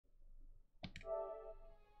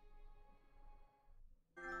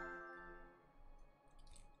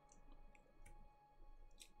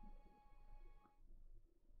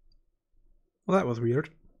Well, that was weird.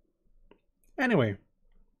 Anyway,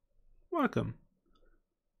 welcome.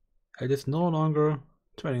 It is no longer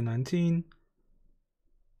 2019,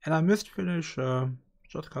 and I missed finish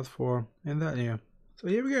Just Cause 4 in that year. So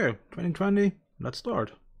here we go, 2020, let's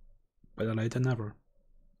start. Better late than never.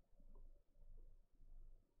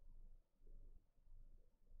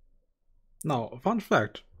 Now, fun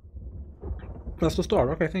fact. That's the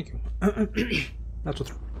start, okay, thank you. That's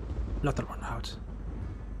what, let that run out.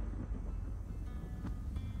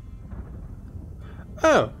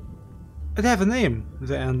 Oh! It has a name,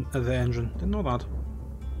 the engine. Didn't know that.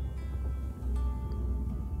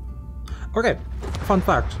 Okay, fun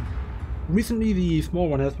fact. Recently the small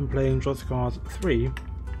one has been playing Just Cause 3.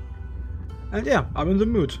 And yeah, I'm in the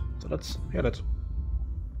mood, so let's hit it.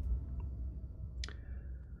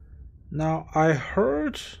 Now, I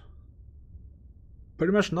heard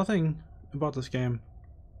pretty much nothing about this game.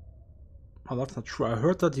 Oh, that's not true. I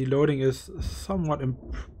heard that the loading is somewhat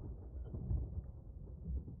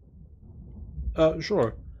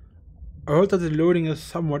sure. I heard that the loading is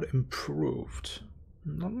somewhat improved.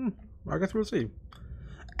 I guess we'll see.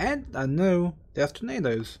 And I know there's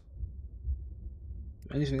tornadoes.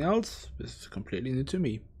 Anything else is completely new to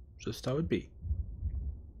me. Just how it be.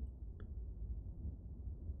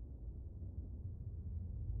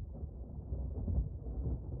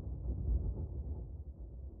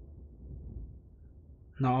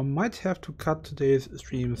 Now I might have to cut today's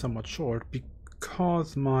stream somewhat short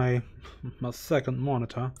because my second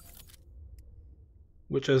monitor,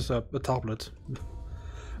 which is a tablet,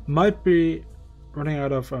 might be running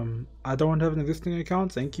out of I don't have an existing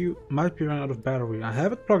account, thank you. Might be running out of battery. I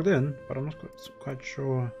have it plugged in, but I'm not quite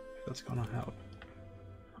sure if that's gonna help.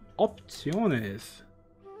 Opciones.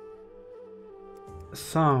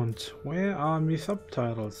 Sound. Where are my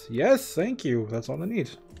subtitles? Yes, thank you. That's all I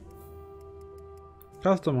need.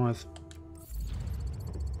 Customize.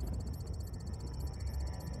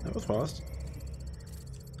 That was fast.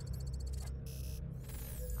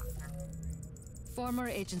 Former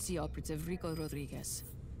agency operative Rico Rodriguez.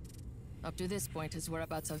 Up to this point, his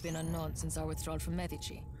whereabouts have been unknown since our withdrawal from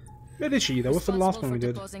Medici. Medici, that was the last one we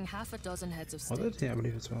did. Half a dozen heads of Was state. it? Yeah, I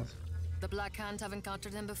believe it was. The Black Hand have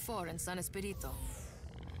encountered him before in San Espirito,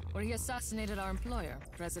 where he assassinated our employer,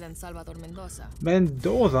 President Salvador Mendoza.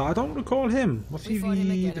 Mendoza? I don't recall him. Was he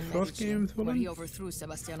the first game where he overthrew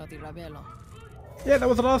Sebastiano Di Ravello. Yeah, that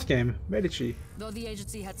was the last game. Medici. Though the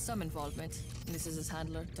agency had some involvement, this is his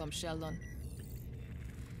handler, Tom Sheldon.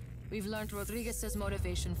 We've learned Rodriguez's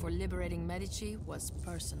motivation for liberating Medici was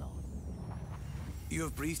personal. You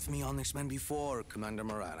have briefed me on this man before, Commander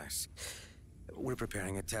Morales. We're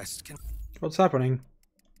preparing a test. What's happening?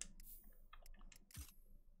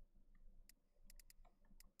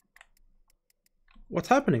 What's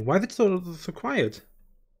happening? Why is it so quiet?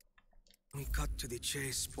 We cut to the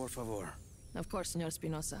chase, por favor. Of course, Senor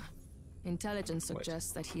Espinosa. Intelligence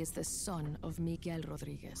suggests that he is the son of Miguel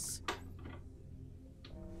Rodriguez.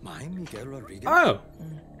 Mine, Miguel Rodriguez? Oh!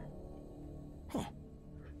 Huh.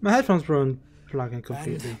 My headphones weren't plugging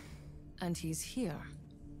completely. And he's here,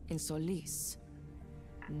 in Solis,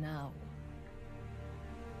 now.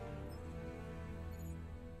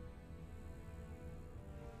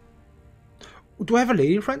 Do I have a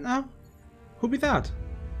lady friend now? Who'll be that?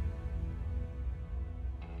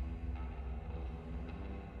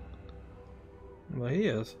 Well, he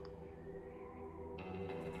is.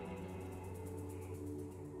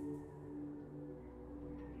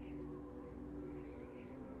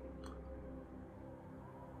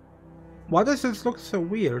 Why does this look so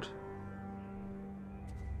weird?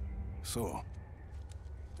 So,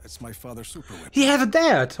 that's my father's super weapon. He has a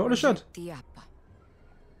dad! Holy shit!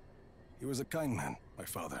 He was a kind man, my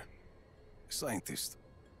father. A scientist.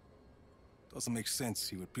 Doesn't make sense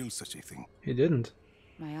he would build such a thing. He didn't.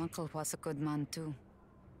 My uncle was a good man too.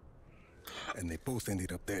 And they both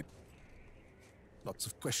ended up dead. Lots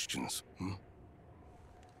of questions,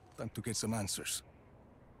 Time to get some answers.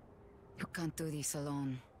 You can't do this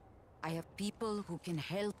alone. I have people who can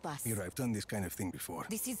help us. Mira, I've done this kind of thing before.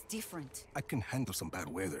 This is different. I can handle some bad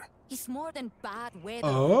weather. It's more than bad weather.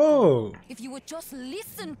 Oh! If you would just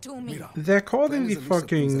listen to me. Mira, They're calling plan the is a list of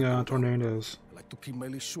things fucking that go wrong. tornadoes. I like to keep my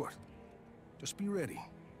list short. Just be ready.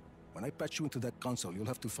 When I patch you into that console, you'll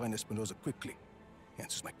have to find Espinosa quickly. He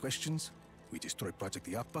answers my questions. We destroy Project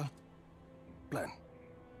Iapa. Plan.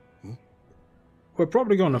 We're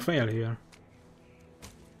probably gonna fail here.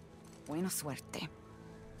 Buena suerte.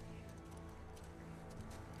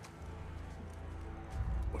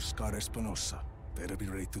 Oscar Espinosa. Better be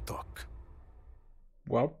ready to talk.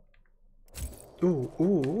 Well. Ooh, ooh,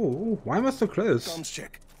 ooh, ooh. Why am I so close? Comms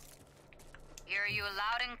check. Hear you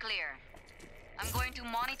loud and clear. I'm going to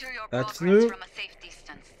monitor your That's progress new. from a safe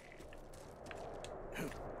distance.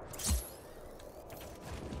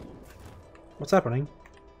 What's happening?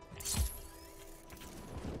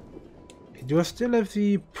 Do I still have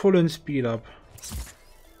the pull-in speed up?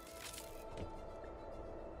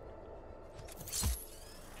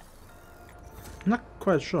 Not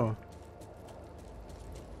quite sure.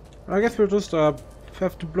 I guess we'll just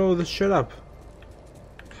have to blow this shit up.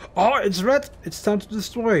 Oh, it's red! It's time to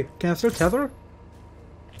destroy. Can I still tether?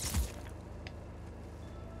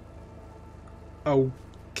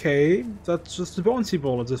 Okay, that's just a bouncy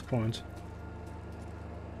ball at this point.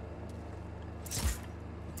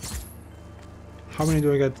 How many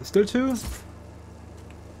do I get? Still 2?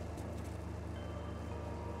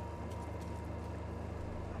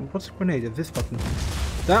 What's the grenade? Is this button?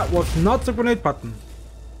 That was not the grenade button.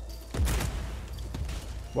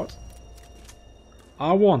 What?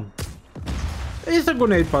 R1. It's a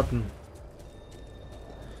grenade button.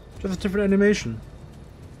 Just a different animation.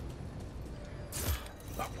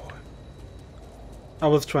 Oh boy. I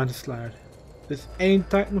was trying to slide. This ain't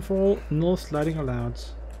Titanfall, no sliding allowed.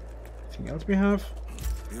 Anything else we have?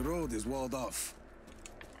 The road is walled off.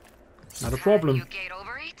 Not a problem. You get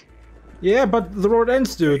over it? Yeah, but the road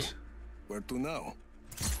ends, dude. Where to now?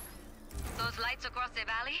 Those lights across the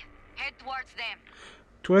valley? Head towards them.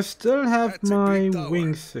 Do I still have That's a my big tower.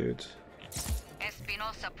 wingsuit?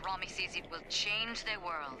 Espinosa promises it will change the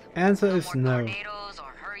world. Answer No is more no. tornadoes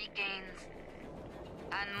or hurricanes.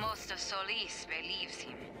 And most of Solis believes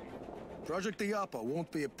him. Project Iapa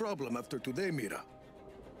won't be a problem after today, Mira.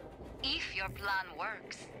 If your plan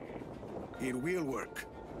works. It will work.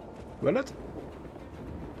 Will it?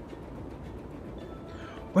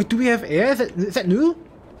 Wait, do we have air? Is that new?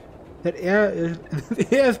 That air is... the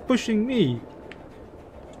air is pushing me.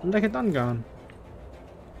 Like a stun gun.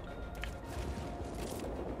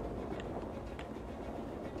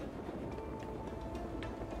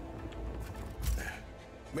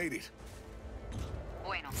 Made it.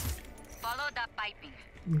 Bueno. Follow that piping.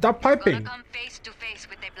 The Gonna piping. come face to face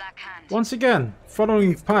with the Black Hand. Once again,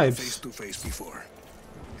 following Face pipes. to face before.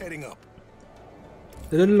 Heading up.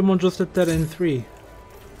 The little one just did that in 3.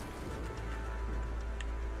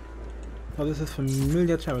 Oh, this is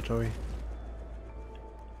familiar territory.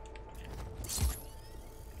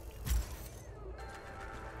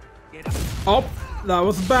 Oh, that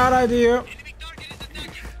was a bad idea.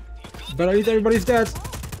 But at least everybody's dead.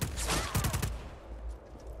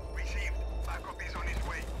 Received. Backup is on its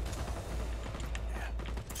way.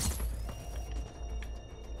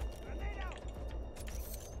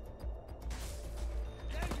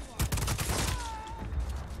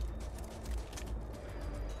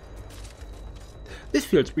 This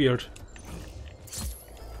feels weird.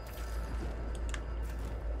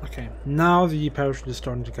 Okay, now the parachute is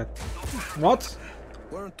starting to get... What?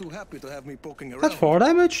 Weren't too happy to have me poking around. That's 4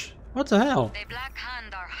 damage? What the hell? The Black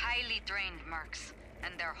Hand are highly trained mercs,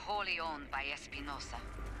 and they're wholly owned by Espinosa.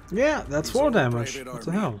 Yeah, that's It's 4 all damage. private What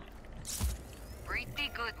the army. hell?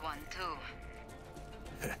 Pretty good one, too.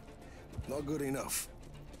 Not good enough.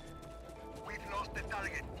 We've lost the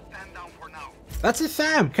target. Stand down for now. That's a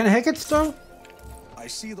Sam. Can I hack it still? I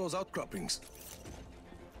see those outcroppings.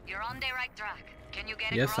 You're on the right track. Can you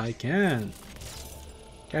get Yes, across? I can.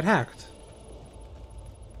 Get hacked.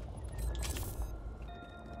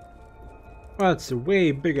 Well, it's a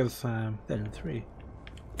way bigger Sam than 3.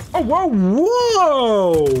 Oh, whoa,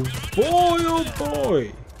 whoa! Boy, oh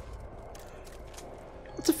boy!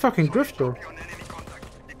 That's a fucking grifter. On enemy contact.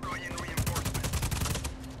 Deploying reinforcements.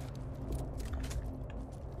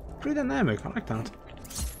 Pretty dynamic, I like that.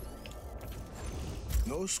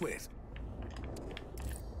 No sweat.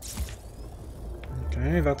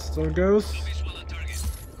 Okay, that still goes.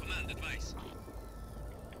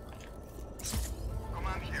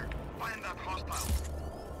 Command here. Find that hostile.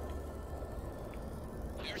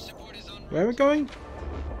 Where are we going?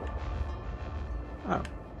 Oh.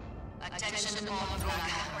 Attention to all Black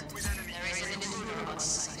Hand. There is an intruder on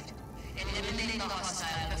site. Eliminate the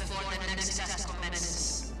hostile before the next test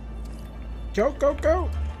commences. Go, go, go!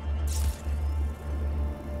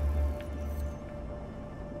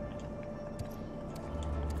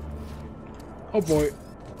 Oh boy,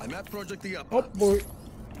 I'm at Project Iapa. oh boy.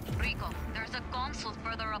 Rico, there's a console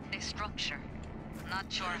further up this structure. Not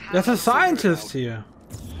sure how. There's a scientist here.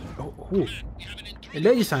 Oh, ooh. A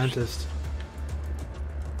lady scientist.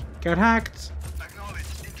 Get hacked. Acknowledge.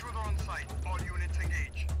 Intruder on site. All units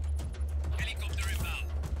engage. Helicopter inbound.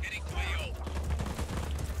 Heading to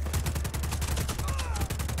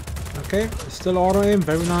AO. Okay, still auto aim,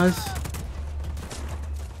 very nice.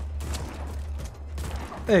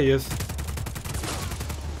 There he is.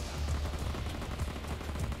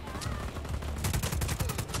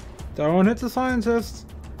 Don't hit the scientists!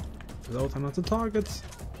 Those are not the targets.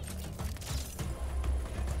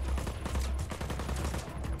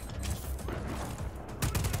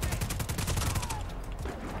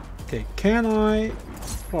 Okay, can I?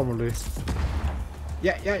 Probably.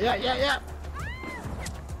 Yeah.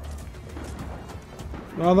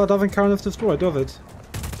 Well, that doesn't count as destroyed, does it?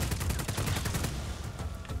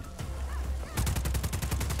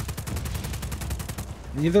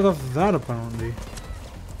 Neither does that, apparently.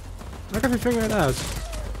 How can we figure it out?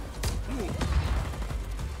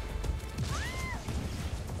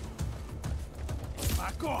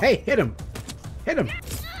 Hey, hit him! Hit him!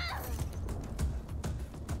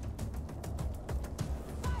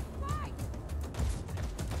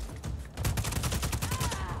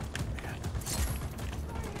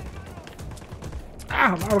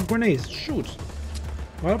 Ah, I'm out of grenades! Shoot!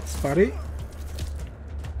 Well, buddy.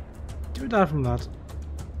 Do that from that.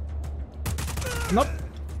 Nope.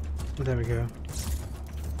 There we go.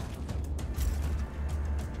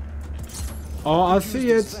 Oh, I see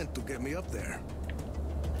it. To get me up there.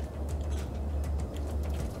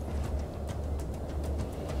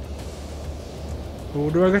 Who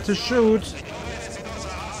do I get to shoot?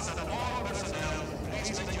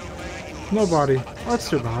 Nobody. Oh, that's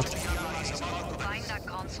too bad. Find that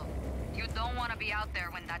console. You don't want to be out there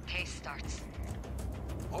when that case starts.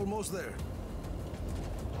 Almost there.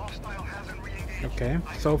 Hostile hasn't re-engaged. Okay,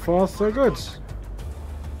 so far so good.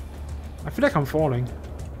 I feel like I'm falling.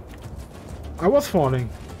 I was falling.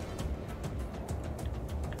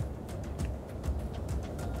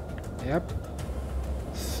 Yep.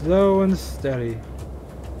 Slow and steady.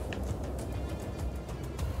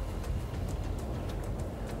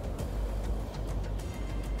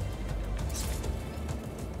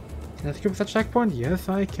 Can I skip that checkpoint? Yes,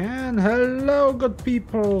 I can. Hello, good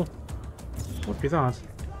people. What be that?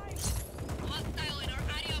 Hostile in our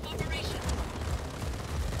area of operation.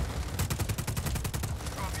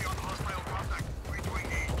 Copy on hostile contact. Free to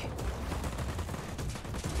engage.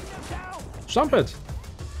 Jump it!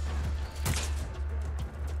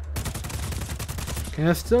 Can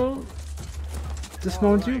I still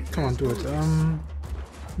dismount you? Come on, do it.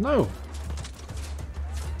 No.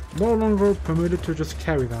 No longer permitted to just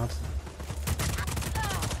carry that.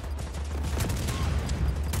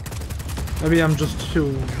 Maybe I'm just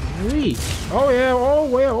too weak. Oh yeah,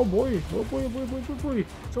 oh yeah, oh boy. Oh boy, boy, boy, boy, boy.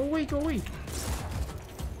 Go away, go away.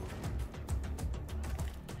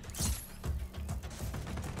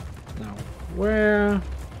 Now, where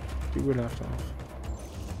did we left off?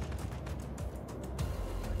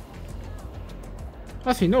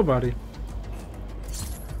 I see nobody.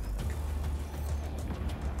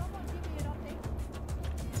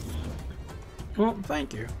 Well,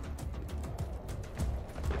 thank you.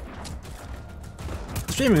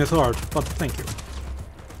 Streaming is hard, but thank you.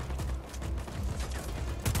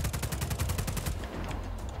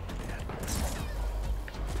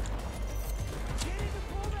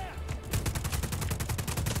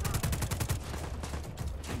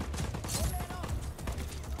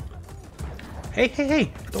 Hey, hey,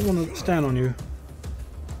 hey! Don't want to stand on you.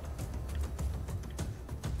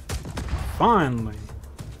 Finally.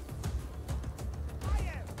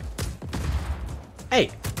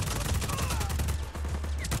 Hey!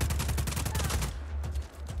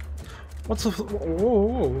 What's a...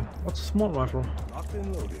 Whoa, what's a smart rifle? Locked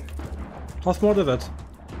and loaded. How smart is it?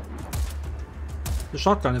 The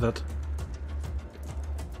shotgun is it?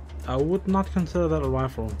 I would not consider that a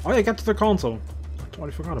rifle. Oh yeah, get to the console. I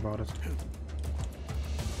totally forgot about it.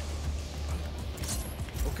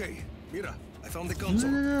 Okay, Mira, I found the No, console.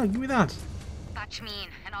 no, give me that. Patch me in,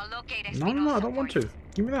 and I'll locate Espinosa. No, I don't want for you. to.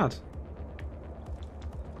 Give me that.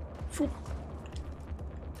 Phew.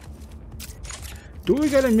 Do we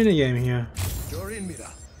get a minigame here? You're in,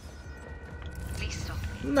 Mira. Listo.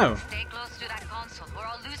 No. Stay close to that console, or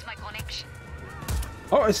I'll lose my connection.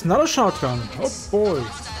 Oh, it's not a shotgun. Oh boy.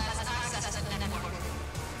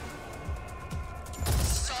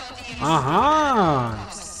 Aha!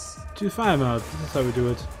 2-5 mode. That's how we do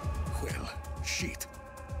it. Well, shit.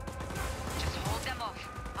 Just hold them off.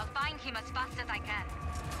 I'll find him as fast as I can.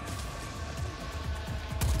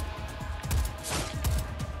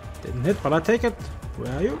 Didn't hit, but I take it.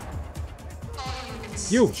 Where are you?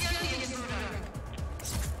 You!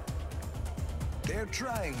 They're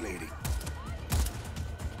trying, lady.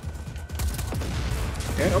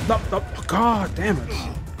 Okay, up, up, up. Oh, God damn it.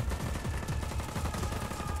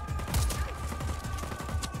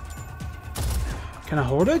 Can I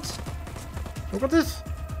hold it? Look at this.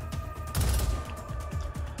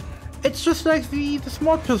 It's just like the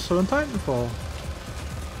smart pistol in Titanfall.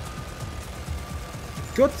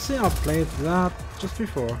 Good thing I played that just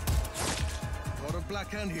before. Lot of black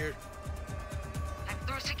hand here. I'm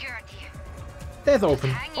through security. There's open.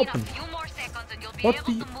 Hang in a Open. few more seconds and you'll be What able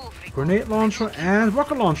the to move, Rico. grenade launcher and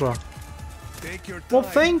rocket launcher. Take your time. Well,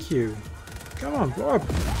 thank you. Come on, blow up.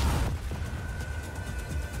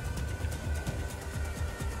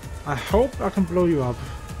 I hope I can blow you up.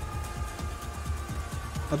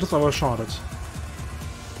 I just overshot it.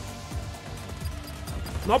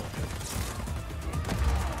 Nope.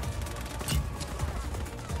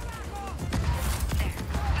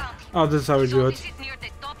 Oh, this is how we do it. Sit near the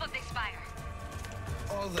top of the spire.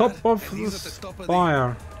 All that, Top of and the he's at the top of the-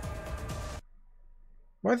 spire.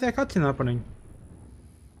 Why is there a cutscene happening?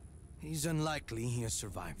 He's unlikely he has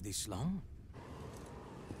survived this long.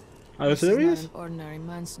 Are you This is not serious? an ordinary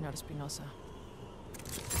man, Senor Espinosa.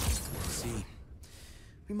 See,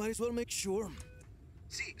 we might as well make sure.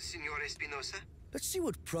 Si, Senor Espinosa. Let's see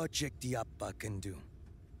what Project Iapa can do,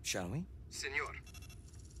 shall we? Senor.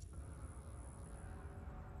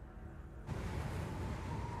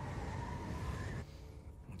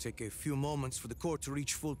 It'll take a few moments for the core to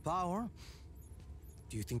reach full power.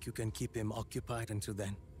 Do you think you can keep him occupied until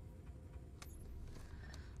then?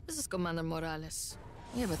 This is Commander Morales.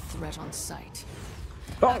 We have a threat on sight.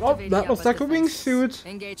 Oh, Activate that was Yapa's like a defenses. wingsuit.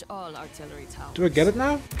 Engage all artillery towers. Do I get it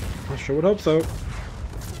now? I sure would hope so.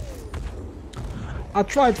 I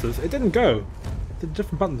tried this, it didn't go. Did a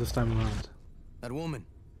different button this time around. That woman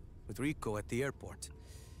with Rico at the airport.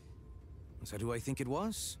 Is that who I think it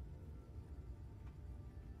was?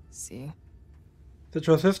 See? Is it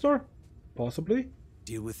your sister? Possibly.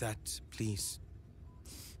 Deal with that, please.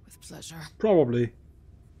 With pleasure. Probably.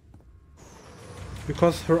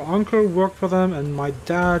 Because her uncle worked for them and my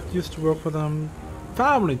dad used to work for them.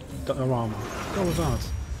 Family drama. That was that.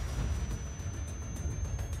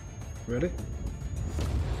 Really?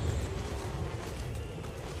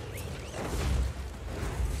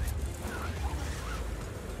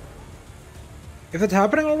 Is it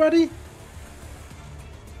happening already?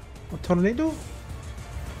 A tornado?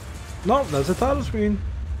 No, that's a title screen.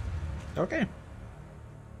 Okay.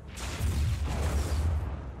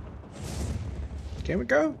 Can we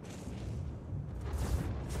go?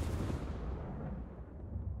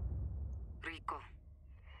 Rico.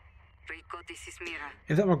 Rico, this is Mira.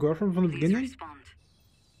 Is that my girlfriend from the Please beginning? respond.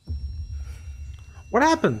 What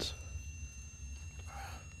happened?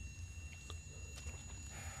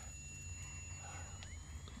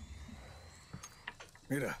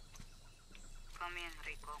 Mira, Come in,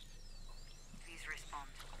 Rico. Please respond.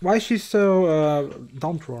 Why is she so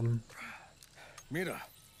downtrodden? Mira.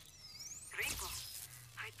 Rico.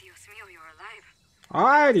 Ay, Dios mío, you're alive.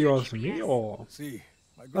 Ay, Dios mío. See,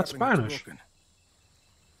 my That's grappling hook's Spanish. broken.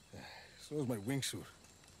 So is my wingsuit.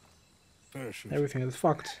 Parachute. Everything is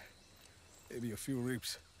fucked. Maybe a few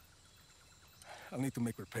ribs. I'll need to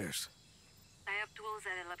make repairs. I have tools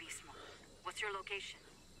at El Abismo. What's your location?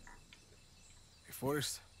 A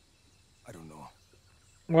forest? I don't know.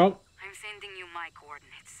 Well, I'm sending you my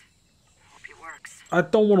coordinates. Hope it works. I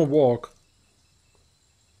don't want to walk.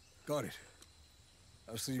 Got it.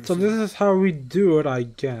 I'll see you So soon. this is how we do it, I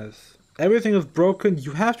guess. Everything is broken,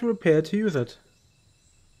 you have to repair to use it.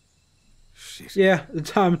 Shit. Yeah, the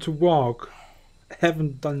time to walk. I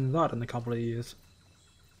haven't done that in a couple of years.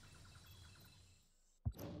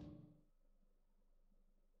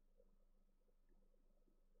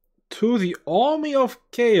 To the Army of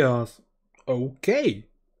Chaos. Okay.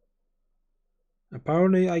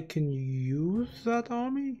 Apparently I can use that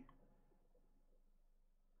army?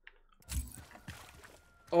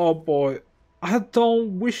 Oh boy. I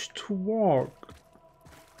don't wish to walk.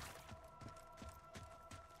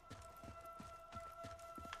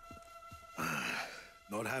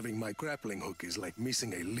 Not having my grappling hook is like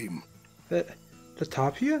missing a limb. The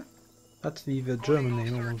top here? That's the German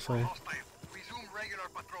name, I want to say. Resume regular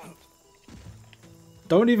patrols.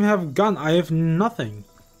 Don't even have a gun, I have nothing.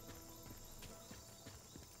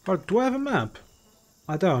 Oh, do I have a map?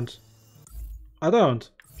 I don't. I don't.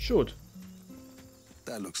 Shoot.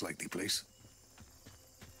 That looks like the place.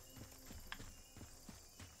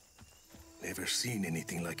 Never seen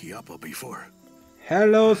anything like Iapa before.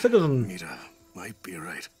 Hello, citizen. Mira might be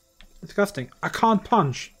right. Disgusting. I can't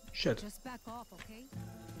punch. Shit. Just back off, okay?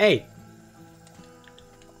 Hey.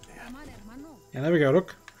 Come on, hermano. Yeah, there we go,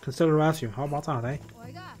 look. I can still harass you. How about that, eh?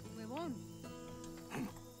 Oiga, huevón.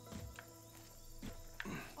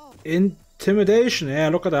 Intimidation. Yeah,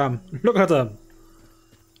 look at them. Look at them.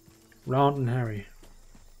 Round and hairy.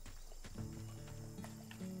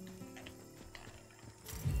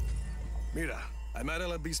 Mira, I'm at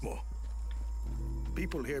El Abismo.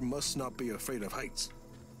 People here must not be afraid of heights.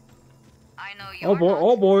 I know you're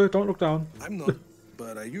Oh boy, don't look down. I'm not,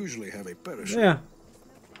 but I usually have a parachute. Yeah.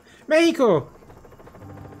 Mexico!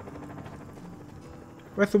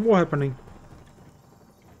 Where's the war happening?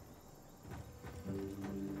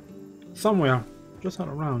 Somewhere. Just not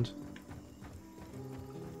around.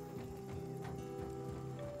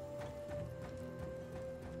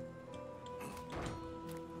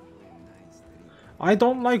 I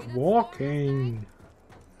don't like walking.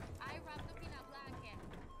 I wrapped up in a blanket.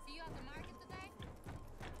 See you at the market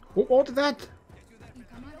today? What is that?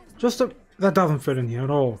 Just a... That doesn't fit in here at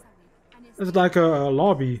all. It's like a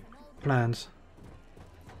lobby plant.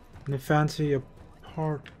 In a fancy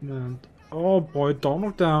apartment. Oh boy, don't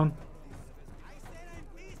look down. Put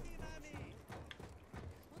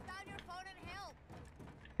down your phone and help.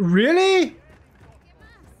 Really?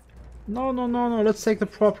 No, no, no, no. Let's take the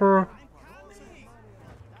proper...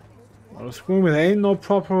 Well, screw me, there ain't no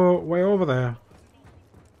proper way over there.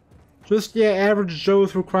 Just, yeah, average Joe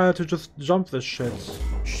is required to just jump this shit.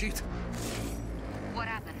 Shit. What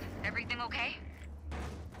happened? Everything okay?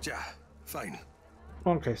 Yeah, fine.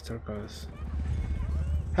 Okay, still goes.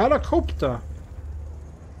 Helicopter!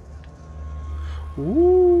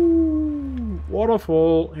 Ooh,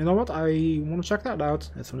 waterfall. You know what? I want to check that out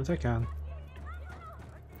as soon as I can.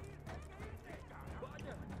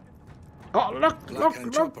 Oh, look, Black Hand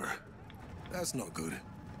look! chopper. That's no good.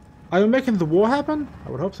 Are you making the war happen? I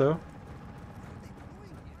would hope so.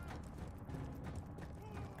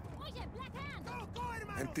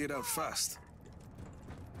 Empty it out fast.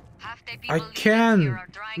 Half the I people living can. here are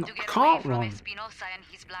trying No, to I get can't away from run. Espinosa and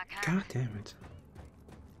his Black Hand. God damn it.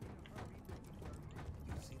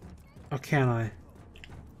 Or can I?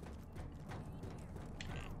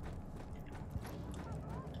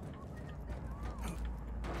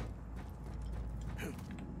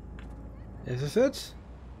 Is this it?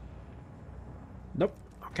 Nope.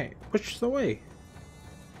 Okay, which is the way?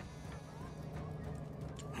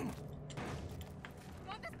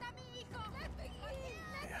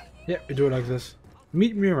 Yeah, we do it like this.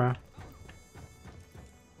 Meet Mira.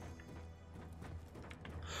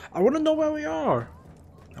 I want to know where we are.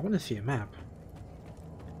 I want to see a map.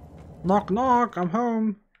 Knock knock, I'm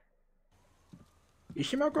home. Is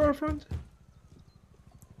she my girlfriend?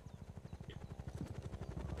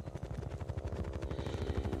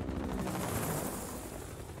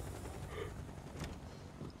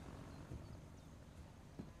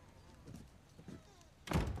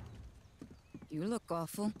 You look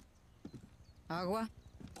awful. Agua?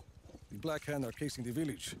 The Black Hand are casing the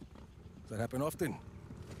village. Does that happen often?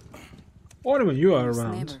 Only when you are Almost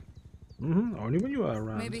around. never. Only when you are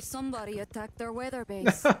around. Maybe somebody attacked their weather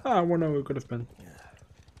base. I wonder who it could have been.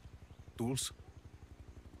 Tools?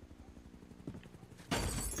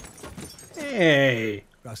 Hey!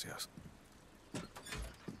 Gracias.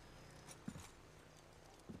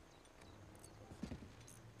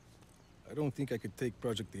 I don't think I could take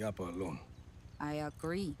Project Diapa alone. I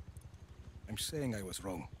agree. I'm saying I was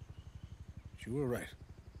wrong. You were right.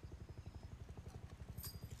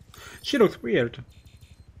 She looks weird.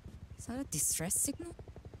 Is that a distress signal?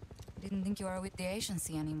 I didn't think you were with the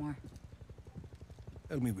agency anymore.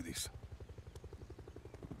 Help me with this.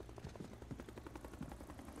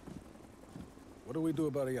 What do we do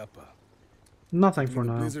about Iapa? Nothing for With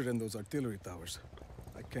the now. blizzard and those artillery towers.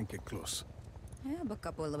 I can't get close. I have a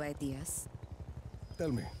couple of ideas.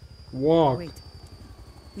 Tell me. Walk. Wait.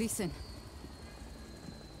 Listen.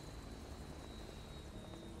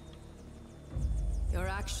 Your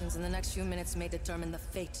actions in the next few minutes may determine the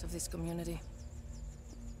fate of this community.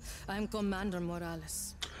 I'm Commander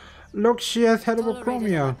Morales. Look, she has Tolerated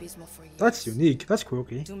heterochromia. in Abismo for years. That's unique. That's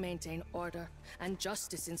quirky. To maintain order and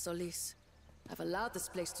justice in Solis. I've allowed this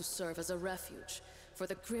place to serve as a refuge for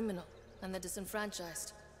the criminal and the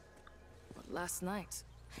disenfranchised. But last night,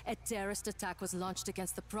 a terrorist attack was launched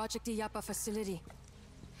against the Project Iapa facility.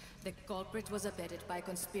 The culprit was abetted by a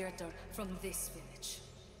conspirator from this village.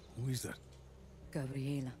 Who is that?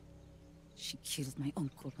 Gabriela. She killed my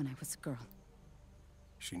uncle when I was a girl.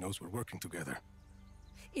 She knows we're working together.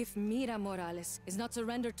 If Mira Morales is not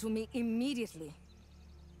surrendered to me immediately,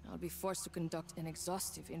 I'll be forced to conduct an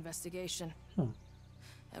exhaustive investigation.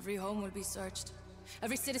 Every home will be searched.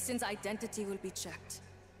 Every citizen's identity will be checked.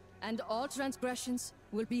 And all transgressions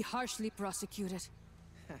will be harshly prosecuted.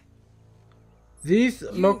 These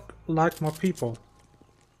look like my people.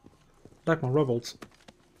 Like my rebels.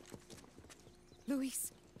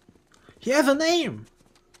 Luis. He has a name!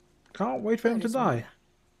 Can't wait for him Where to is die. Mira?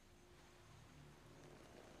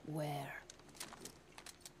 Where?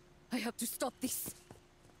 I have to stop this.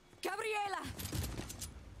 Gabriela!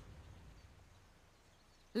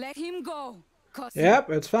 Let him go, cousin. Yep,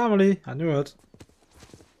 it's family. I knew it.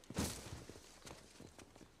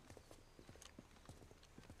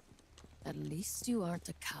 At least you aren't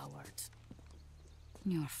a coward.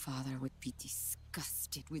 Your father would be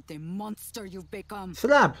disgusted with the monster you've become.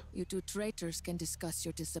 Slap! You two traitors can discuss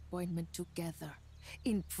your disappointment together.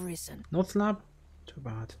 In prison. Not slap? Too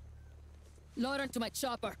bad. Load onto my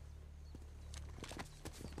chopper.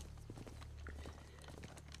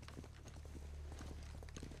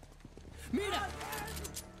 Mira!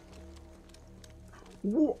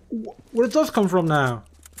 Where does this come from now?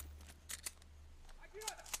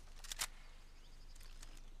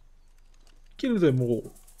 Kill them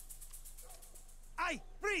all. Aye,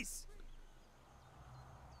 freeze!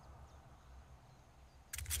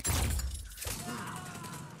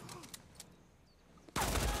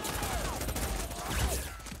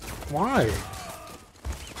 Why?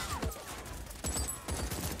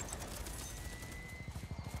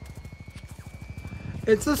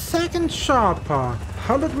 It's a second chopper.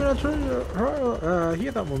 How did we not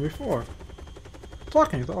hear that one before?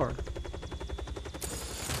 Talking is hard.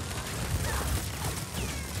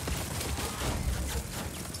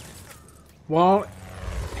 Well,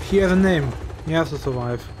 he has a name. He has to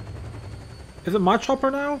survive. Is it my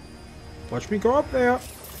chopper now? Watch me go up there.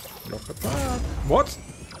 Look at that. What?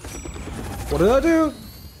 What did I do?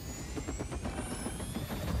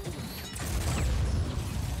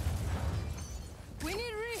 We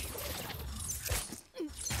need Re.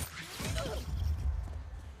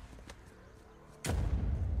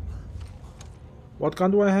 What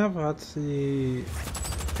gun do I have? Let's see.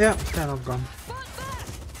 Yeah, standard gun.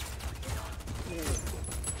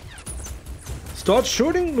 Start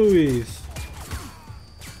shooting, Luis!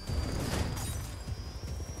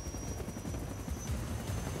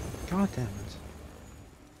 God damn it.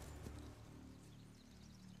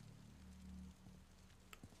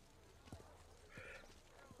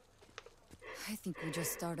 I think we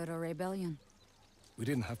just started a rebellion. We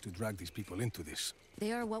didn't have to drag these people into this.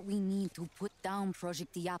 They are what we need to put down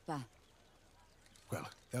Project Iapa. Well,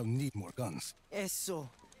 they'll need more guns. Eso.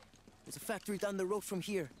 There's a factory down the road from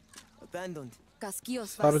here. Abandoned.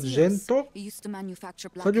 Casquillos Sargento? He used to manufacture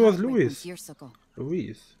black Thought it was hand Luis. weapons years ago.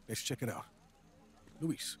 Luis. Let's check it out.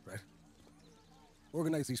 Luis, right?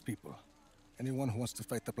 Organize these people. Anyone who wants to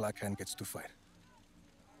fight the Black Hand gets to fight.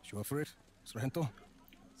 You up for it, Sargento?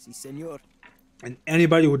 Si, senor. And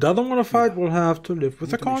anybody who doesn't want to fight will have to live with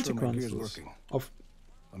the Need to make sure my gear's consequences working. of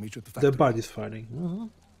I'll meet you at the their factory. bodies fighting.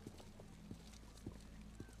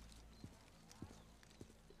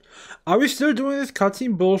 Are we still doing this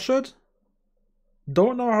cutscene bullshit?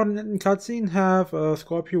 Don't know how to in cutscene have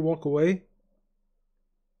Scorpio walk away.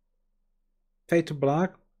 Fade to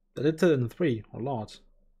black. They did it in 3 a lot.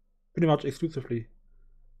 Pretty much exclusively.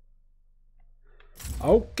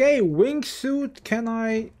 Okay, wingsuit. Can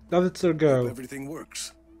I? Does it still go? Everything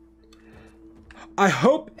works. I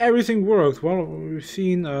hope everything works. Well, we've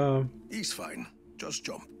seen. He's fine. Just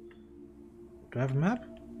jump. Do I have a map?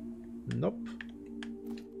 Nope.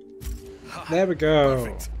 There we go.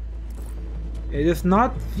 Perfect. It is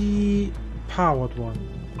not the powered one.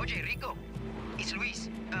 Oye, Rico. It's Luis.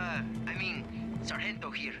 I mean, Sargento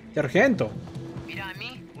here. Sargento. Mira a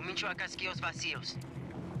mí, un mincho a casquillos vacíos.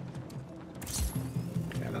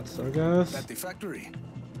 Yeah, that's Sargas. At the factory.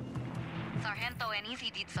 Sargento and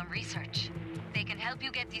Easy did some research. They can help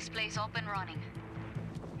you get this place up and running.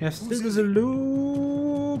 Yes, this is a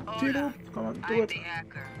loop. Hola. Come on, do I'm it. the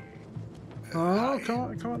hacker. Oh, come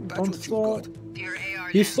on, come on. That's Don't what you stall. got. Your AR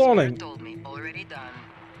He's lens stalling. told me. Already done.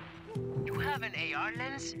 You have an AR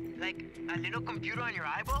lens? Like a little computer on your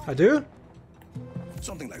eyeball? I do?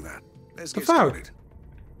 Something like that. Let's The get fuck? started.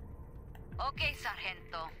 Okay,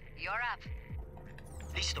 Sargento. You're up.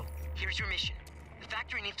 Listo. Here's your mission. The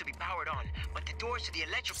factory needs to be powered on, but the doors to the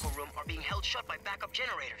electrical room are being held shut by backup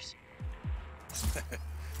generators.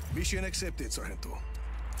 Mission accepted, Sargento.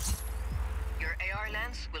 Your AR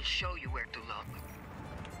lens will show you where to look.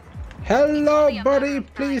 Hello, Only a matter buddy. of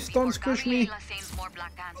time Please don't before squish me. Gabriela sends more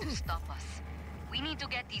Black Hands to stop us. We need to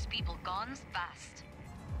get these people guns fast.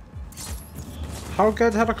 How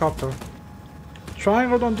get helicopter?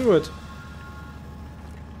 Triangle, don't do it.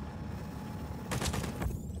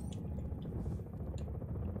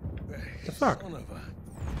 The fuck? Son of a...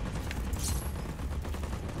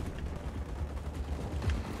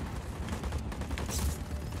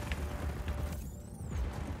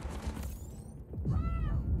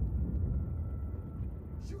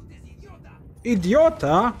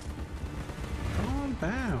 Idiota! Calm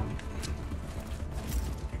down.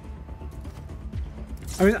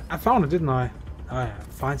 I mean, I found it, didn't I? Oh yeah,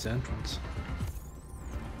 finds the entrance.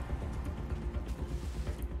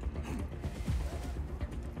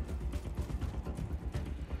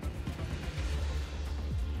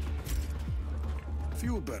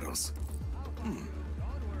 Fuel barrels.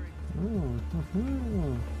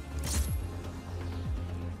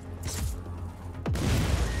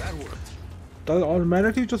 That worked. Does it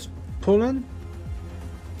automatically just pull in?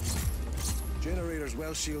 Generator's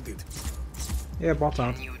well shielded. Yeah, bought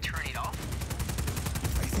that. Can you turn it off?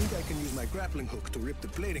 I think I can use my grappling hook to rip the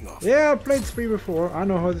plating off. Yeah, I played Spree before. I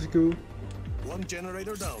know how this goes. One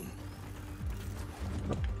generator down.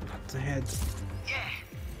 That's the head.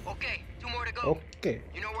 Yeah. Okay, 2 more to go. Okay.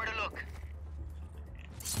 You know where to look.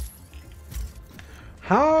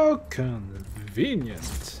 How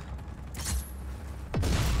convenient.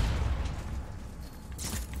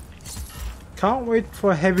 Can't wait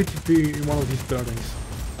for Heavy to be in one of these buildings.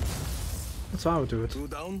 That's how I would do it. 2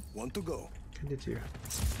 down, 1 to go. Can it here?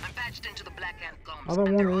 I'm patched into the Black Hand Gums. Other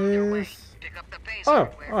and they're one on their way. is. Pick up the pace Oh,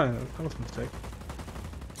 everywhere. that was a mistake.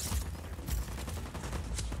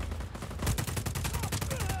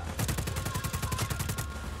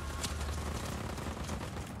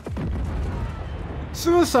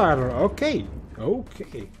 Suicider, okay.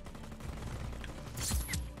 Okay.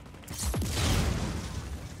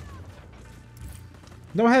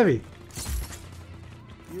 No heavy.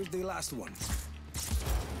 Here's the last one.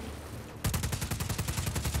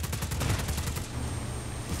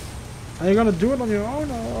 Are you gonna do it on your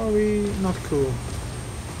own or are we not cool?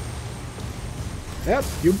 Yep,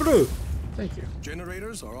 you blew. Thank you.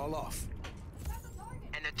 Generators are all off.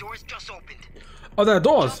 And the doors just opened. Oh, there are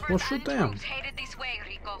doors. Choppers Well, shoot and them. troops headed this way,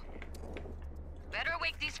 Rico. Better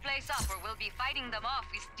wake this place up or we'll be fighting them off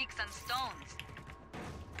with sticks and stones.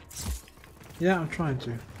 Yeah, I'm trying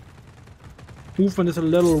to. Movement is a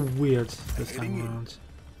little weird this time around.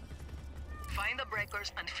 Find the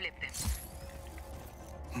breakers and flip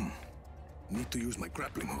them. Need to use my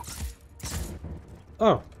grappling hook.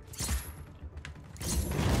 Oh.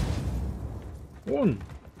 One.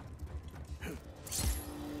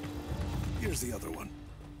 Here's the other one.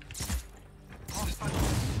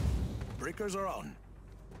 Breakers are on.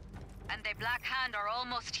 And the Black Hand are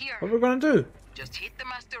almost here. What are we gonna do? Just hit the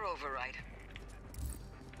master override.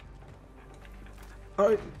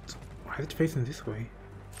 Oh, why is it facing this way?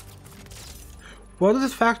 What is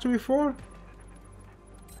this factory for?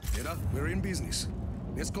 Mira, we're in business.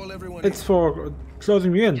 Let's call everyone It's in. for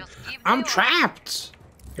closing me in. Just give I'm me a- trapped!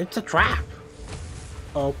 It's a trap!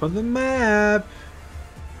 Open the map!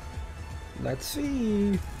 Let's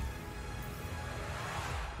see.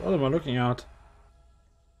 What am I looking at?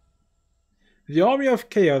 The Army of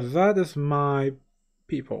Chaos, that is my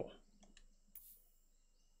people.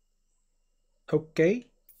 Okay.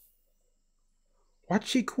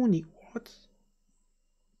 Wachikuni, what?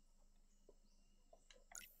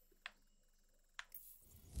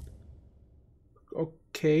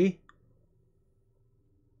 Okay.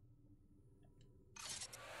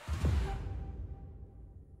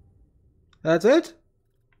 That's it?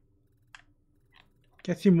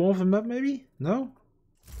 Can I see more of the map maybe? No?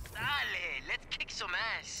 Dale, let's kick some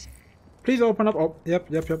ass. Please open up. Oh, yep.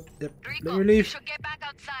 Let Rico, me you leave. should get back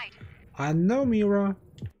outside. I know, Mira.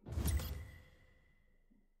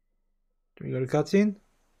 Do we go to cutscene?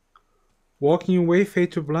 Walking away,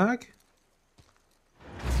 fade to black?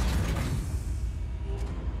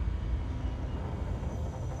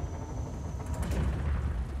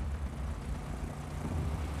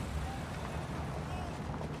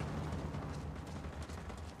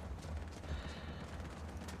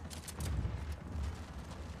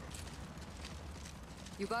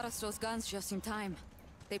 You got us those guns just in time.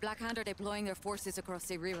 The Black Hand are deploying their forces across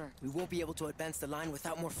the river. We won't be able to advance the line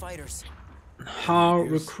without more fighters. How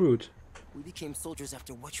recruit? We became soldiers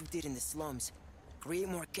after what you did in the slums. Create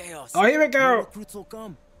more chaos. Oh, here we More go! recruits will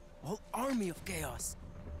come. A whole army of chaos.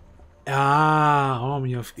 Ah,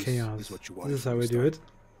 Army of Chaos. is what you This wanted is how from we the do it.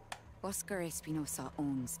 Oscar Espinosa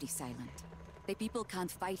owns the Silent. The people can't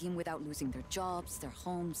fight him without losing their jobs, their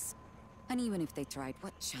homes. And even if they tried,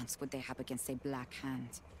 what chance would they have against a Black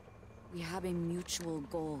Hand? We have a mutual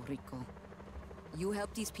goal, Rico. You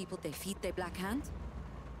help these people defeat the Black Hand,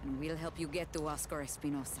 and we'll help you get to Oscar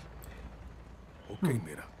Espinosa. Okay,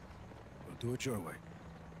 Mira. We'll do it your way.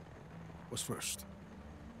 What's first?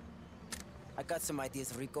 I got some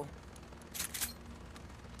ideas, Rico.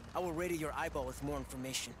 I will radio your eyeball with more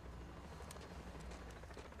information.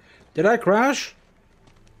 Did I crash?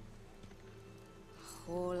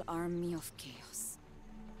 Whole army of chaos.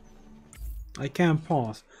 I can't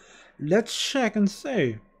pause. Let's check and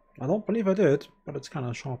see. I don't believe I did, but it's kind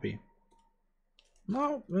of choppy.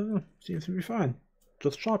 No, seems to be fine.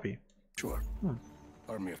 Just choppy. Sure.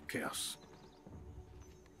 Army of Chaos.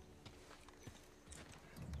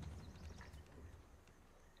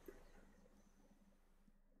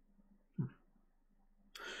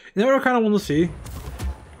 You know what I kind of want to see?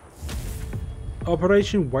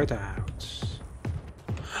 Operation Whiteout.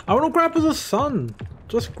 I want to grapple the sun.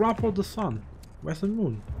 Just grapple the sun. Where's the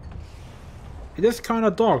moon? It is kind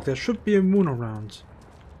of dark. There should be a moon around.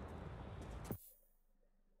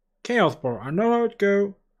 Chaos Bar. I know how it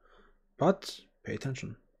go, but pay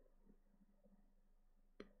attention.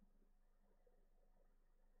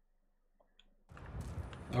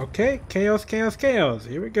 Okay, chaos, chaos, chaos.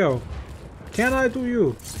 Here we go. Can I do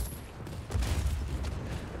you?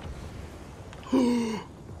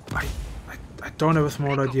 I don't have a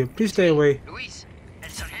smart idea. Please stay away. Luis, El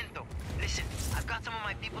Sargento, listen, I've got some of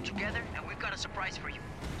my people together and we've got a surprise for you.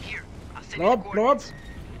 Here, I'll send you the Blow up! coordinates.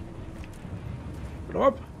 Blow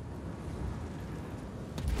up!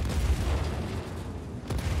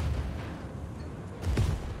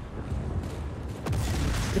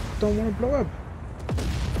 I don't want to blow up.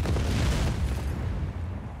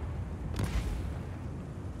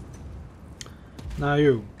 Now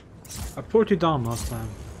you. I put you down last time.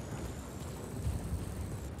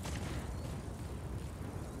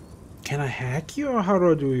 Can I hack you or how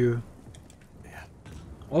do I do you? Yeah.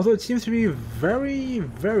 Also, it seems to be very,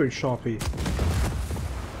 very choppy.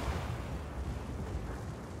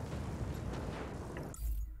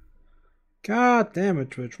 God damn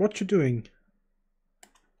it, Twitch. What you doing?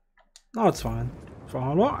 No, it's fine. For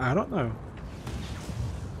how long? I don't know.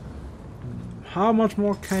 How much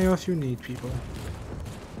more chaos you need, people?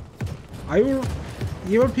 Are you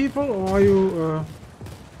evil people or are you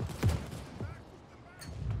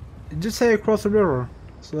just say across the river,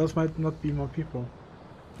 so those might not be more people.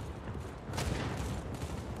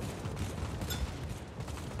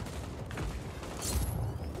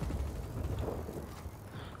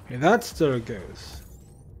 Okay, that still goes.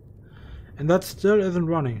 And that still isn't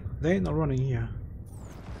running. They ain't not running here.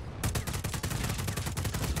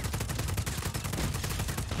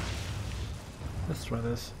 Let's try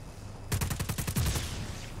this.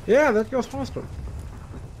 Yeah, that goes faster.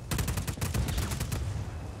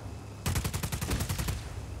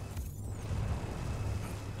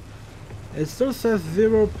 It still says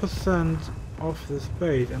 0% of this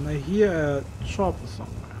bait, and I hear a chopper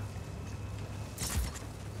somewhere.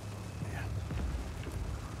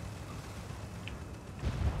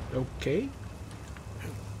 Okay.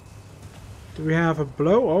 Do we have a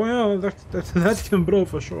blow? Oh yeah, that can blow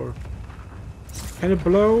for sure. Can it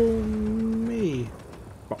blow me?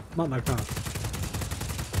 Well, not like that.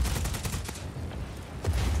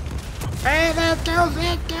 Hey, there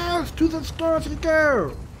it goes! To the stars we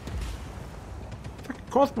go! Fucking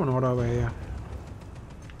cosmonaut over here.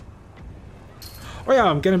 Oh yeah,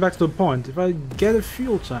 I'm getting back to the point. If I get a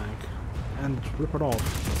fuel tank and rip it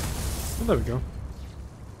off. Oh, there we go.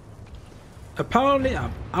 Apparently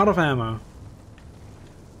I'm out of ammo.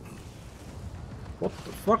 What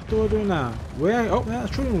the fuck do I do now? Where? Oh, yeah,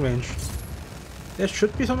 shooting range. There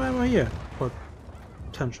should be some ammo here. But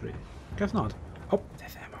potentially. Guess not. Oh,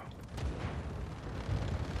 there's ammo.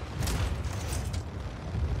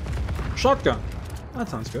 Shotgun. That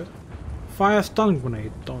sounds good. Fire stun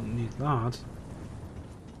grenade. Don't need that.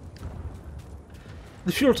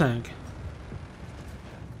 The fuel tank.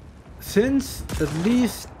 Since at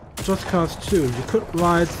least Just Cause 2, you could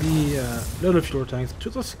ride the little fuel tanks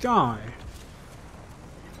to the sky.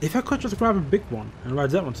 If I could just grab a big one and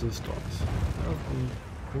ride that one to the stars,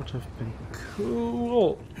 that would have been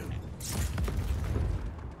cool.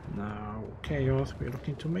 Now, chaos. We're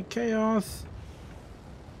looking to make chaos.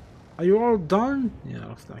 Are you all done? Yeah,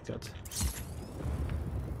 looks like that.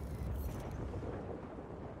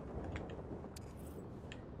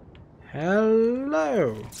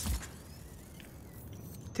 Hello.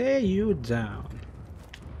 Tear you down.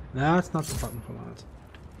 That's not the button for that.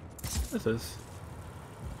 This is.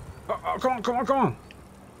 Oh, come on, come on, come on!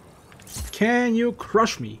 Can you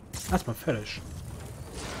crush me? That's my fetish.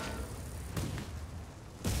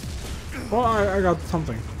 Well, I got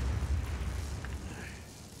something.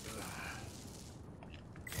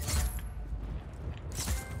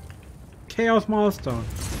 Chaos milestone.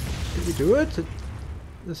 Did we do it?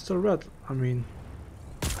 It's still red. I mean.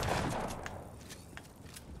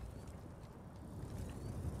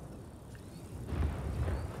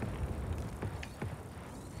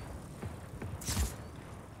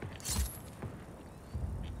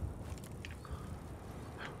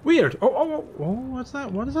 Weird. Oh, what's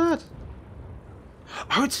that? What is that?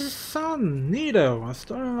 Oh, it's his son, Nido. I'm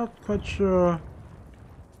still not quite sure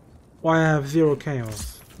why I have 0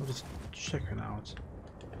 chaos. I'll just check it out.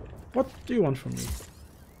 What do you want from me?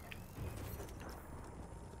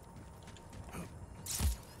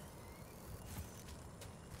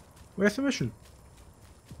 Where's the mission?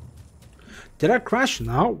 Did I crash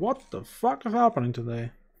now? What the fuck is happening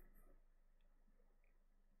today?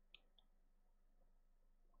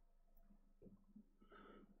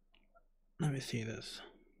 Let me see this.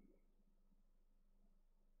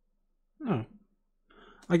 Oh.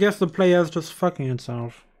 I guess the player is just fucking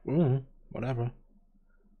itself. Ooh, whatever.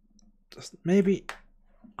 Just maybe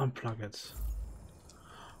unplug it.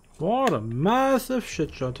 What a massive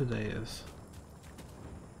shit show today is.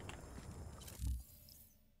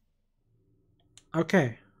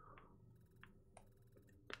 Okay.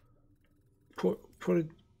 Put it.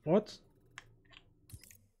 What?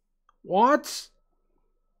 What?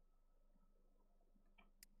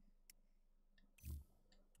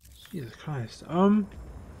 Jesus Christ.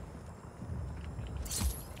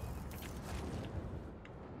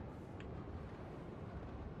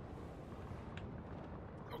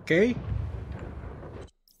 Okay.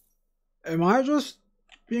 Am I just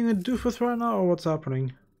being a doofus right now, or what's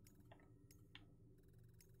happening?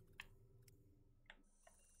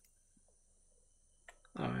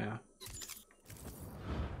 Oh yeah.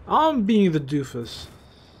 I'm being the doofus.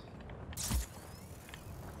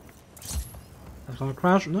 That's gonna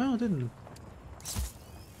crash? No, it didn't.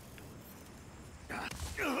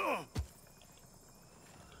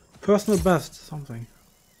 Personal best, something.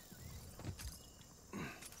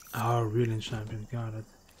 Oh, reeling champion, got it.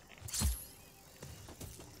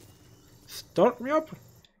 Start me up!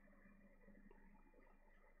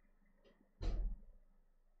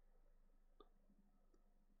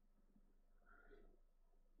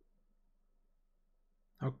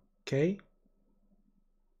 Okay.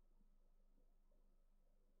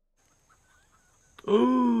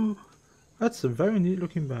 Oh, that's a very neat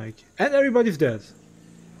looking bag. And everybody's dead.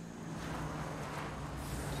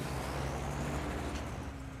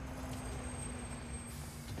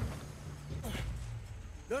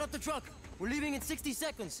 Load up the truck. We're leaving in 60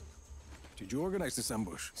 seconds. Did you organize this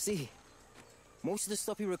ambush? See, most of the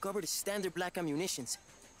stuff we recovered is standard black ammunitions.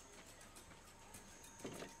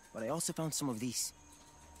 But I also found some of these.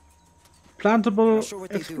 Plantable Not sure what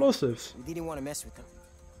they explosives. do. We didn't want to mess with them.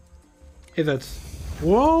 Is that?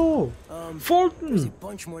 Whoa! There's a Fulton!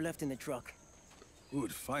 bunch more left in the truck.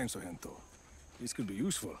 Good, fine, Sargento. These could be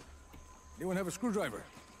useful. Anyone have a screwdriver?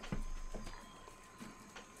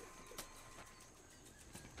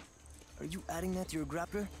 Are you adding that to your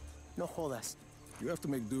grappler? No jodas. You have to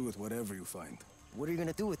make do with whatever you find. What are you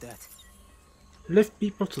gonna do with that? Lift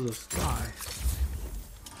people to the sky.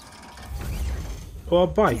 Or a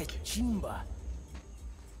bike. Chimba.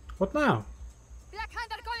 What now? Black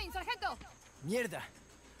Hand are coming, Sargento! Mierda.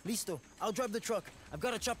 Listo. I'll drive the truck. I've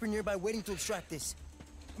got a chopper nearby waiting to extract this.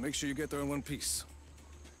 Make sure you get there in one piece.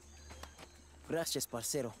 Gracias,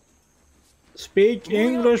 parcero. Speak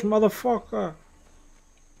English, motherfucker!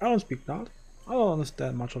 I don't speak that. I don't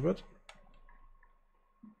understand much of it.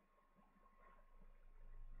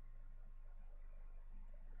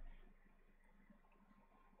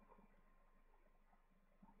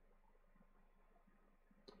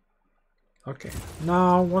 Okay,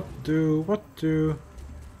 now what do?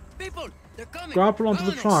 People, they're coming. Grapple onto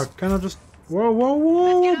the truck. Can I just? Whoa, whoa,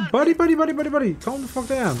 whoa! Buddy! Calm the fuck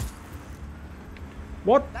down.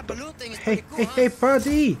 What? That balloon thing is Hey, pretty cool, hey, huh? hey,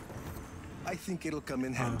 buddy! I think it'll come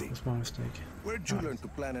in Ah, handy. that's my mistake. Where'd you learn to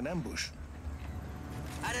plan an ambush?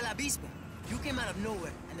 Out of La Bispa. You came out of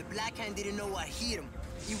nowhere, and the Black Hand didn't know what hit him.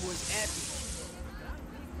 It was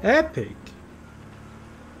epic. Epic.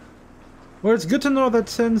 Well, it's good to know that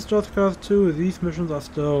since Just Cause 2, these missions are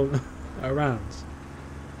still around.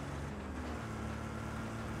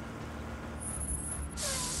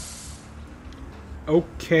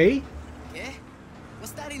 Okay. Yeah?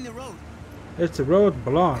 What's that in the road? It's a road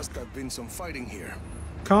block. Must have been some fighting here.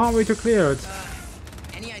 Can't wait to clear it.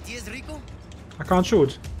 Any ideas, Rico? I can't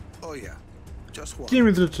shoot. Oh yeah, just one. Give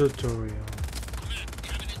me the tutorial.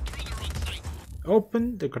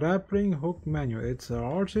 Open the grappling hook menu. It's a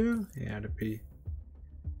R2? Yeah, the P.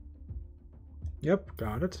 Yep,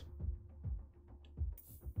 got it.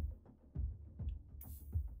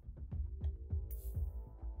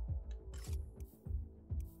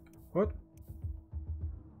 What?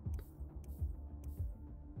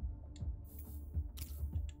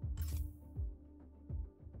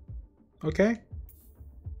 Okay.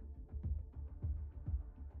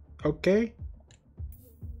 Okay.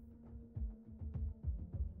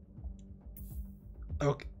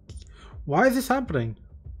 Okay. Why is this happening?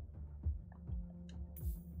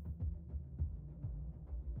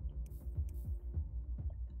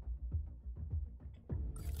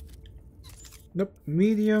 Nope.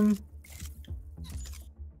 Medium.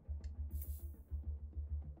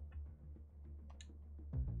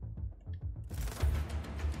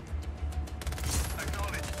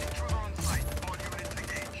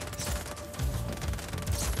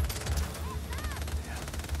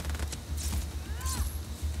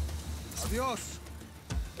 Adios.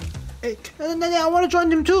 Hey, I want to join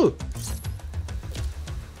them too.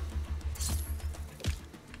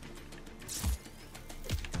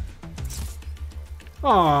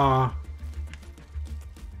 Ah.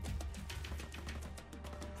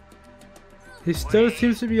 He still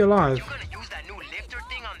seems to be alive. You gonna use that new lifter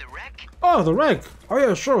thing on the wreck? Oh, the wreck! Oh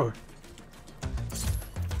yeah, sure.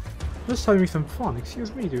 Just having some fun.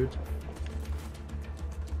 Excuse me, dude.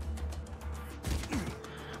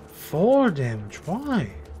 4 damage. Why?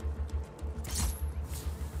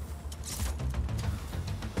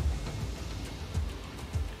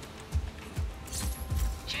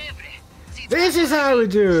 This is how we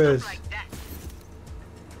do it.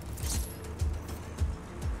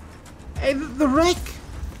 Hey, the wreck!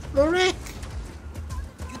 The wreck!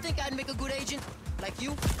 You think I'd make a good agent? Like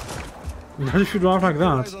you? Not if you drive like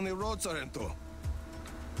Eyes that. on the road, Sargento.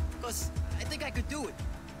 Because I think I could do it.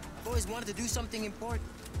 I've always wanted to do something important.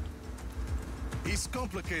 It's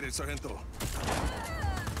complicated, Sargento.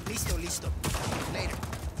 Listo, listo. Later.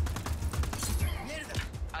 Mierda.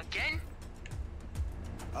 Again?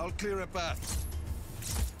 I'll clear a path.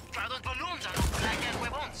 Try those balloons on those black ass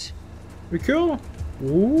huevons. We cool?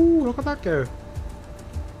 Ooh, look at that go.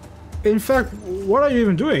 In fact, what are you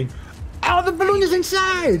even doing? Oh, the balloon is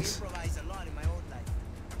inside! Improvise a lot in my old life.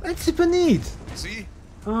 That's super neat. See?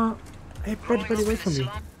 Hey, buddy, wait for me.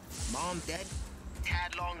 Mom dead.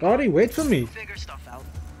 Tad long. Buddy, wait for me. Figure stuff out.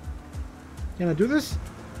 Can I do this?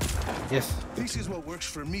 Yes. This is what works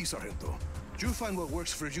for me, Sargento. You find what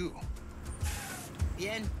works for you.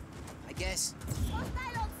 Bien. I guess.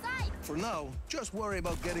 For now, just worry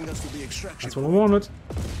about getting us to the extraction. That's what I wanted.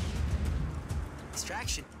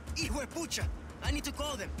 Extraction. Hijuepucha. I need to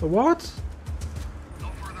call them. The what? No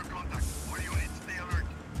further contact. All units, stay alert.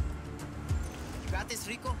 You got this,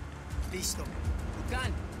 Rico? Listo.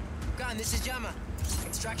 Lucan, this is Llama.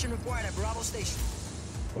 Extraction required at Bravo Station.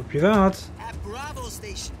 Copy that. At Bravo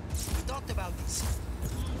Station. We talked about this.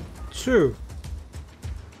 2.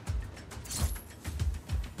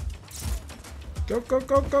 Go, go,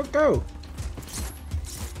 go, go, go.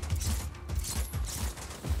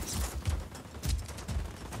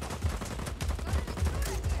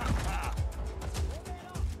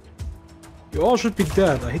 You all should be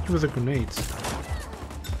dead. I hit you with a grenade.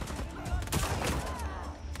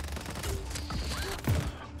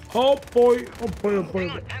 Oh boy, oh boy, oh boy.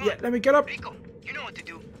 Hang Yeah, on. let me get up. Rico, you know what to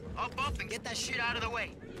do. Up and get that shit out of the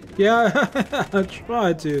way. Yeah, I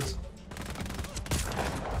tried, dude.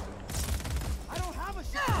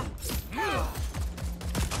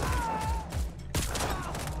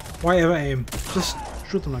 Why ever aim? Just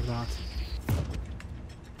shoot them like that.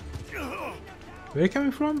 Where are you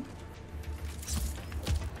coming from?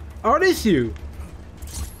 Oh, it is you!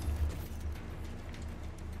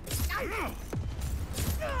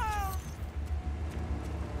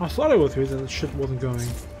 I thought it was you that the shit wasn't going.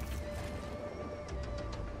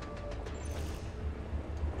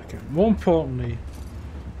 Okay, more importantly...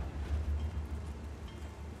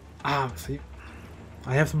 see?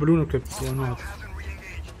 I have the balloon equipped, so why not?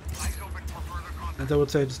 And I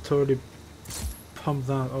would say just totally pump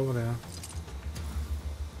that over there.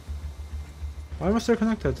 Why am I still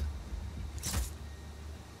connected?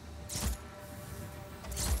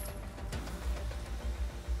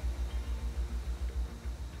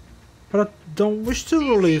 But I don't wish to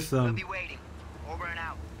release them. We'll be waiting. Over and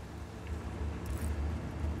out.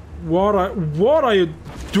 What are you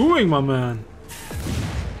doing, my man?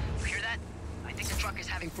 You hear that? I think the truck is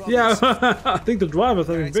having problems. Yeah, I think the driver's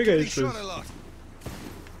having It's bigger getting issues. shot a lot.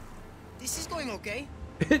 This is going okay.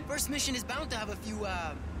 First mission is bound to have a few,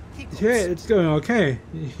 hiccups. Yeah, it's going okay.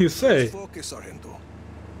 You say. Focus, Sargento.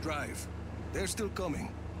 Drive. They're still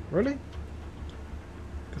coming. Really?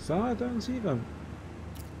 Because I don't see them.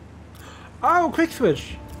 Oh, quick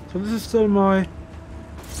switch! So this is still my...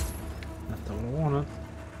 That's not what I wanted.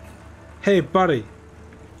 Hey, buddy.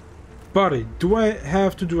 Buddy, do I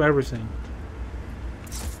have to do everything?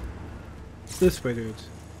 This way, dude.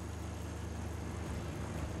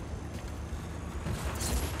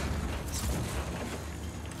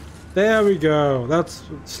 There we go. That's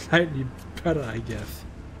slightly better, I guess.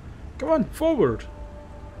 Come on, forward.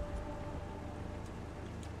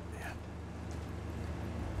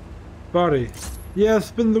 Buddy. Yeah,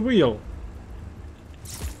 spin the wheel.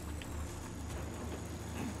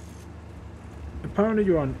 Apparently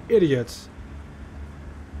you're an idiot.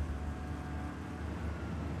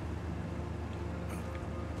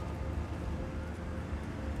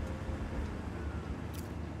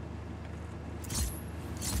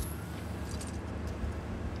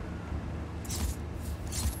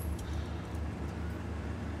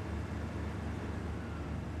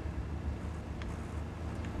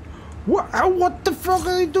 Oh, what the fuck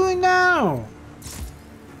are they doing now?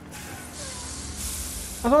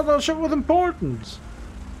 I thought that shit was important.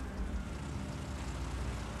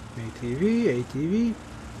 ATV, ATV.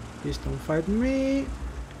 Please don't fight me.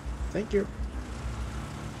 Thank you.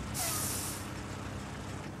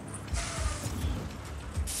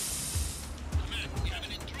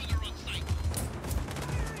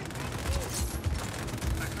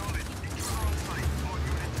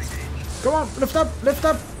 Come on, lift up, lift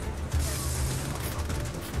up.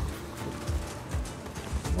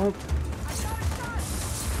 Oh.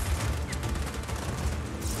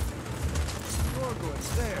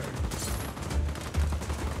 Gorgo's there.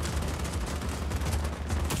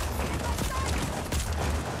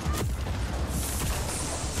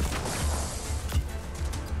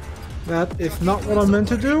 That is not what I meant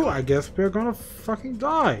to do. I guess we're gonna fucking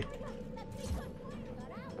die.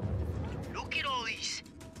 Look at all these.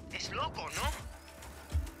 It's loco, no?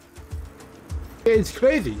 It's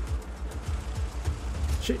crazy.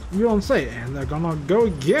 Shit, you don't say, and they're gonna go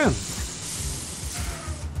again.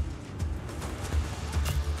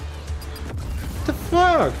 What the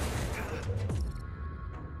fuck?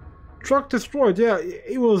 Truck destroyed. Yeah,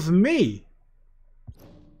 it was me.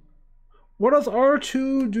 What does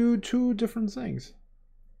R2 do? Two different things.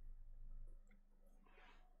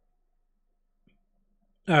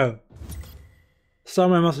 Oh.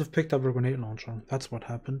 Someone must have picked up a grenade launcher. That's what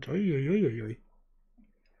happened. Oy, oy, oy, oy, oy.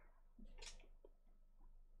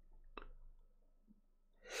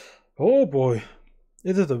 Oh boy.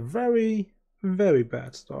 This is a very, very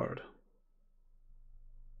bad start.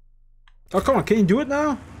 Oh, come on. Can you do it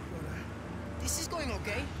now? This is going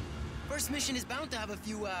okay. First mission is bound to have a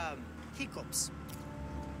few, hiccups.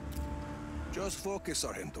 Just focus,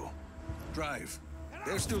 Sargento. Drive.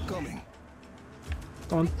 They're still coming.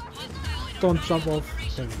 Don't jump off.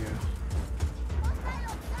 There we go.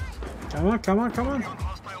 Come on, come on, come on.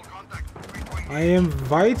 I am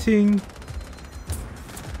fighting.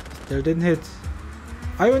 Still didn't hit.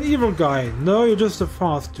 I'm an evil guy. No, you're just a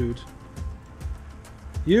fast dude.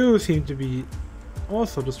 You seem to be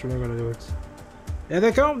also just regular dudes. There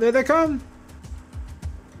they come, there they come.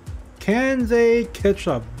 Can they catch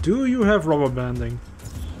up? Do you have rubber banding?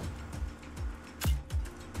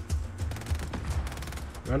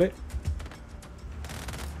 Got it?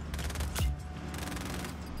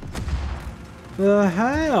 The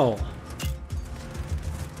hell?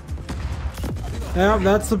 Yeah,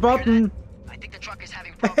 that's the button. I think the truck is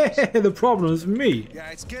having problems. The problem is me. Yeah,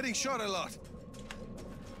 it's getting shot a lot.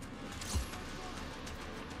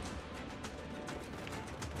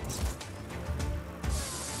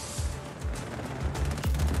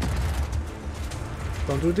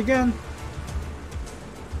 Don't do it again.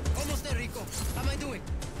 Almost there, Rico. How am I doing?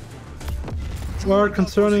 Well,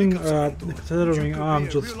 considering I'm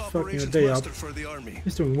just fucking a day up,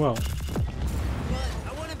 he's doing well. But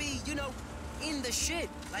I want to be, you know, in the shit,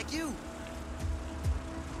 like you.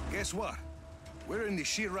 Guess what? We're in the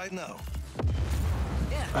shit right now.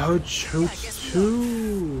 Yeah. Oh, it shoots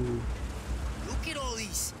too. Look at all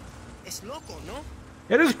these. It's loco, no?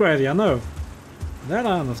 It is crazy, I know. That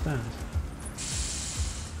I understand.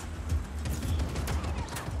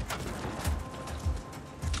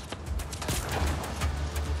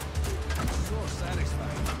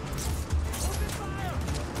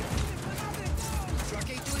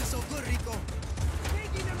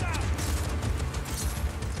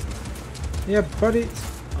 Yeah, buddy.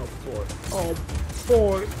 Oh boy. Oh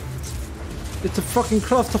boy. It's a fucking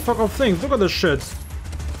clusterfuck of things. Look at this shit.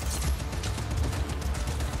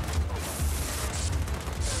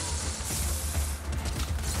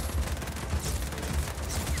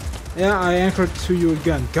 Yeah, I anchored to you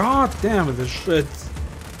again. God damn it, this shit.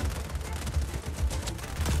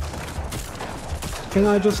 Can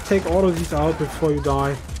I just take all of these out before you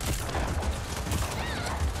die?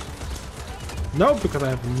 No, because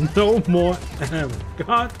I have no more ammo.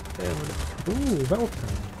 God damn it. Ooh, welcome.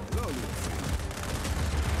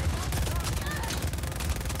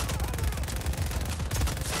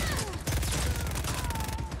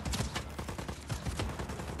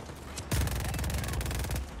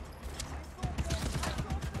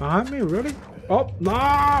 Behind me, really? Oh,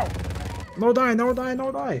 no! No die, no die,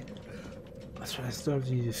 no die! That's why I still have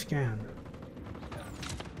to scan.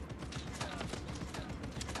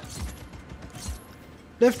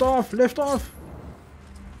 Lift off, lift off!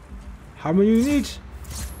 How many you need?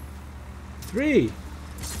 3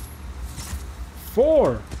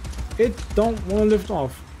 4. It don't want to lift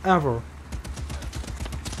off, ever.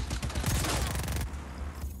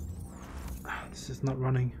 This is not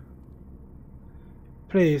running.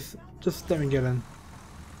 Please, just let me get in.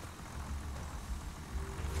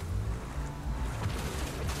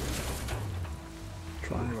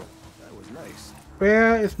 fly. That was nice.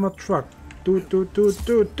 Where is my truck? Dude.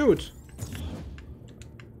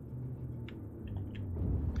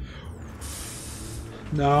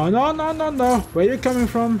 No. Where are you coming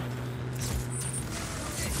from?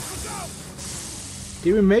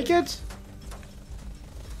 Did we make it?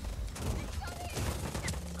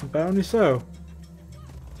 Apparently so.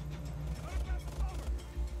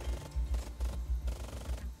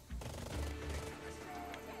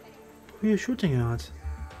 Who are you shooting at?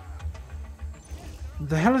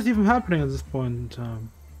 The hell is even happening at this point in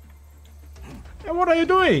time? And what are you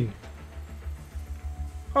doing?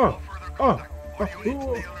 Oh.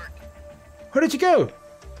 Where did you go?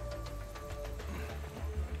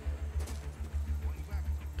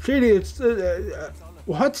 Really, it's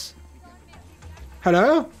what?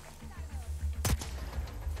 Hello?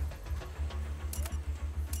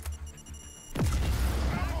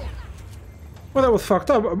 Well, that was fucked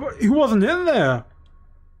up. He wasn't in there.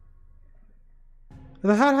 What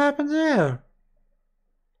the hell happened there?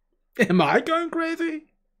 Am I going crazy?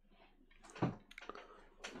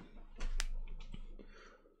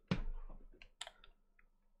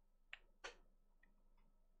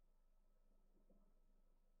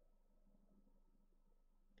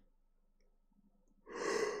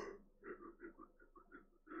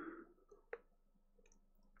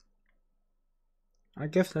 I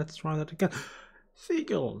guess let's try that again.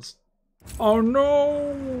 Seagulls. Oh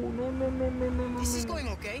no! No. This is going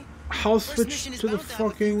okay. How switch to the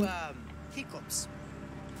fucking... hiccups.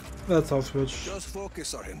 That's how switch. Just focus,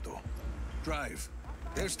 Sargento. Drive.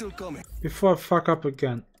 They're still coming. Before I fuck up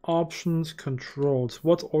again. Options, controls.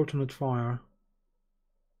 What's alternate fire?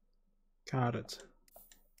 Got it.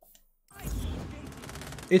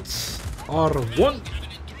 It's R1.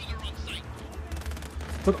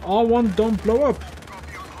 But R1 don't blow up.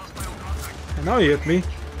 And now you hit me.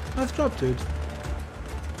 Nice job, dude.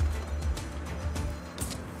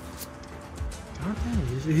 God damn,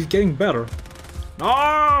 he's getting better.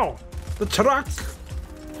 No! The truck!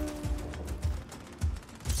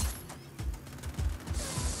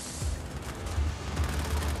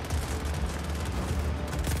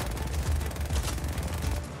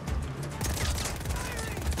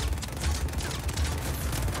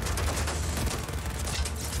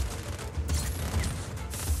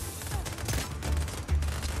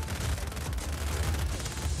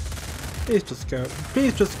 Please just go.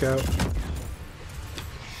 Please just go.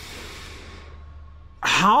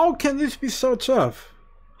 How can this be so tough?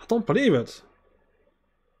 I don't believe it.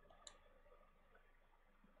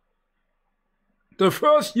 The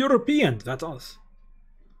first European, that's us.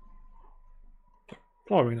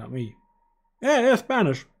 Probably not me. Yeah,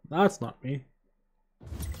 Spanish. That's not me.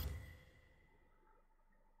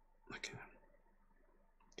 Okay.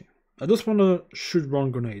 I just want to shoot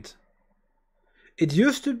one grenade. It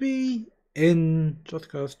used to be in Just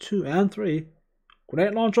Cause 2 and 3,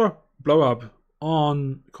 grenade launcher, blow up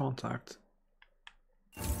on contact.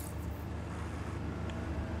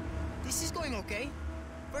 This is going okay.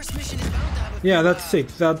 First mission is bound to have a Yeah, that's sick.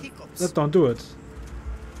 That don't do it.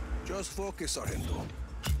 Just focus, Sargento.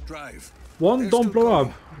 Drive. One don't blow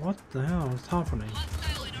up. What the hell is happening?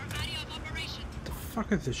 What the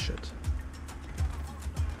fuck is this shit?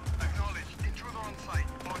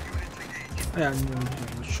 Yeah,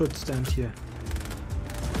 no, should stand here.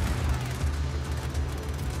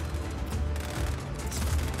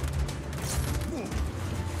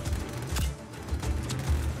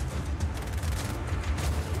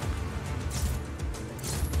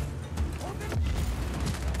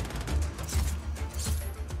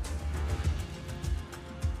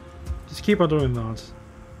 Just keep on doing that.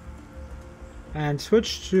 And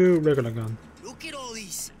switch to regular gun. Look at all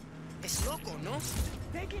these. Es loco, no?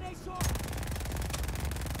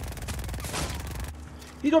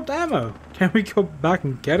 He dropped ammo. Can we go back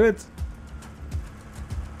and get it?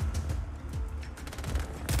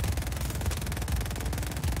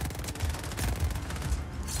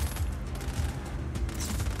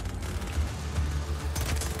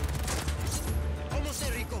 Almost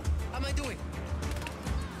there, Rico. How am I doing?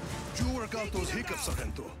 You work out those hiccups,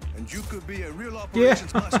 Sargento, and you could be a real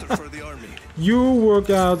operations master for the army. You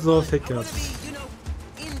work out those hiccups. I wanna be, you know,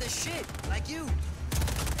 in the shit, like you.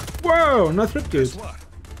 Whoa, nice rip, dude. Guess what?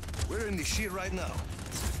 We're in the shit right now.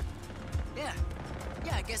 Yeah,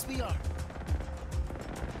 I guess we are.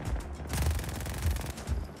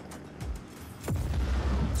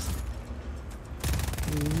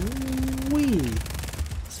 Wee.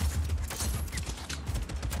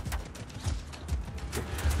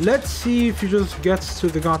 Let's see if you just get to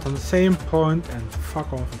the gun on the same point and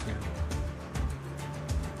fuck off again.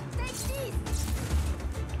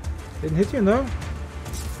 Didn't hit you, no?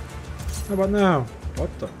 How about now? What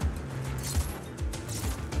the?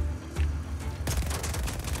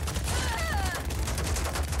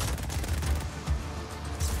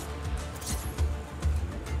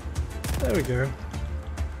 There we go.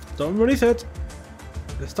 Don't release it.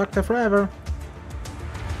 It's stuck there forever.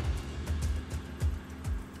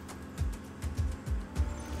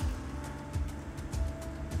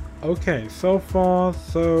 Okay, so far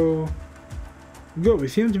so good. We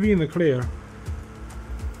seem to be in the clear.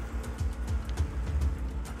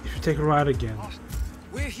 If you take a ride again.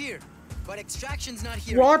 We're here, but extraction's not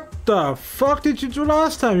here. What the fuck did you do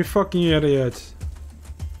last time, you fucking idiot?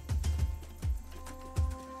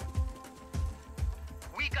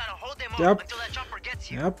 We gotta hold them Yep. up until that chopper gets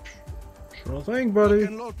here. Yep. Sure thing, buddy. Lock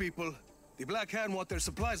and load, people. The Black Hand want their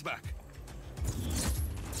supplies back.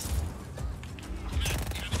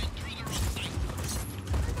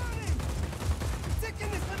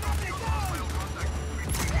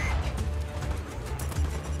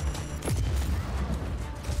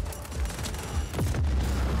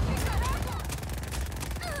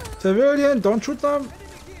 Civilian, don't shoot them.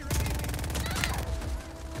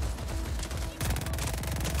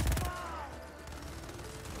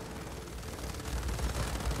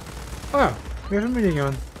 Ah, we have a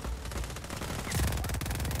minigun.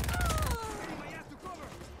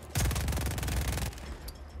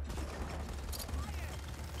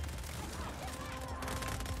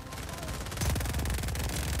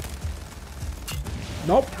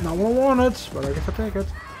 Nope, not what I wanted, but I guess I'll take it.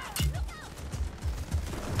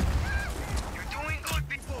 You're doing good,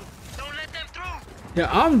 people. Don't let them through. Yeah,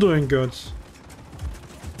 I'm doing good.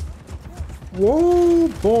 Whoa,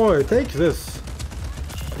 boy, take this.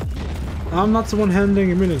 I'm not the one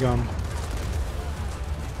handling a minigun.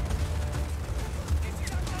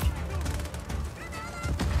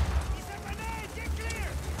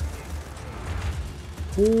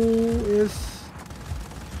 Who is...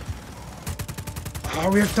 Oh,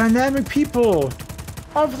 we have dynamic people!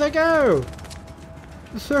 Off they go!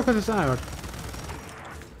 The circus is out.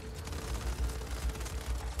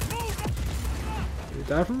 Did you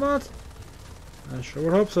die from that? I sure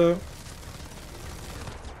would hope so.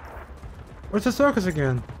 Where's the circus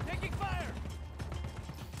again?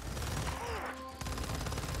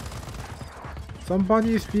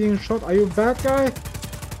 Somebody is being shot. Are you a bad guy?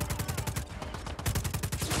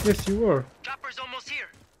 Yes, you were. Chopper's almost here.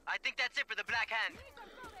 I think that's it for the Black Hand.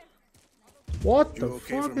 What You the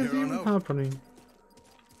okay fuck from is here on even out? happening?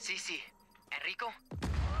 Cici, Enrico?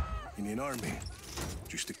 In an army,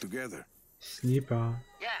 you stick together. Sniper.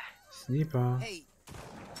 Yeah. Sniper. Hey,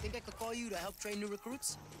 think I could call you to help train new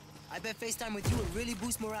recruits? I bet FaceTime with you would really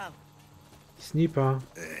boost morale. Sniper.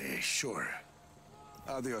 Sure.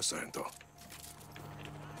 Adios, Sargento.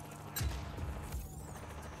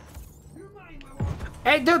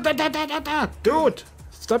 Hey, dude, dude!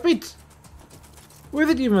 Stop it! Where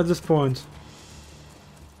is it even at this point?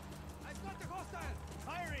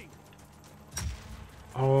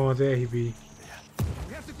 Oh, there he be.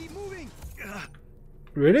 We have to keep moving.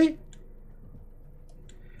 Really?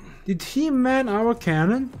 Did he man our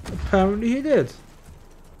cannon? Apparently he did.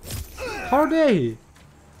 How dare he?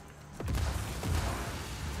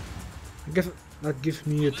 I guess that gives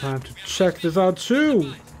me a time to check this out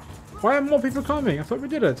too. Why are more people coming? I thought we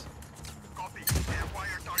did it. Copy.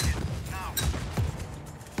 Acquire target. Now.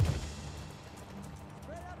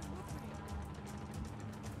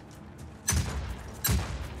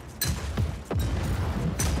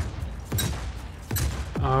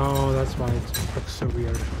 Oh, that's why it looks so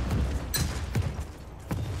weird.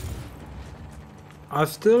 I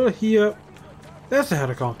still hear... There's a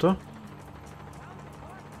helicopter.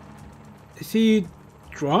 Is he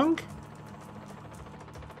drunk?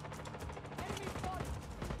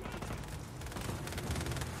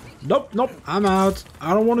 Nope, nope, I'm out.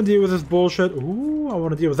 I don't want to deal with this bullshit. Ooh, I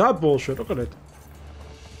want to deal with that bullshit. Look at it.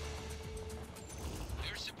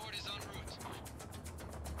 Your support is en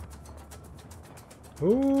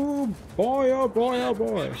route. Ooh, boy, oh boy, oh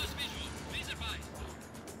boy.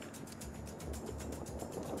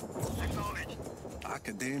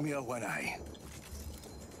 Academia Wanai.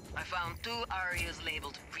 I found 2 areas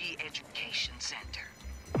labeled Re-Education Center.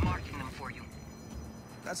 Marking them for you.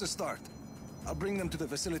 That's a start. I'll bring them to the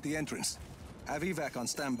facility entrance. Have evac on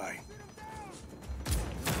standby.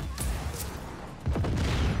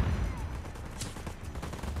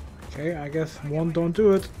 Okay, I guess one don't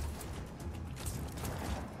do it.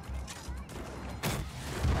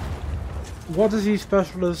 What is he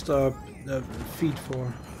specialist feed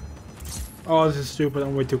for? Oh, this is stupid.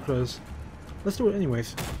 I'm way too close. Let's do it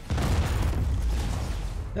anyways.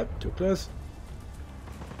 Yep, too close.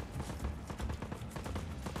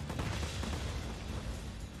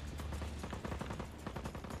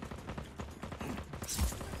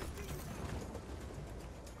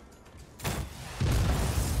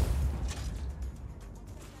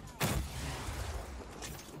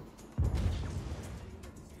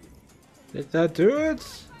 Did that do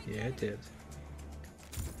it? Yeah, it did.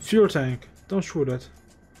 Fuel tank. Don't shoot it.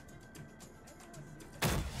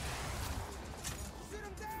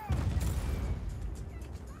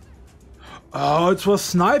 Oh, it was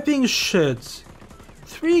sniping shit.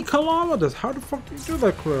 3 kilometers. How the fuck do you do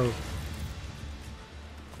that, Crow?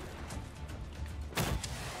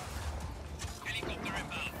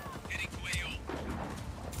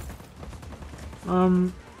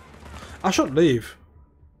 I should leave.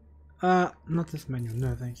 Not this menu.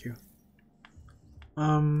 No, thank you.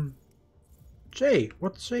 J.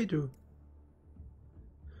 What's J do?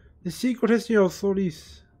 The secret history of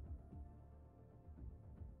Solis.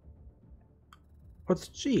 What's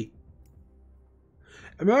G?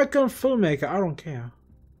 American filmmaker. I don't care.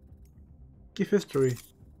 Give history.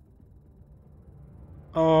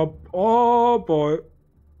 Oh boy.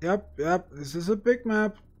 Yep. This is a big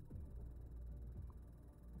map.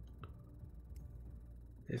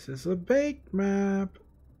 This is a big map.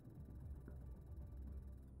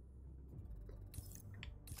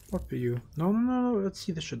 What for you? No. Let's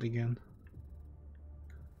see the shit again.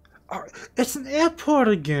 Oh, it's an airport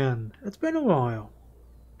again. It's been a while.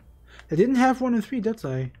 They didn't have 1 and 3, did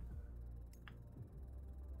they?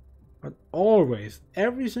 But always,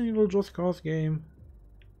 every single Just Cause game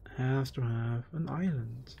has to have an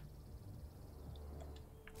island.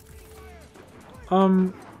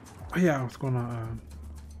 Yeah, I was gonna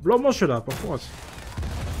blow more shit up, of course.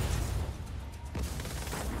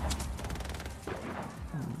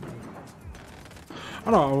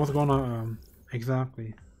 Oh no, I was gonna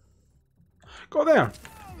exactly go there.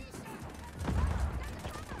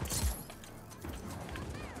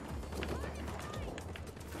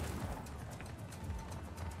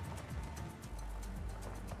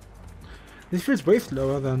 This feels way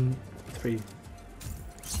slower than 3.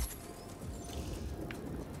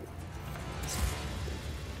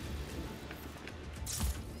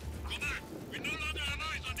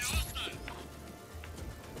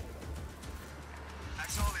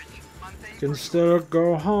 Can still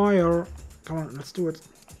go higher. Come on, let's do it.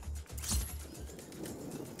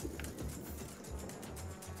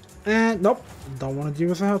 And nope, don't want to deal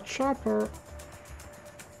with a chopper.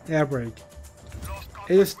 Air brake.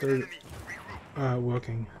 It is still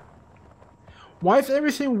working. Why is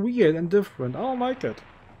everything weird and different? I don't like it.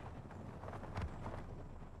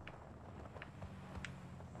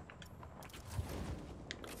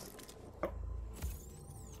 Oh.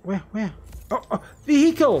 Where? Oh,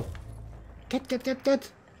 vehicle! Get!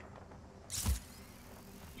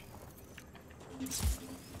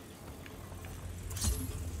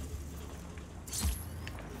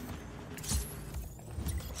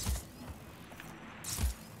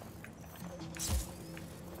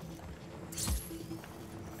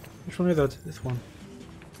 Which one is that? This one.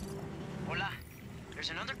 Hola. There's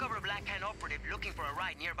an undercover Black Hand operative looking for a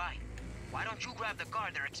ride nearby. Why don't you grab the car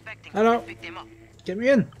they're expecting and pick them up? Get me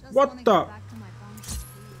in. Just What wanna the? get back to my bunk.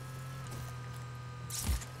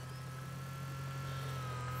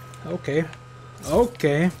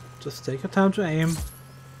 Okay. Just take your time to aim.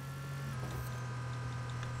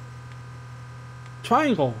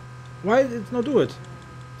 Triangle. Why did it not do it?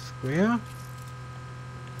 Square.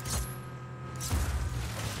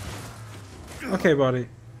 Okay, buddy.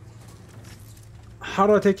 How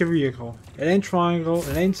do I take a vehicle? It ain't triangle,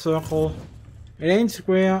 it ain't circle, it ain't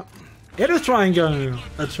square. It is triangle!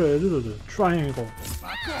 Triangle.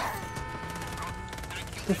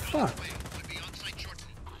 The fuck?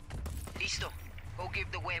 Listo. Go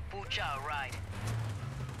give the Huepucha a ride.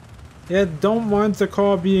 Yeah, don't mind the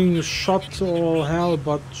car being shot to all hell,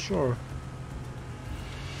 but sure.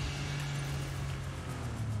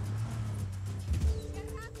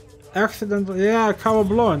 Accidental, yeah, cover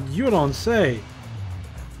blown. You don't say.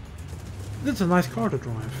 This is a nice car to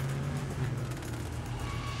drive.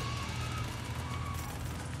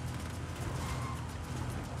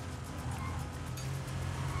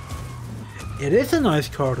 It is a nice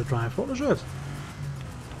car to drive. Holy shit.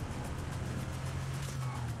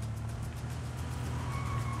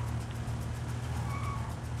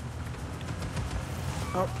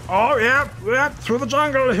 Oh yeah, through the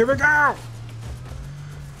jungle. Here we go.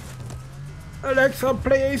 Alexa,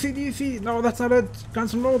 play AC/DC. No, that's not it.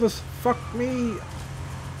 Guns N' Roses. Fuck me.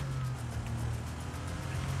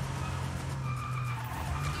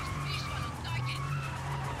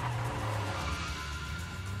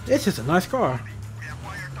 This is a nice car. We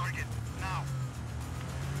acquire target now.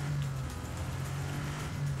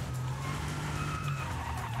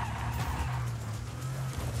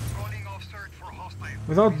 Calling off search for hostile.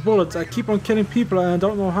 Without bullets, I keep on killing people and I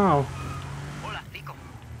don't know how. Hola, Nico.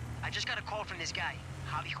 I just got a call from this guy,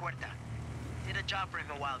 Javi Huerta. Did a job for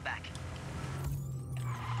him a while back.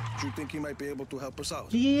 Don't you think he might be able to help us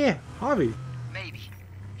out? Yeah, Harvey. Maybe.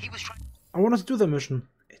 He was trying I want us to do the mission.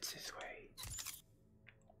 It's this way.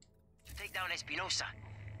 to take down Espinosa.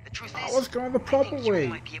 The truth I is, was going the I proper think you way.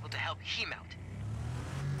 might be able to help him out.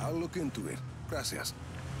 I'll look into it. Gracias.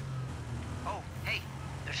 Oh, hey,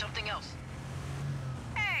 there's something else.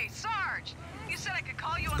 Hey, Sarge! You said I could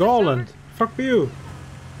call you on Garland. this number? Fuck you.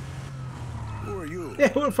 Who are you? Yeah,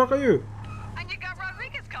 who the fuck are you? And you got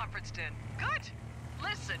Rodriguez conferenced in. Good.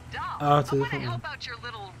 Listen, Dom, Ah, I it's a want to different help out your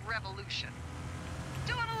little revolution.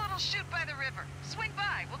 Doing a little shoot by the river. Swing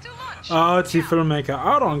by. We'll do lunch. Oh, it's the Yeah. filmmaker.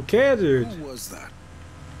 I don't care, dude. Who was that?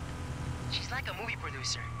 She's like a movie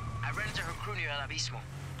producer. I ran into her crew near El Abismo.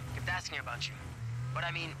 Kept asking about you. But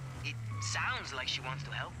I mean, it sounds like she wants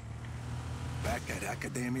to help. Back at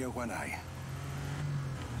Academia Juanay.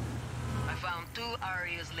 I found 2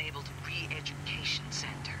 areas labeled Re-Education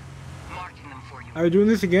Center. Marking them for you. Are you doing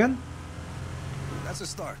this again? That's a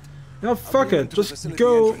start. No, fuck bring it. them to the Just facility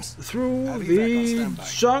go entrance. through Have evac on the standby.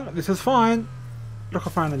 junk. This is fine. Look how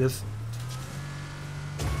fine it is.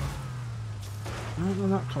 No, no,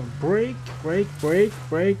 no. Come on. Brake, brake, brake,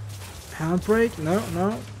 brake. Handbrake. No,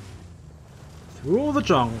 no. Through the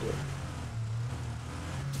jungle.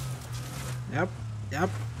 Yep, yep.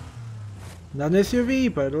 Not an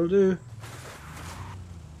SUV, but it'll do.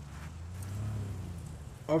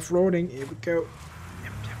 Off-roading. Here we go.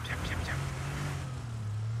 Yep, yep, yep, yep, yep.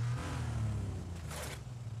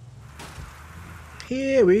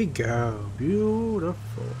 Here we go.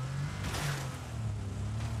 Beautiful.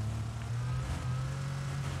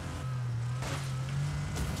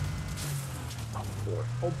 Oh boy,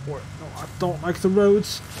 oh boy. No, I don't like the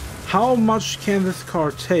roads. How much can this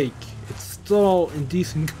car take? It's still in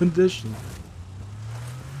decent condition.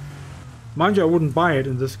 Mind you, I wouldn't buy it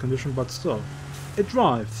in this condition, but still. It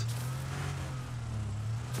drives.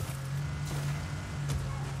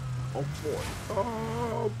 Oh boy.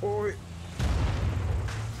 Oh boy.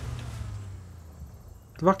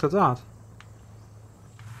 Wat is dat?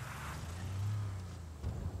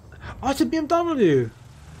 Oh, it's a BMW!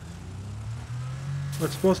 Well,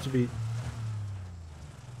 it's supposed to be.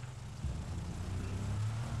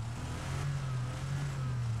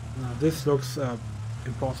 Now this looks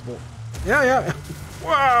impossible. Yeah, yeah!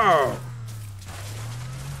 Wow!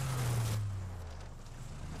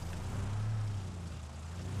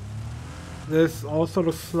 This also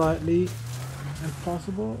looks slightly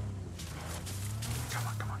impossible. Come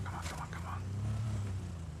on, come on, come on, come on, come on.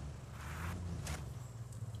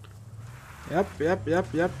 Yep, yep, yep,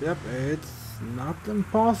 yep, yep. It's not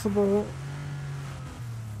impossible.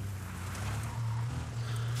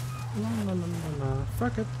 La la la la la.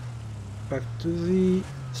 Fuck it. Back to the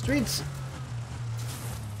streets.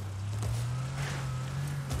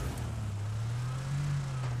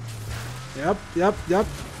 Yep, yep, yep.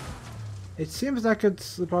 It seems like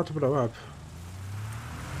it's about to blow up.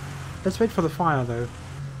 Let's wait for the fire though.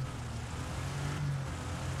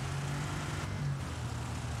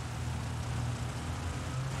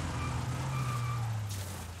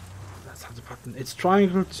 That's not the button. It's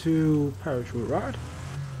triangle to parachute, right?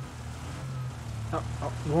 Oh,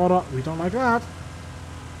 oh, water. We don't like that.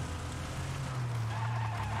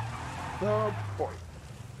 Oh boy.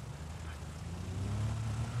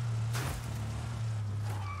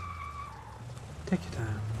 Take your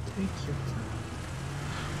time. Take your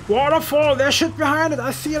time. Waterfall! There's shit behind it!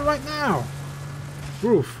 I see it right now!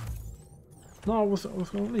 Roof. No, I was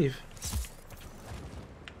gonna leave.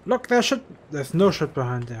 Look, there's shit. There's no shit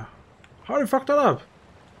behind there. How do you fuck that up?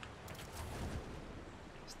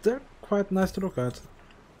 Still quite nice to look at.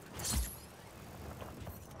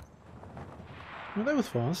 Well, that was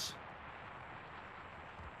fast.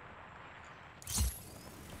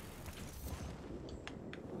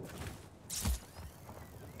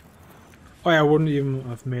 Oh yeah, I wouldn't even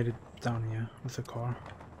have made it down here with the car.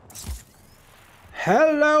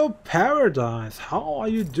 Hello, Paradise! How are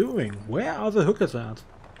you doing? Where are the hookers at?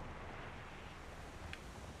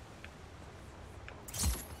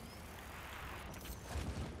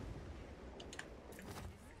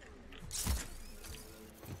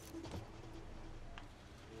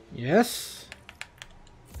 Yes?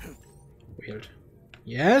 Weird.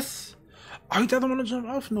 Yes? I don't want to jump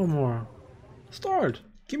off no more. Start!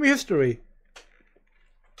 Give me history!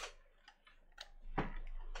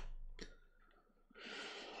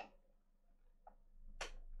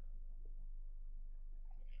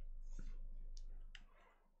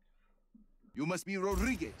 You must be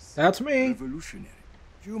Rodriguez. That's me. Revolutionary.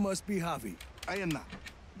 You must be Javi. I am not.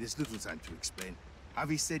 There's little time to explain.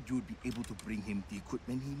 Javi said you would be able to bring him the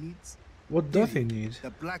equipment he needs. What does he need?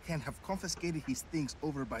 The Black Hand have confiscated his things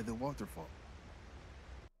over by the waterfall.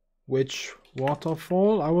 Which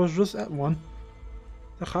waterfall? I was just at one.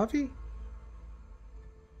 The Javi?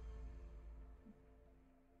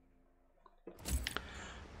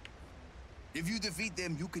 If you defeat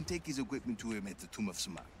them, you can take his equipment to him at the Tomb of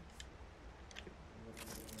Samar.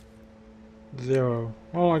 0.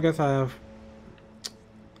 Oh, I guess I have...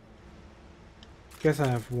 Guess I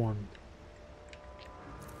have 1.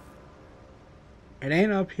 It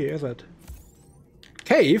ain't up here, is it?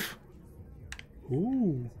 Cave?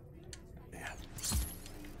 Ooh. Yeah.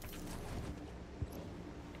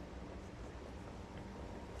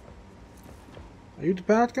 Are you the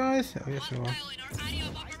bad guys? Oh, yes, you are.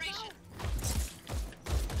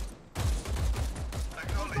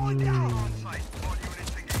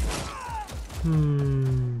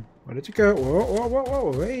 Where did you go? Whoa, whoa, whoa,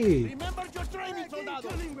 whoa, hey! Remember your training, soldado!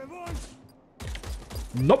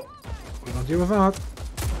 Nope! We don't deal with that.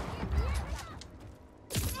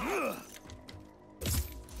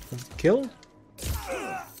 Kill?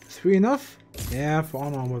 3 enough? Yeah, for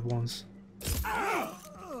unarmored ones.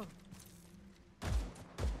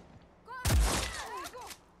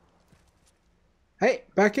 Hey,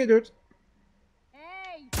 back here, dude.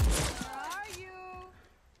 Hey, where are you?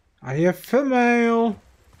 I hear female.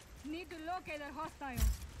 Need to locate a hostile.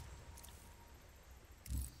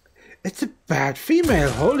 It's a bad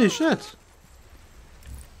female. Holy shit.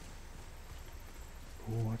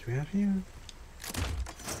 Oh, what do we have here?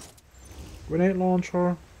 Grenade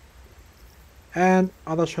launcher. And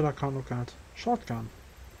other shit I can't look at. Shotgun.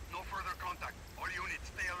 No further contact. All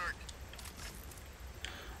units, stay alert.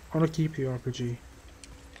 On a keep your RPG.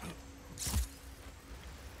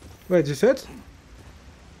 Wait, is it?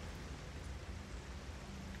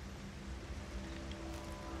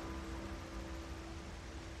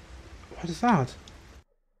 What is that?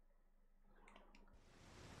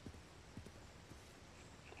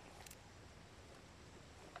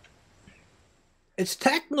 It's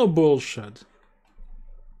techno bullshit.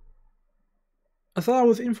 I thought I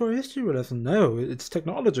was in for a history lesson. No, it's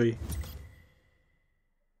technology.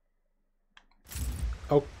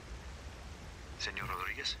 Oh. Senor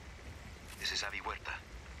Rodriguez, this is Avi Huerta.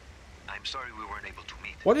 I'm sorry we weren't able to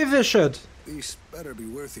meet. What is this shit? This better be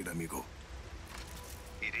worth it, amigo.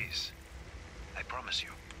 It is. I promise you.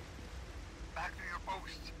 Back to your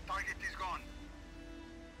posts. Target is gone.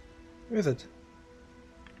 Where is it?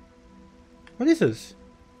 What is this?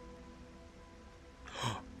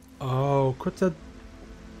 Oh, could that...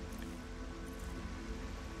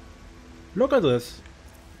 Look at this.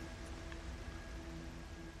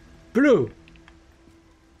 Blue.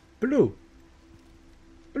 Blue.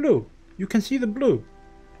 Blue. You can see the blue.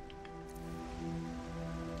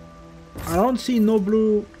 I don't see no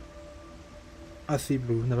blue. I see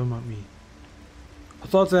blue, never mind me. I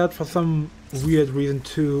thought that for some weird reason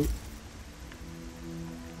 2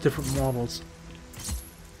 different models.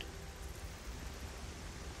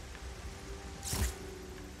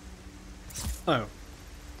 Oh.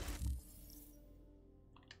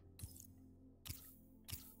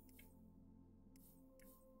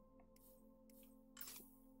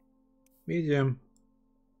 Medium.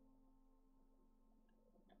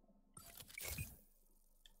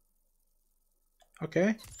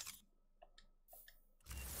 Okay.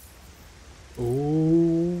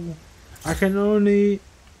 Oh, I can only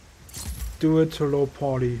do it to low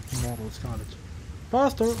poly models. Got it.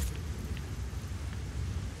 Faster.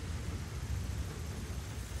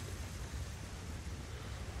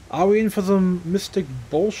 Are we in for some mystic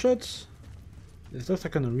bullshit? This looks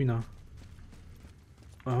like an arena.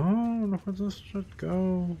 Oh, look where this should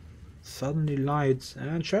go. Suddenly lights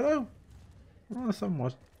and shadow? Oh,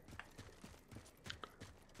 somewhat.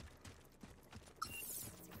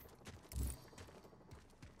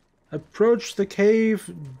 Approach the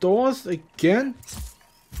cave doors again?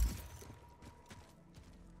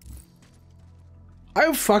 Are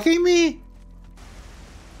you fucking me?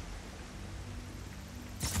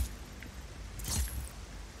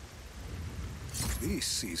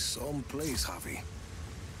 This is some place, Javi.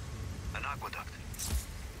 An aqueduct.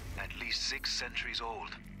 At least 6 centuries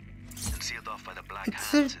old. And sealed off by the Black Hand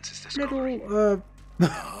since its discovery. Little,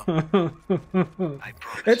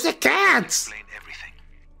 it's a cat!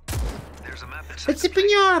 There's a map it's a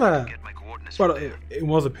pinata! Well, it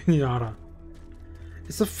was a pinata.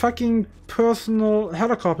 It's a fucking personal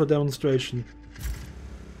helicopter demonstration.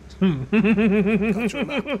 Got your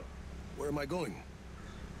map. Where am I going?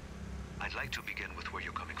 I'd like to begin with where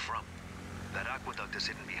you're coming from. That aqueduct is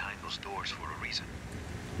hidden behind those doors for a reason.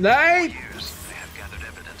 No! For years, I have gathered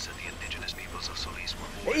evidence that the indigenous peoples of Solis were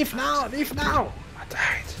more Leave now! advanced Leave now! I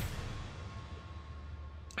died.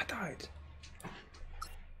 I died.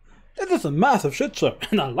 This is a massive shit show,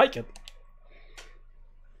 and I like it.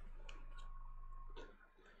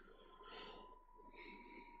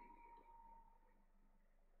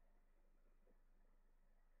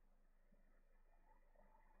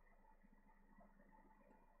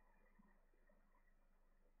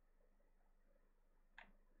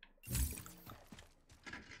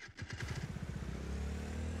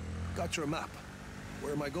 Got your map.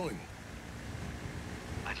 Where am I going?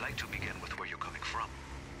 I'd like to begin with where you're coming from.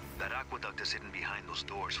 That aqueduct is hidden behind those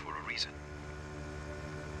doors for a reason.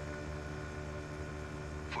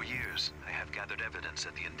 For years, I have gathered evidence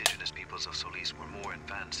that the indigenous peoples of Solis were more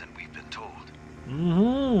advanced than we've been told.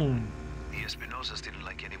 The Espinosas didn't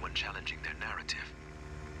like anyone challenging their narrative.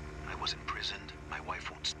 I was imprisoned, my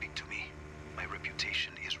wife won't speak to me, my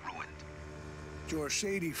reputation is ruined. Your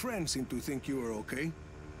shady friends seem to think you are okay.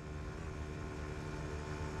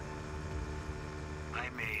 I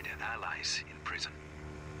made allies in prison.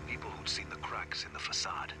 People who'd seen the cracks in the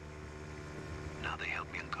facade. Now they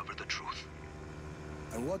help me uncover the truth.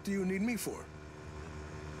 And what do you need me for?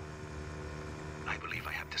 I believe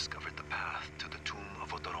I have discovered the path to the tomb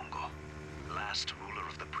of Otorongo, last ruler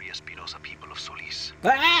of the pre-Espinosa people of Solis.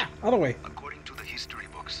 Ah! Other way. According to the history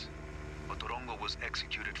books, Otorongo was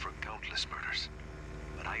executed for countless murders.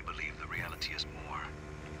 But I believe the reality is more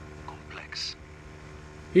complex.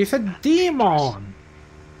 He's a demon!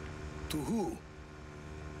 To who?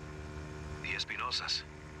 The Espinosas.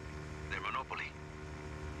 Their monopoly.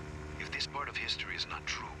 If this part of history is not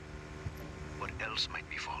true, what else might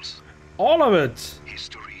be false? All of it!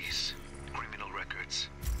 Histories, criminal records,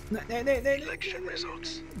 election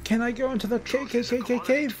results. Can I go into the KKK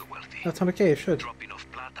cave? That's not a cave, shit.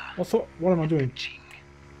 Also, what am I doing?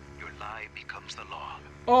 Your lie becomes the law.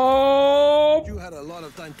 Oh! You had a lot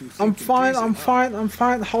of time to think. I'm fine, I'm fine, I'm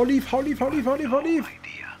fine. How leave?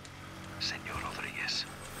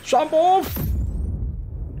 Jump off!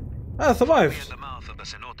 I survived. At the mouth of the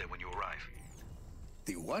cenote when you arrive.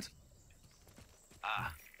 The what?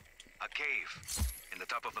 Ah, a cave in the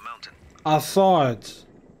top of the mountain. I saw it.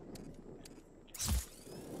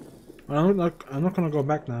 I'm not gonna go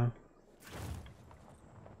back now.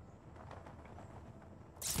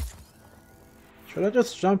 Should I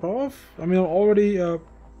just jump off? I mean, I'm already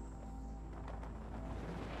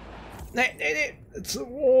it's a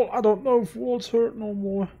wall. I don't know if walls hurt no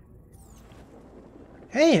more.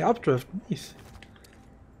 Hey, updrift, nice.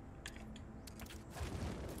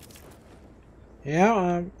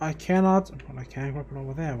 Yeah, I cannot. Well, I can weapon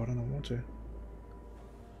over there, but I don't want to.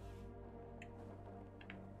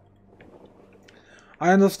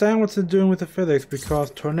 I understand what they're doing with the physics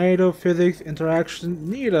because tornado physics interaction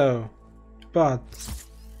neato, but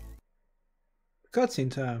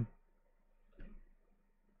cutscene time.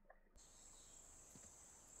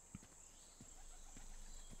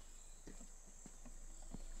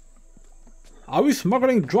 Are we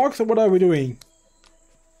smuggling drugs or what are we doing?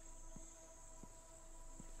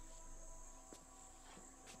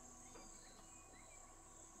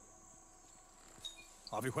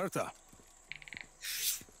 Javi Huerta.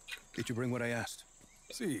 Did you bring what I asked?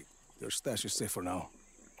 See, your stash is safe for now.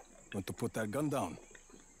 Want to put that gun down?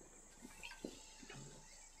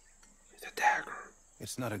 It's a dagger.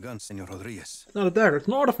 It's not a gun, Senor Rodriguez. It's not a dagger, it's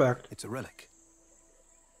an artifact. It's a relic.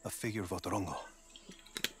 A figure of Otorongo.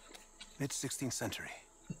 Mid-16th century.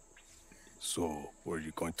 So, were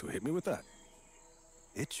you going to hit me with that?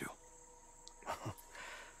 Hit you? I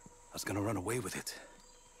was gonna run away with it.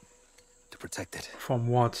 To protect it. From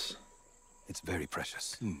what? It's very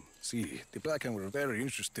precious. See, the Black Hand were very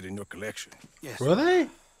interested in your collection. Yes. Were they?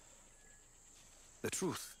 The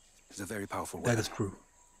truth is a very powerful weapon. That is true.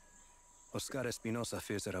 Oscar Espinosa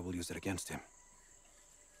fears that I will use it against him.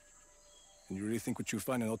 And you really think what you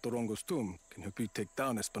find in Otorongo's tomb can help you take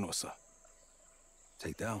down Espinosa?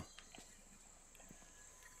 Take down?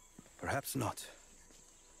 Perhaps not.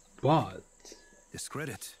 But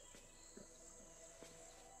discredit?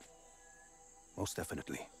 Most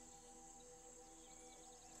definitely.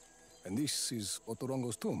 And this is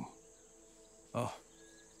Otorongo's tomb? Oh,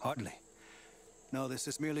 hardly. No, this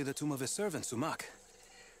is merely the tomb of his servant, Sumac.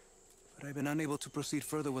 But I've been unable to proceed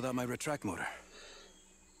further without my retract motor.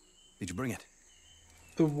 Did you bring it?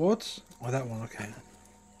 The what? Oh, that one, okay.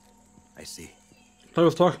 I see. I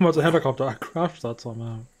was talking about the helicopter, I crashed that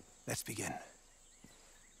somehow. Let's begin.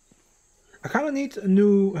 I kinda need a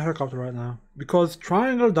new helicopter right now, because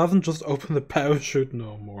Triangle doesn't just open the parachute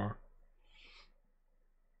no more.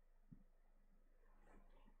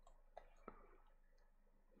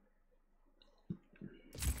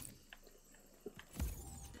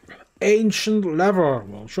 Ancient lever.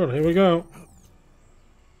 Well, sure, here we go.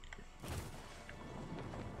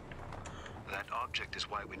 object is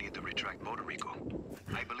why we need the retract motor, Rico.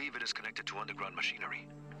 I believe it is connected to underground machinery.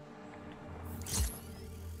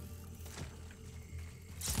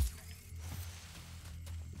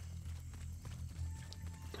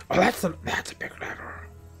 Oh, that's a big lever.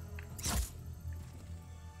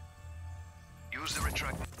 Use the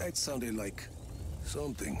retract. That sounded like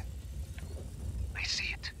something. I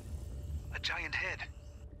see it. A giant head.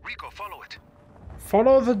 Rico, follow it.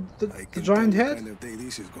 Follow the giant head? What kind of day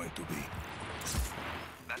this is going to be.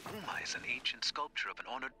 That Uma is an ancient sculpture of an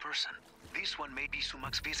honored person. This one may be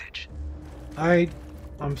Sumak's visage.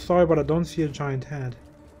 I'm sorry, but I don't see a giant head.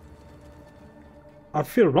 I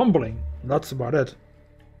feel rumbling. That's about it.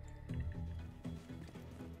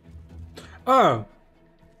 Oh.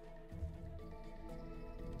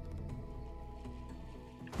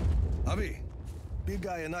 Avi, big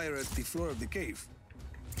guy and I are at the floor of the cave.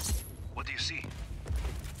 What do you see?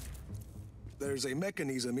 There's a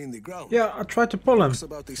mechanism in the ground. Yeah, I tried to pull him. It's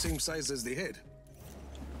about the same size as the head.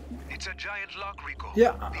 It's a giant lock, Rico.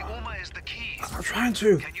 Yeah. The Uma is the key. I'm trying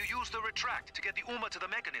to. Can you use the retract to get the Uma to the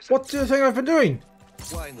mechanism? What do you think I've been doing?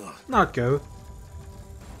 Why not? Not go.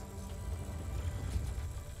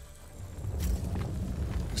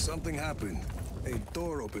 Something happened. A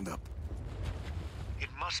door opened up. It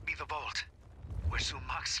must be the vault, where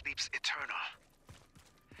Sumak sleeps eternal.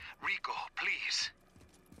 Rico, please.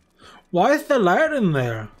 Why is there light in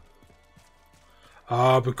there?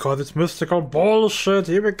 Ah, because it's mystical bullshit.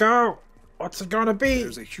 Here we go. What's it gonna be?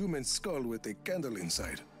 There's a human skull with a candle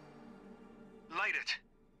inside. Light it,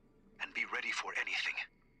 and be ready for anything.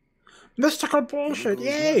 Mystical bullshit,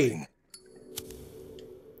 yay! Nothing.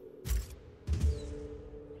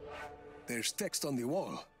 There's text on the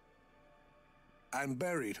wall. I'm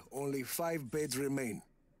buried. Only 5 beds remain.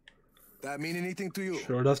 That mean anything to you?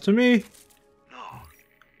 Sure does to me. No.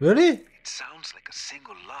 Really? It sounds like a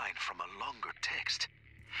single line from a longer text.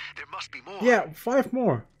 There must be more. Yeah, 5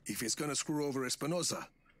 more. If it's gonna screw over Espinosa,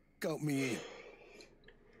 count me in.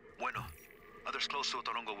 Bueno. Others close to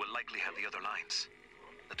Otorongo will likely have the other lines.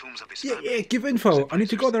 The tombs of his Yeah, family. yeah, give info. I need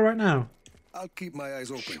to go there right now. I'll keep my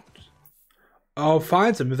eyes open. I'll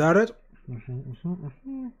find him, is that it?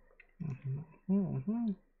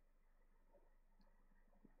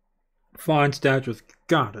 Find statues.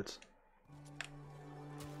 Got it.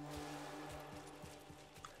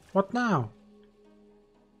 What now?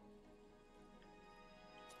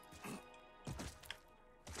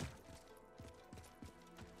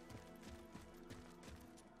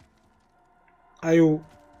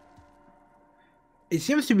 It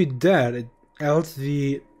seems to be dead, else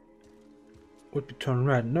the would be turn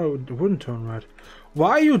red. No, it wouldn't turn red.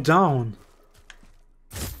 Why are you down?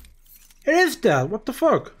 It is dead. What the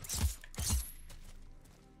fuck?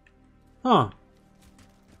 Huh.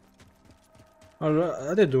 Well,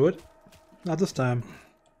 I did do it. Not this time.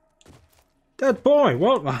 Dead boy.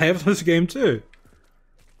 Well, I have this game too.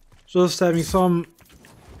 Just having some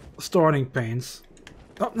starting pains.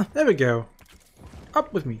 Oh, there we go.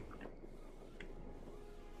 Up with me.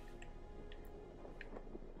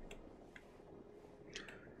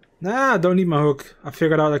 Nah, don't need my hook. I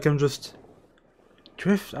figured out I can just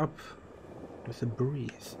drift up with the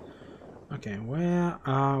breeze. Okay, where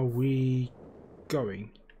are we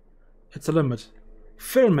going? It's a limit.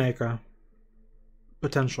 Filmmaker.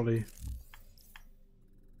 Potentially.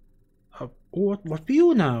 What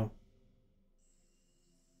view now?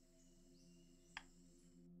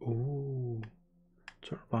 Ooh.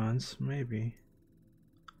 Turbines, maybe.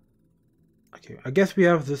 Okay, I guess we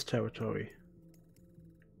have this territory.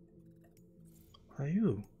 What are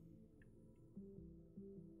you?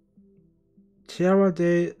 Tierra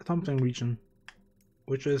de something region.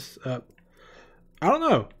 Which is, I don't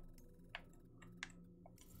know.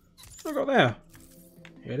 Look out there.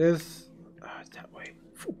 It is. It's that way.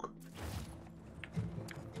 Fuck.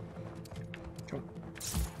 Come on.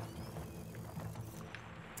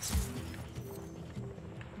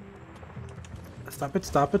 Stop it,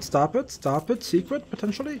 stop it, stop it, stop it. Secret,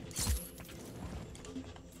 potentially?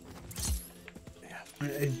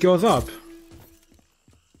 It goes up.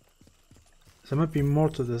 There might be more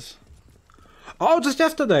to this. Oh, just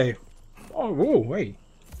yesterday! Oh, whoa, wait.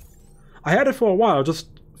 I had it for a while, I just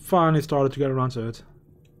finally started to get around to it.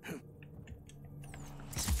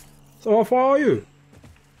 So how far are you?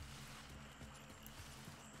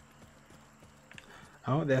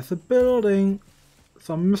 Oh, there's a building.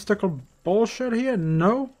 Some mystical bullshit here?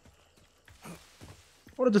 No?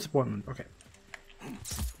 What a disappointment. Okay.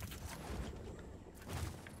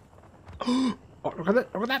 Oh, look at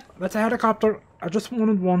that! Look at that! That's a helicopter! I just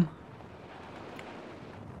wanted one.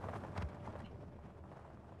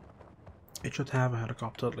 It should have a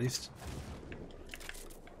helicopter at least.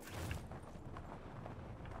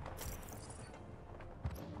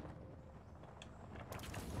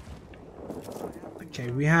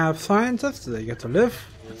 Okay, we have scientists. They get to live,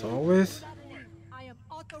 as always. I am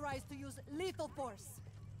authorized to use lethal force.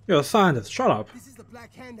 You're a scientist. Shut up. This is the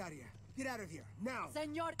Black Hand area. Get out of here now.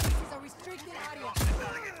 Senor, this is a restricted area.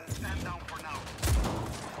 Stand down for now.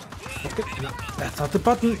 Okay, no, that's not the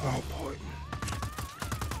button. Oh boy.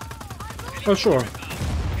 Oh sure.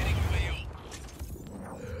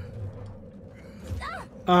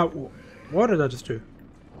 What did I just do?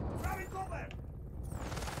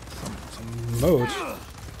 Some mode.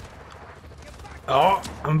 Oh,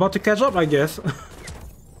 I'm about to catch up, I guess.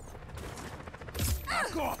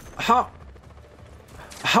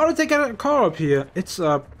 How did they get a car up here? It's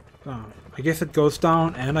I guess it goes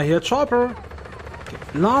down, and I hear a chopper. Okay.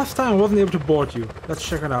 Last time I wasn't able to board you. Let's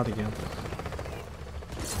check it out again.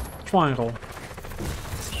 Triangle.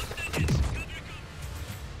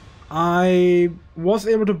 I was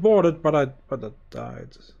able to board it, but I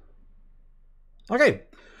died. Okay,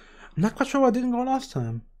 I'm not quite sure why I didn't go last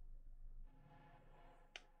time.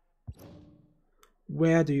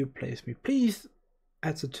 Where do you place me? Please,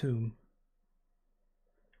 at the tomb.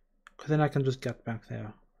 Because then I can just get back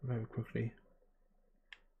there very quickly.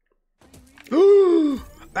 Ooh,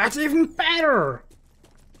 that's even better!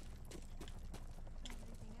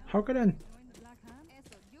 How could I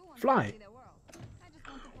fly?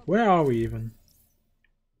 Where are we even?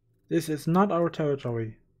 This is not our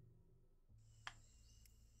territory.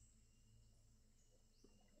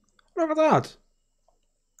 Look at that!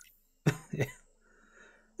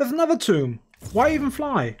 There's another tomb. Why even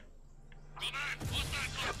fly?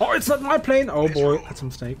 Oh, it's not my plane! Oh boy, that's a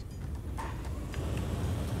mistake.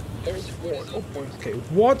 Okay,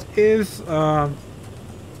 what is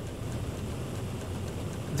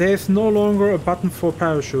there's no longer a button for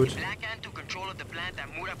parachute.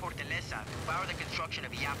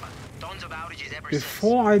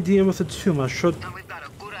 Before I deal with the tomb, I should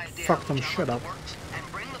fuck them shit up.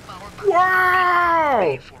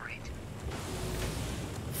 Wow!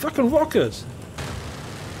 Fucking rocket!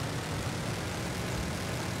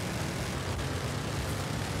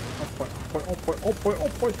 Oh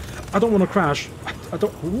boy. I don't want to crash. I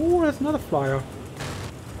don't. Ooh, there's another flyer.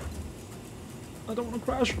 I don't want to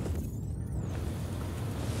crash.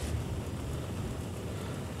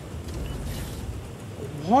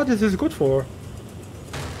 What is this good for?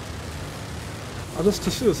 Oh, just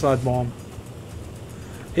a suicide bomb.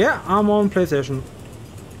 Yeah, I'm on PlayStation.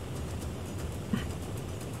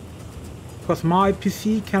 Because my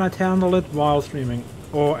PC cannot handle it while streaming.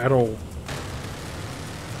 Or at all.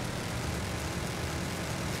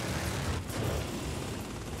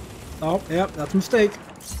 Oh, yeah, that's a mistake.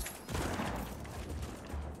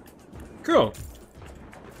 Cool.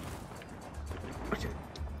 Okay.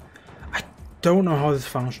 I don't know how this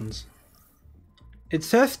functions. It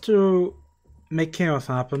says to make chaos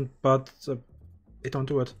happen, but it don't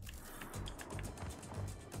do it.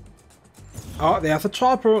 Oh, there's a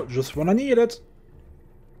chopper, just when I need it.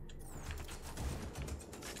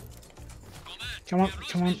 Come on.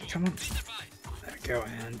 There we go,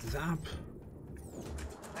 and zap.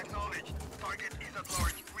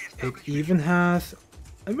 It even has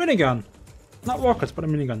a minigun. Not rockets, but a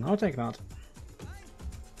minigun. I'll take that.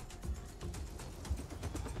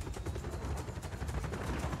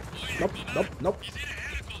 Nope.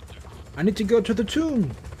 I need to go to the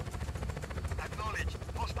tomb.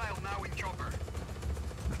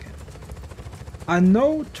 Okay. I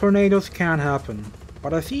know tornadoes can happen,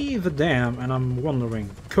 but I see the dam and I'm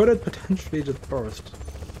wondering, could it potentially just burst?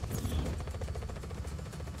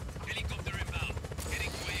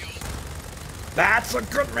 That's a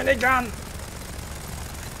good minigun!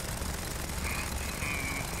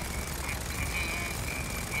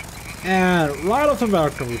 And right off the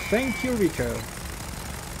Valkyrie, thank you, Rico.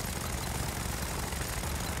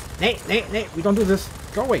 Nate, we don't do this.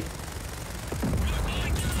 Go away.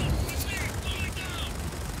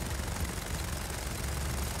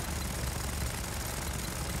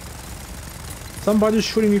 Somebody's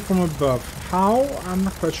shooting me from above. How? I'm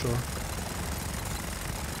not quite sure.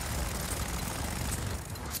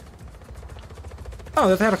 Oh,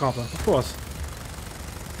 that's a helicopter, of course.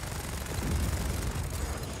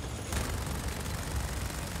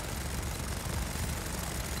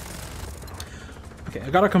 Okay, I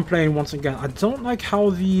gotta complain once again. I don't like how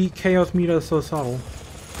the chaos meter is so subtle.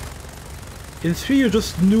 In 3 you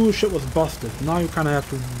just knew shit was busted. Now you kinda have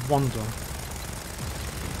to wonder.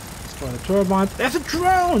 Destroy the turbines. There's a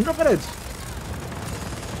drone! Look at it!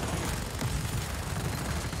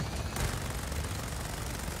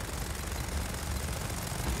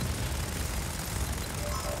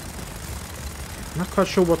 Not quite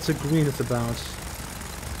sure what the green is about.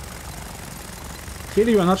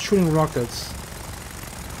 Clearly we're not shooting rockets.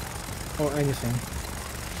 or anything.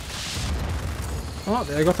 Oh,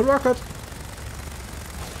 there I got the rocket.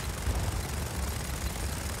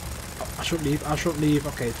 Oh, I should leave. I should leave.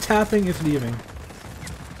 Okay, tapping is leaving.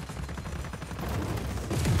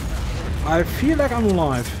 I feel like I'm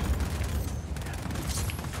alive.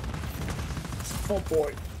 Oh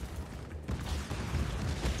boy.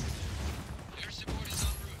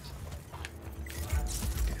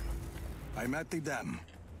 I'm at the dam.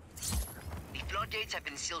 The floodgates have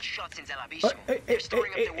been sealed shut since El Abismo. They're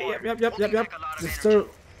storing up the water. Yep. It's still...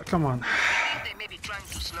 Come on. I think they may be trying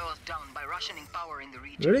to slow us down by rationing power in the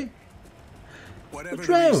region. Really? Whatever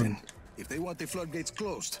the reason, if they want the floodgates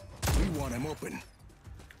closed, we want them open.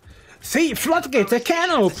 See, floodgates, they can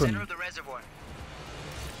open!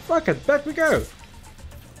 Fuck it, back we go!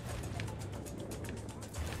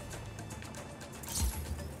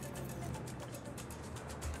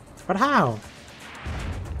 But how?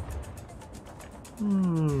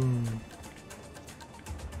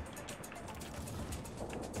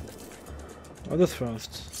 Oh, this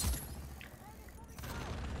first.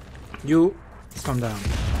 You come down.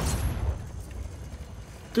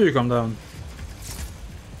 Do you come down?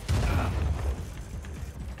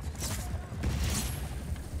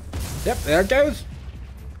 Yep, there it goes.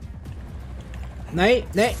 Nay,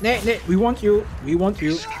 we want you. We want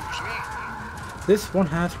you. This one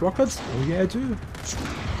has rockets? Oh yeah, I do.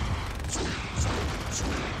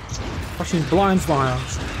 Fucking blind fire.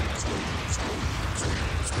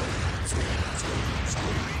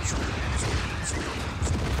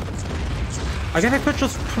 I guess I could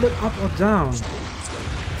just pull it up or down.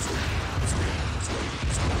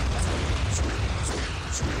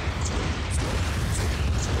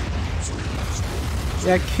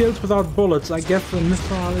 Yeah, killed without bullets. I guess the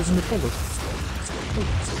missile isn't a bullet.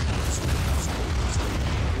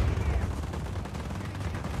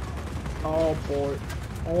 Oh boy.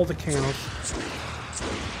 All the chaos.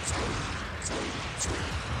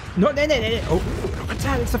 No. Oh, look at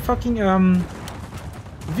that. It's a fucking,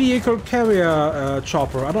 vehicle carrier,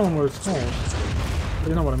 chopper. I don't know what it's called. But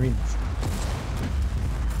you know what I mean.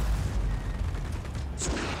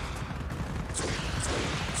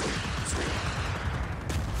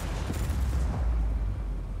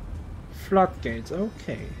 Floodgates,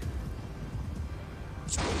 okay.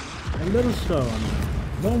 A little slower.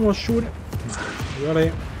 No more shooting.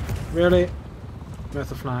 Really? Really? Where's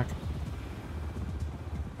the flag?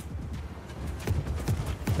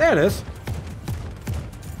 There it is!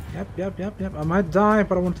 Yep. I might die,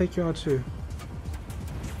 but I won't take you out too.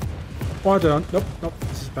 Oh, I don't. Nope.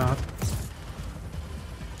 This is bad.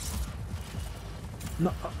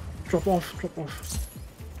 No. Drop off.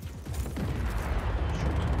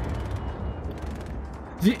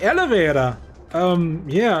 The elevator!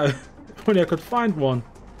 Yeah, if only I could find one.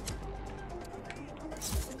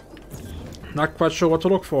 Not quite sure what to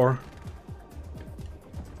look for.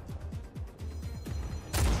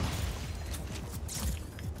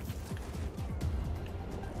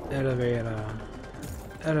 Elevator.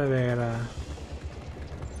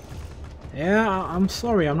 Yeah, I'm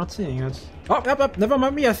sorry, I'm not seeing it. Oh, yep, never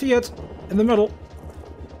mind me, I see it! In the middle.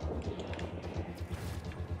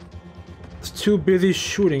 Too busy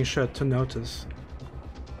shooting shit to notice.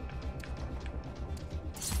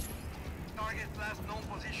 Target's last known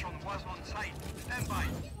position was on site. Stand by.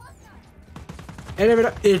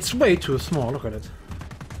 Elevator, it's way too small, look at it.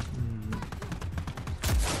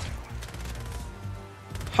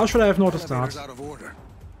 How should I have noticed that? Out of order.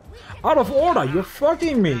 Out of order? You're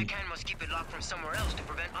fucking me! Backhand must keep it locked from somewhere else to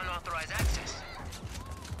prevent unauthorized access.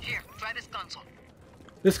 Here, try this console.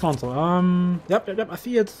 This console, yep, I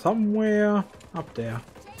see it somewhere up there.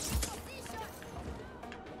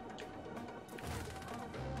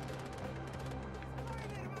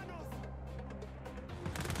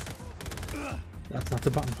 That's not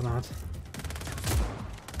the button for that.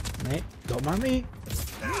 Nay, don't mind me.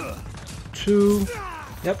 2.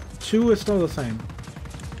 Yep, 2 is still the same.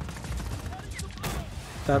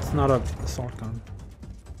 That's not a assault gun.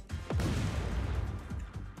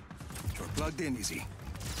 You're plugged in, easy.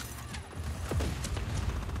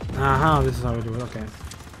 Aha, this is how we do it, okay.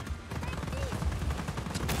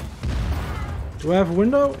 Do I have a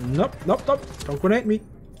window? Nope. Don't grenade me.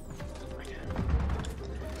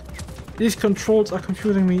 These controls are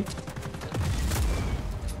confusing me.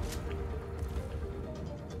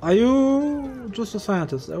 Are you just a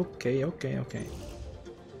scientist? Okay.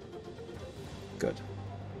 Good.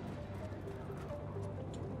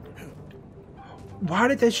 Why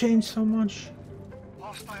did they change so much?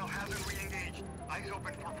 Hostile hasn't re-engaged. Eyes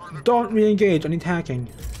open for further. Don't re-engage, I need hacking.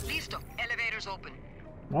 Listo, elevator's open.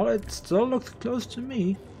 Well, it still looks close to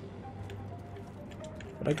me.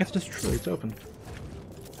 But I guess it's true, it's open.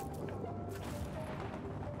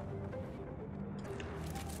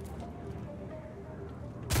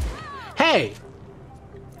 Hey!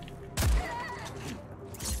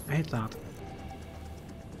 I hate that.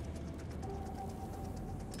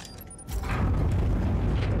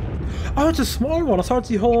 Oh, it's a small one. I thought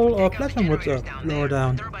the whole platform would lower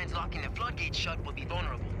down. Turbines locking the floodgates shut will be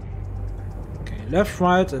vulnerable. Okay, left,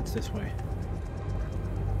 right, it's this way.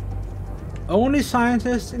 Only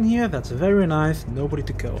scientists in here, that's very nice. Nobody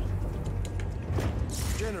to kill.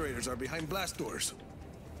 Generators are behind blast doors.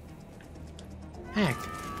 Heck.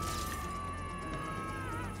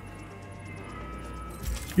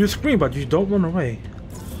 You scream, but you don't run away.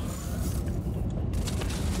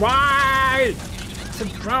 Why? To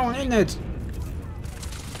drown in it.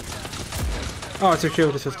 Oh, it's a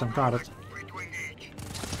security system. Got it.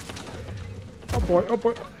 Oh boy, oh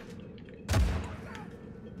boy.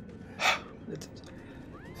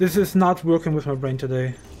 This is not working with my brain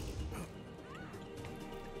today.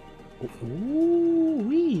 Ooh,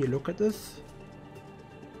 wee, look at this.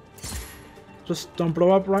 Just don't blow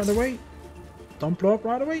up right away. Don't blow up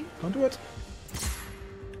right away. Don't do it.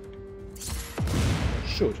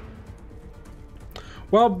 Shoot.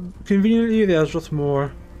 Well, conveniently, there's just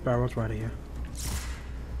more barrels right here.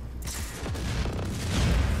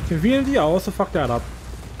 Conveniently, I also fucked that up.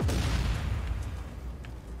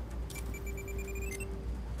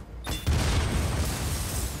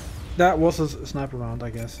 That was a sniper round, I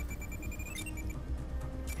guess.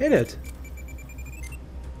 Hit it.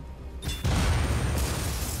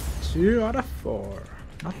 2 out of 4.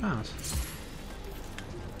 Not bad.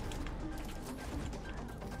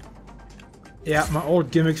 Yeah, my old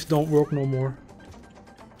gimmicks don't work no more.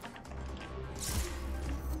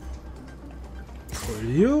 Pull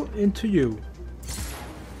you into you.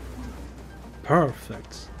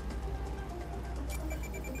 Perfect.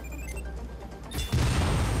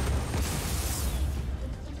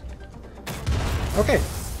 Okay.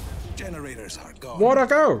 Generators are gone. Water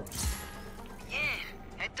go! Yeah,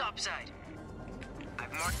 head topside.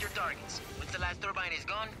 I've marked your targets. Once the last turbine is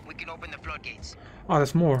gone, we can open the floodgates. Oh,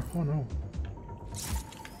 there's more. Oh no.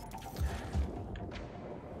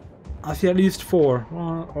 I see at least 4.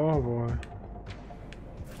 Oh boy.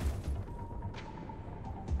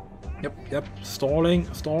 Yep. Stalling.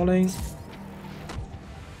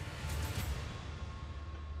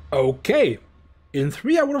 Okay. In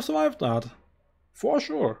 3 I would have survived that. For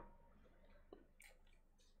sure.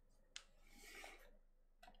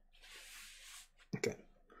 Okay.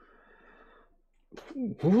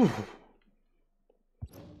 Ooh.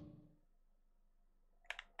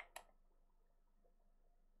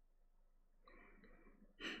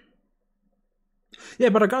 Yeah,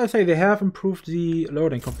 but I gotta say they have improved the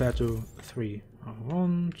loading compared to 3.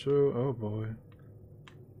 1, 2, oh boy.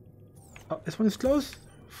 Oh, this one is close.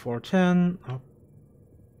 410. Oh.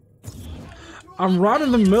 I'm right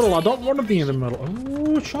in the middle. I don't want to be in the middle.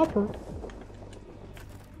 Oh, chopper.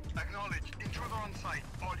 Acknowledge. Intruder on site.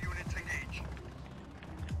 All units engage.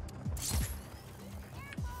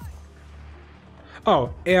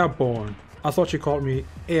 Oh, airborne. I thought you called me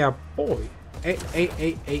air boy. A.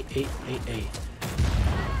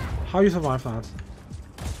 How you survive that?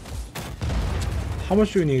 How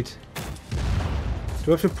much do you need?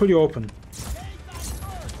 Do I have to pull you open?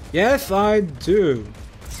 Yes, I do.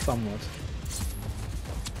 Somewhat.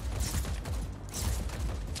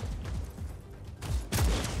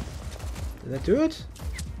 Did I do it?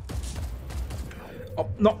 Oh,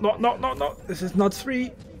 no. This is not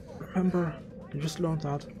 3. Remember, you just learned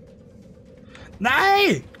that.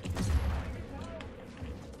 Nay!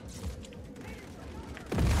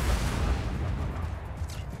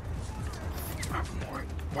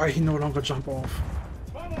 Why he no longer jump off?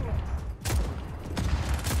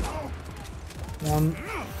 1,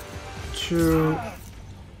 2,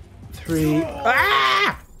 3.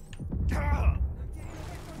 Ah!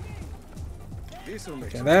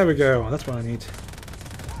 Okay, there we go. That's what I need.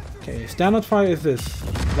 Okay, standard fire is this.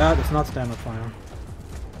 That is not standard fire.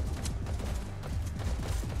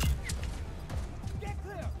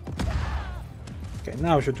 Okay,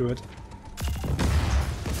 now we should do it.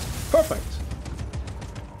 Perfect.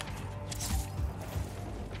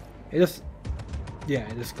 It is... yeah,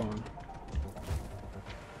 it is gone.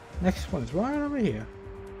 Next one is right over here.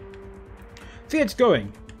 See, it's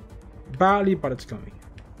going. Badly, but it's going.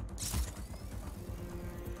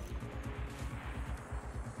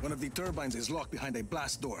 One of the turbines is locked behind a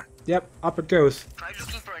blast door. Yep, up it goes. Try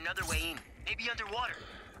looking for another way in. Maybe underwater.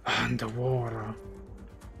 Underwater.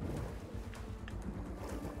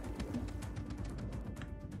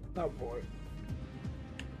 Oh boy.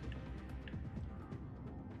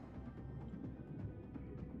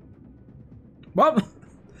 What?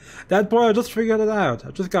 That boy, I just figured it out.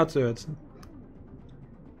 I just got to it.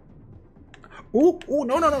 Ooh, ooh,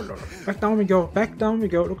 no, no, no, no. Back down we go. Back down we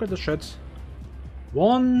go. Look at the shit.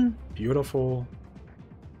 One beautiful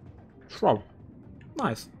shrub.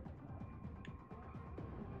 Nice.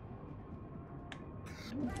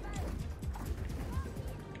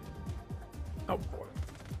 Oh boy.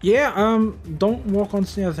 Yeah, don't walk on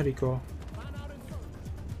stairs, Rico.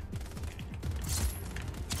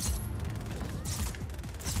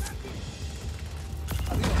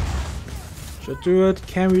 Should do it.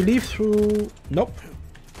 Can we leave through? Nope.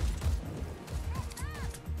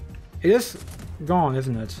 It is gone,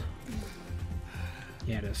 isn't it?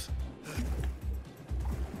 Yeah, it is.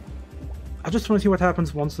 I just want to see what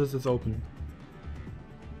happens once this is open.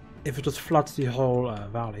 If it just floods the whole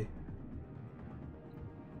valley.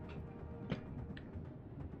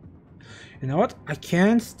 You know what? I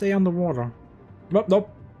can't stay underwater. Nope, nope.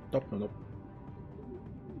 Nope, nope, nope.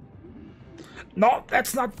 No,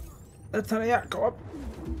 that's not... That's not... Yeah, go up.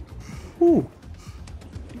 Ooh.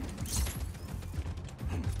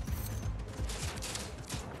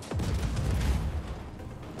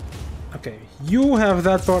 Okay, you have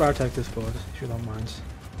that boat, I'll take this boat, if you don't mind.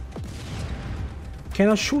 Can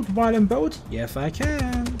I shoot while in boat? Yes, I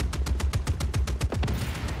can.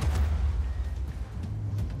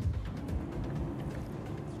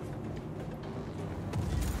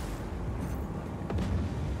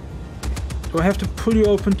 Do I have to pull you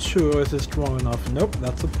open too, or is it strong enough? Nope,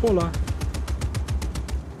 that's a puller.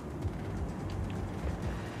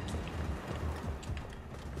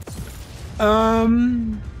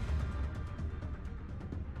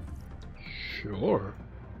 Sure.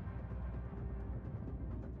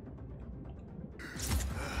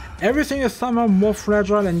 Everything is somehow more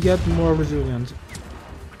fragile and yet more resilient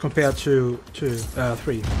compared to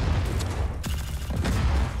 3. You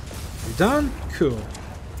done? Cool.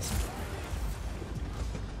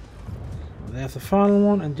 There's the final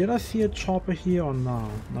one, and did I see a chopper here or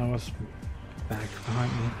no? No, it was back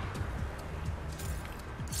behind me.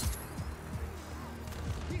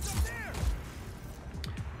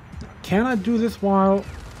 Now, can I do this while...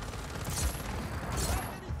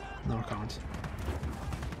 No, I can't.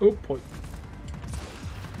 Oh boy.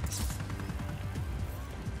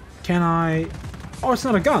 Can I... Oh, it's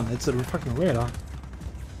not a gun, it's a fucking radar.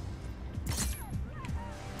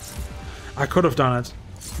 I could have done it.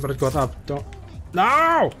 But it goes up. Don't.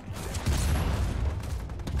 No!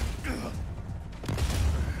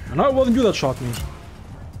 I know it wasn't you that shot me.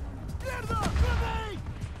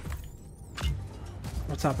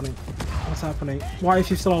 What's happening? What's happening? Why is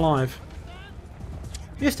he still alive?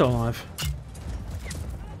 He's still alive.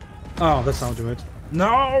 Oh, that's how I do it.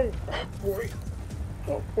 No! Oh boy.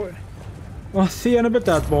 Oh boy. Well, see you in a bit,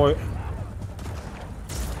 that boy.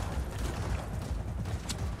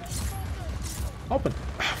 Open.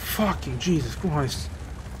 Fucking Jesus Christ.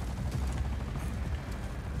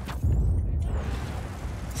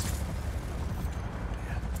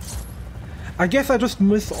 I guess I just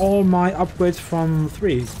missed all my upgrades from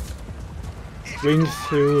 3.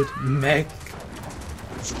 Wingsuit, mech.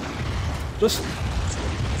 Just...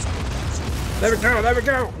 There we go, there we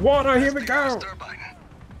go! Water, here we go!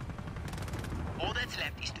 All that's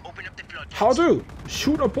left is to open up the floodgates. How do?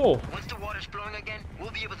 Shoot or pull? Once the water's flowing again,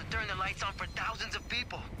 we'll be able to turn the lights on for thousands of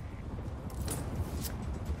people.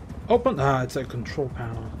 Open. Ah, it's a control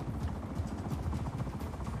panel.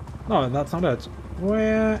 No, that's not it.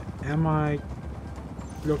 Where am I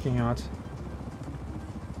looking at?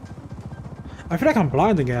 I feel like I'm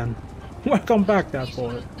blind again. Welcome back, that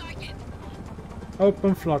boy.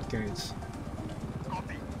 Open floodgates.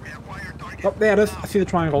 Oh, there it is. I see the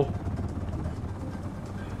triangle.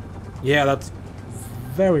 Yeah, that's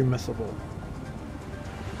very missable.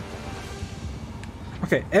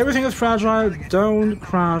 Okay, everything is fragile. Don't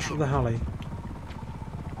crash the heli.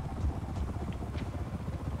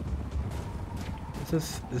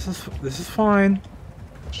 This is fine.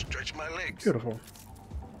 Stretch my legs. Beautiful.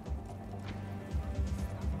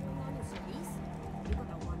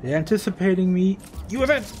 They're anticipating me. You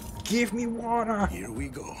event! Give me water! Here we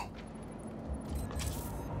go.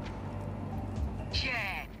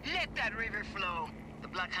 Yeah, let that river flow. The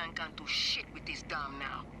Black Hand can't do shit with this dam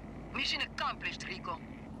now. Mission accomplished, Rico.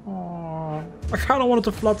 Aww. I kinda wanted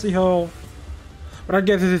to flood the hole. But I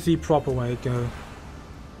guess this is the proper way to go.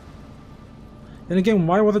 Then again,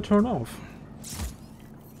 why was it turned off?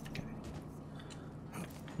 Okay.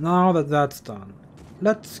 Now that that's done,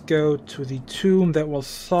 let's go to the tomb that was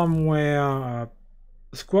somewhere...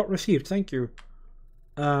 squad received, thank you.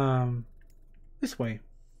 This way.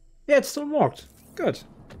 Yeah, it's still marked. Good.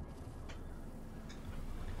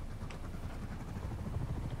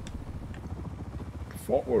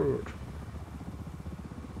 Forward.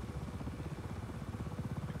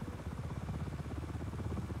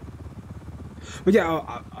 But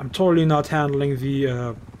yeah, I'm totally not handling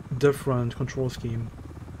the different control scheme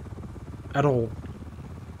at all.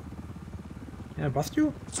 Can I bust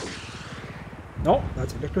you? No,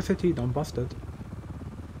 that's electricity, don't bust it.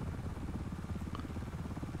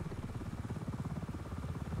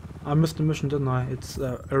 I missed the mission, didn't I? It's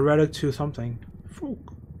a relic to something. Phew.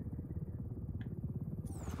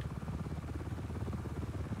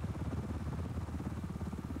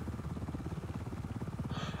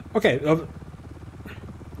 Okay,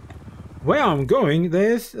 where I'm going,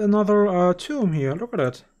 there's another tomb here. Look at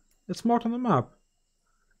it. It's marked on the map.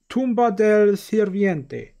 Tumba del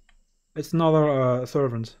Sirviente. It's another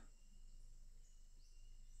servant.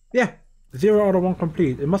 Yeah, 0 out of 1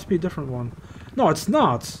 complete. It must be a different one. No, it's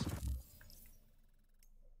not.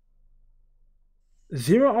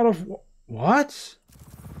 0 out of what?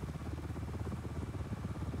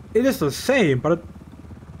 It is the same, but it...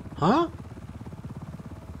 Huh?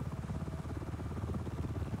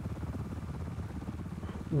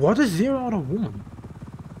 What is 0 out of 1?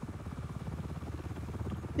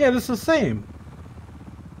 Yeah, it's the same.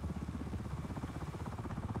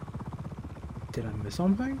 Did I miss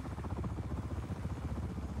something?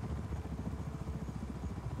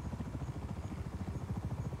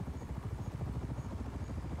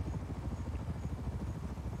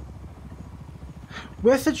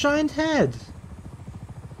 Where's the giant head?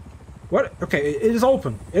 What? Okay, it is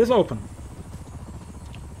open. It is open.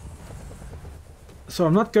 So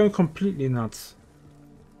I'm not going completely nuts.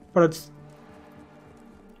 But it's...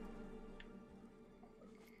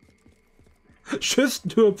 Just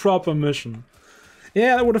do a proper mission.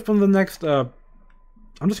 Yeah, that would have been the next... I'm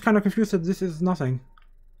just kind of confused that this is nothing.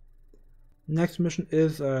 Next mission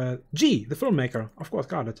is G, the filmmaker. Of course,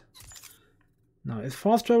 got it. Now, is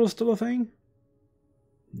fast travel still a thing?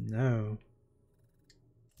 No.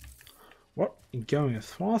 What? Going as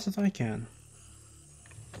fast as I can.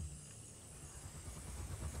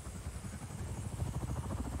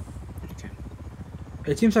 Okay.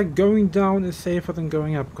 It seems like going down is safer than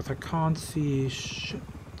going up because I can't see shit.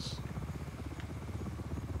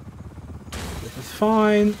 This is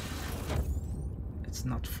fine. It's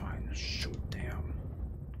not fine. Shoot, damn.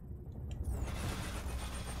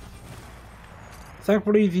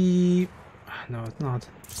 Thankfully the... No, it's not.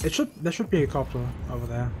 There should be a copter over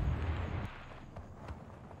there.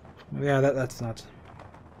 Yeah, that's not.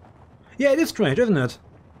 Yeah, it is strange, isn't it?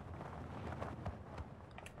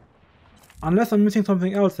 Unless I'm missing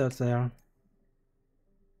something else that's there.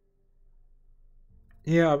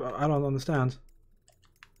 Yeah, I don't understand.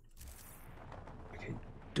 Okay,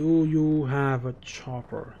 do you have a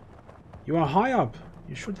chopper? You are high up.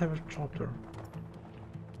 You should have a chopper.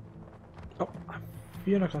 Oh, I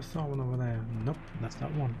feel like I saw one over there. Nope, that's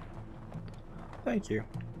not one. Thank you.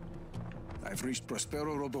 I've reached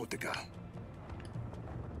Prospero Robotica.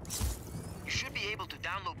 You should be able to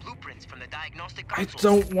download blueprints from the diagnostic I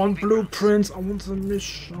console. don't want blueprints, I want the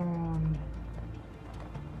mission.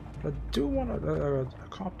 I do want a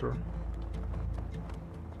copter.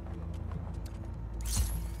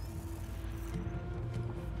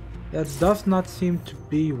 That does not seem to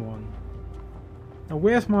be one. Now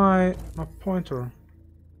where's my pointer?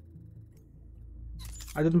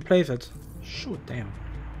 I didn't place it. Shoot, damn.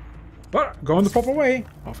 But going the proper way.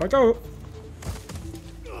 Off I go.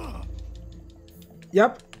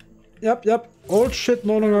 Yep. Old shit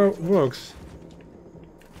no longer works.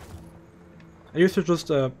 I used to just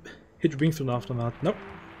hit wingsuit after that. Nope.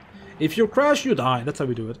 If you crash, you die. That's how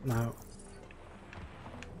we do it now.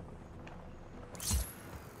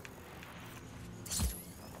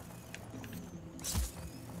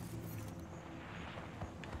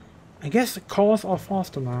 I guess the cars are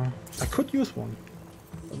faster now. I could use one.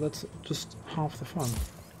 But that's just half the fun.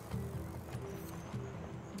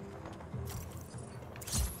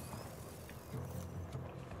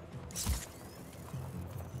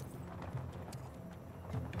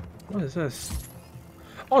 What is this?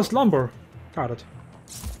 Oh, it's lumber. Got it.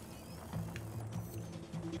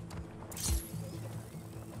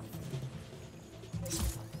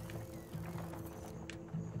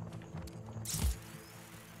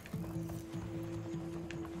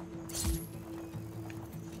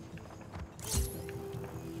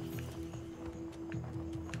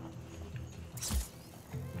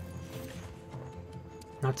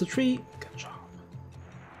 Not the tree. Good job.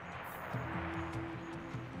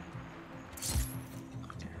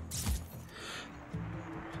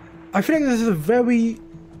 I feel like this is a very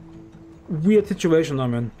weird situation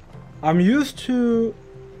I'm in. I'm used to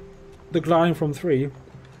the gliding from 3,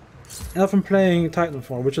 And I've been playing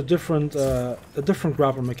Titanfall, which is a different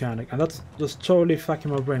grapple mechanic, and that's just totally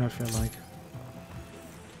fucking my brain, I feel like.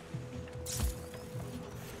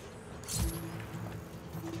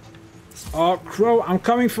 Oh, Crow, I'm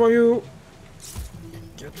coming for you!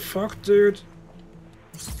 Get fucked, dude!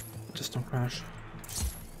 Just don't crash.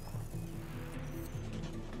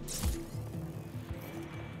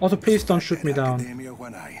 Also, please don't shoot me down.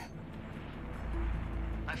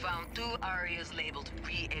 I found 2 areas labeled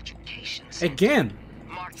re-education. Again!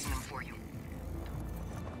 Marking them for you.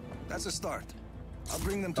 That's a start. I'll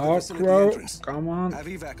bring them to Oh, the facility Crow, entrance. come on. Have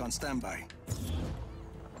evac on standby.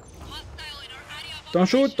 Don't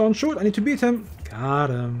shoot, don't shoot, I need to beat him. Got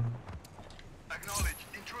him. Acknowledge.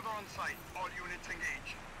 Intruder on site. All units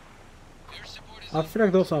engage. I feel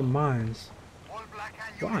like those are mines. All Black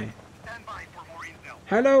Hand Why? units, stand by for more intel.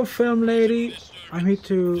 Hello, film lady. I need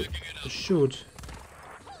to shoot.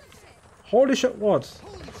 Holy shit, what?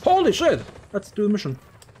 Holy shit! Let's do the mission.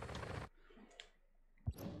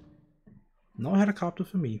 No helicopter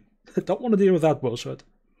for me. Don't want to deal with that bullshit.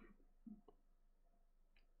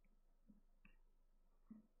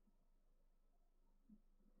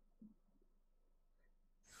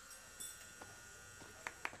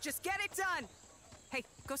 Just get it done. Hey,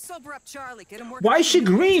 go sober up Charlie. Get him working. Why is she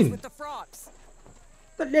green? With the frogs.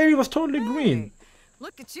 That lady was totally green.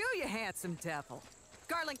 Look at you, you handsome devil.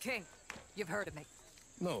 Garland King, you've heard of me.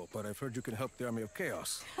 No, but I've heard you can help the Army of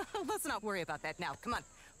Chaos. Let's not worry about that now. Come on,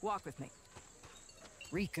 walk with me.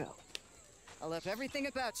 Rico, I love everything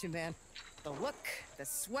about you, man. The look, the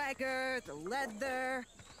swagger, the leather.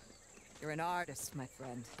 You're an artist, my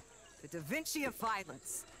friend. The Da Vinci of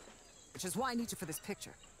violence. Which is why I need you for this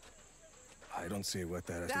picture. I don't see what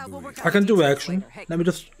that has Yeah, to do we'll with work I can do details action. later. Hey, Let me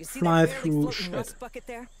just you see fly that barely through floating shit. rust bucket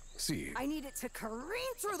there? See. I need it to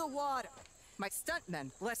careen through the water. My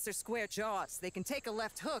stuntmen, bless their square jaws, they can take a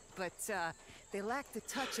left hook, but they lack the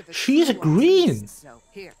touch of a She's true green. artist. So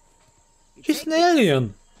here, you She's take an this,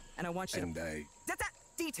 alien. and I want you And to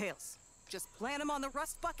details. Just plant them on the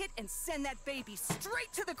rust bucket and send that baby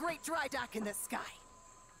straight to the great dry dock in the sky.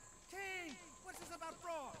 King, what's this about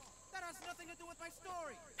frogs? That has nothing to do with my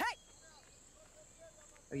story. Hey!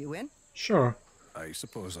 Are you in? Sure. I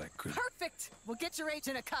suppose I could. Perfect! We'll get your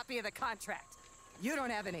agent a copy of the contract. You don't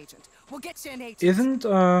have an agent. We'll get you an agent. Isn't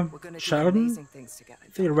We're gonna do Sheldon amazing things together.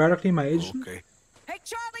 theoretically my agent? Okay. Hey,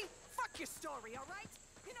 Charlie! Fuck your story, all right?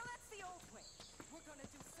 You know, that's the old way. We're gonna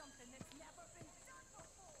do something that's never been done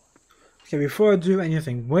before. Okay, before I do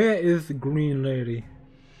anything, where is the green lady?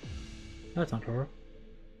 That's not her.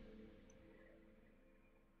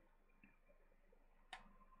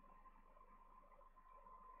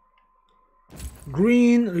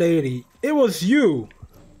 Green lady, it was you!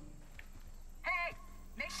 Hey,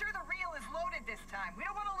 make sure the reel is loaded this time. We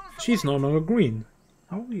don't want to lose the She's no longer green.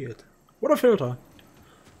 How weird. What a filter.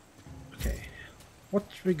 Okay, what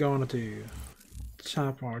we gonna do?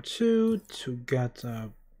 Tap R2 to get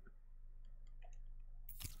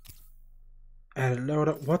add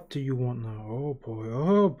loader. What do you want now? Oh boy,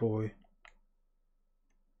 oh boy.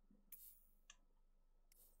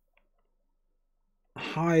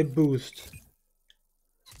 High boost.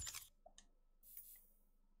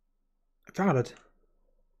 I got it.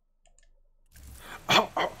 Oh,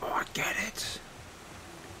 I get it.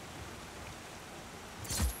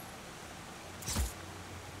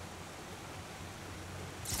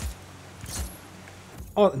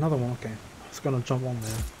 Oh, another one, okay. I was gonna jump on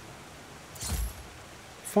there.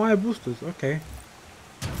 Fire boosters, okay.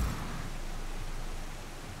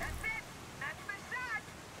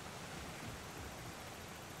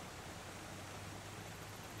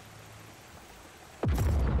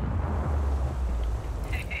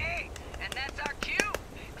 Hey, and that's our cue.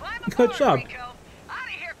 Climb Good aboard, job. Rico. Out of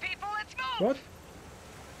here, people. Let's move. What?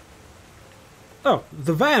 Oh,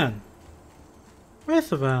 the van! Where's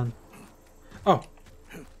the van? Oh.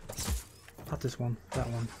 Not this one, that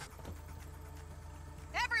one.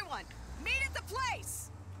 Everyone, meet at the place.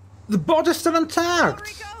 The boat is still Hello, intact!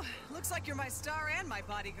 Rico. Looks like you're my star and my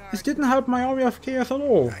bodyguard. This didn't help my Army of Chaos at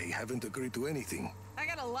all. I haven't agreed to anything. I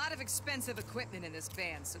got a lot of expensive equipment in this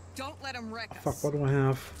van, so don't let them wreck us. Fuck, what do I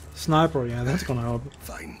have? Sniper, yeah, that's gonna help.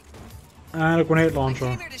 Fine. And a grenade I launcher.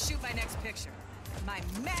 came here to shoot my next picture. My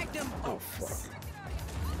magnum opus.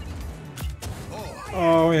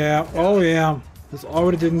 Oh yeah, oh yeah. This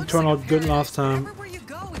already didn't turn out good last time. Wherever you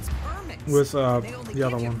go, it's permits. With They only the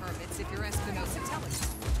other give you one. permits if you're Espinosa Telecom.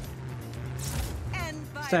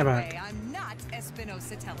 And by Stay the back. way, I'm not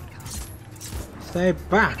Espinosa Telecom. Stay I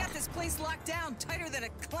back. got this place locked down tighter than a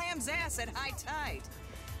clam's ass at high tide.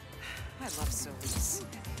 I love Solis.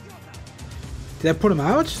 Did I put him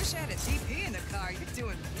out? Wish I had a DP in the car. You're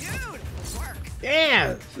doing beautiful work.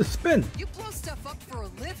 Yeah, spin. You blow stuff up for a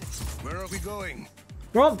living. Where are we going?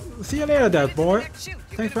 Well, see you later, Dad boy.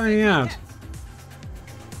 Thanks for hanging out.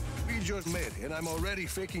 We just met, and I'm already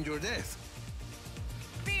faking your death.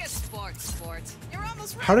 Be a sport. You're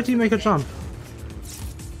almost ready. How did he make a jump?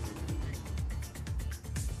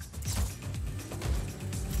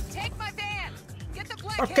 Take my van. Get the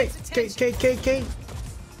black Okay, K.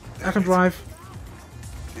 I can drive.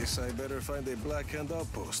 Guess I better find a Black Hand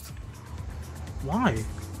outpost. Why?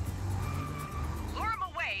 Lure him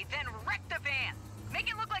away, then wreck the van. Make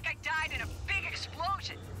it look like I died in a big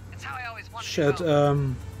explosion. That's how I always wanted Shit, to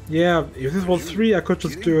go. yeah, if this was 3, I could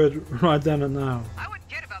just do it right then and now. I would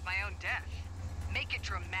get about my own death. Make it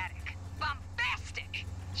dramatic. Bombastic.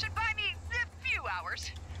 Should buy me a few hours.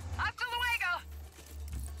 Hasta luego.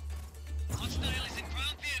 Hostile is in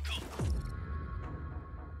ground vehicle.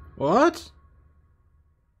 What?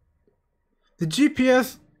 The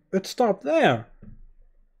GPS, it stopped there.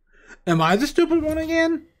 Am I the stupid one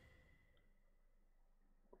again?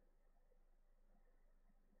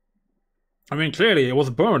 I mean, clearly it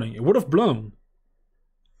was burning. It would have blown.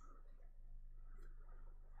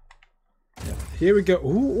 Yeah, here we go.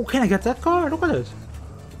 Ooh, can I get that car? Look at it.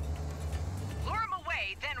 Lure him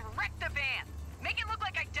away, then wreck the van. Make it look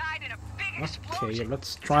like I died in a big explosion. Okay,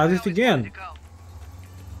 let's try this again.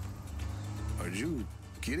 Are you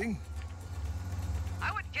kidding?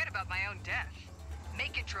 I would get about my own death.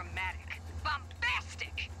 Make it dramatic.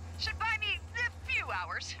 Bombastic. Should buy me a few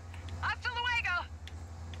hours. Hasta luego.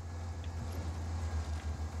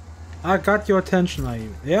 I got your attention, are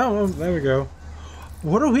you? Yeah, well, there we go.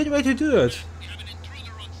 What a weird way to do it.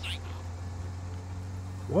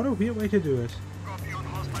 What a weird way to do it.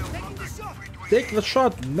 Take the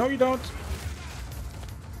shot. No, you don't.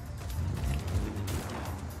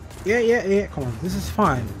 Yeah. Come on, this is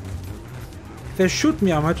fine. If they shoot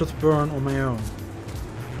me, I might just burn on my own.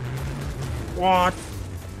 What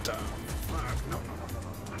the fuck? No.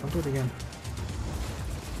 Don't do it again.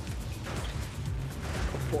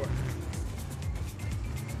 Go for it.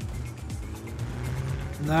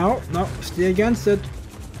 No, stay against it.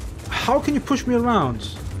 How can you push me around?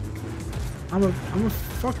 I'm a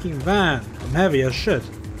fucking van. I'm heavy as shit.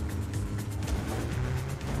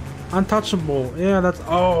 Untouchable. Yeah, that's.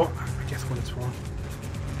 Oh, I guess what it's for.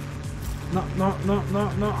 No.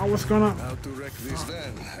 I was gonna. How to wreck this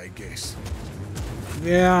van, I guess.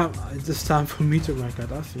 Yeah, it's time for me to wreck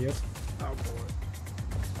it. I see it. Oh boy.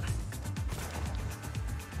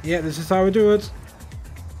 Yeah, this is how we do it.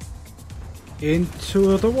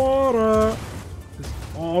 Into the water. This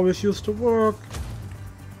always used to work.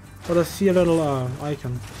 But I see a little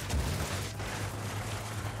icon.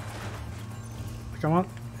 Come on.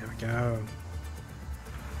 There we go.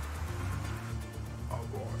 Oh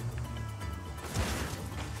boy.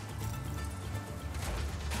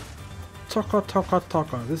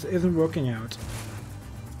 Toka. This isn't working out.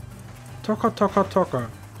 Toka.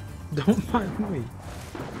 Don't mind me.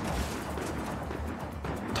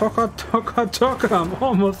 Toka. I'm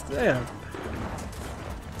almost there.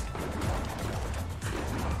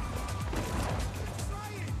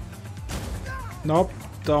 Nope.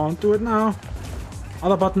 Don't do it now.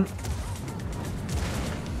 Other button.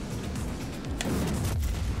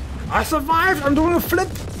 I survived! I'm doing a flip!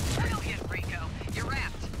 Brilliant, Rico. You're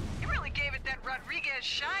wrapped. You really gave it that Rodriguez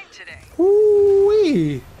shine today.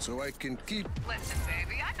 Ooh-wee! So I can keep... Listen,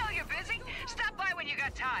 baby, I know you're busy. Stop by when you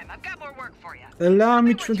got time. I've got more work for you. Allow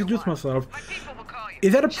me to introduce myself.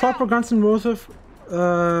 Is that a proper Guns N' Roses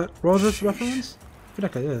reference? I feel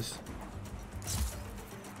like it is.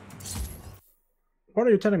 What are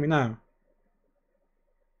you telling me now?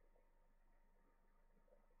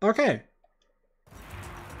 Okay.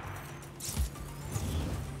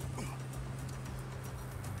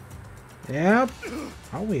 Yep.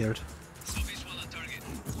 How weird.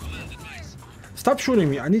 Stop shooting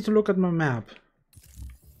me. I need to look at my map.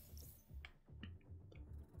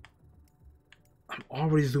 I'm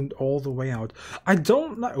already zoomed all the way out. I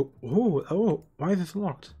don't know. Oh, why is this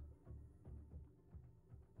locked?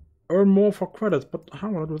 Earn more for credits, but how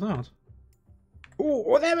will I do that?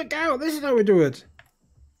 Oh, there we go. This is how we do it.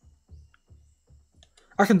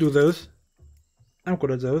 I can do those. I'm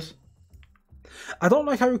good at those. I don't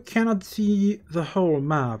like how you cannot see the whole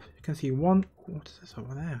map. You can see one. What is this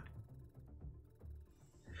over there?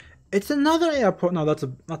 It's another airport. No, that's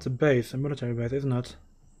a base, a military base, isn't it?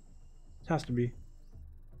 It has to be.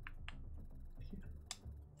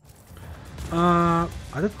 I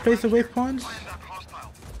did place the waypoints.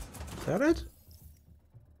 Is that it?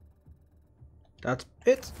 That's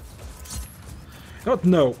it.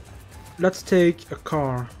 No. let's take a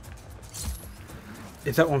car.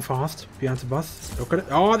 Is that one fast? Behind the bus? Look at it.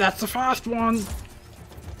 Oh, that's the fast one!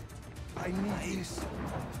 I need this.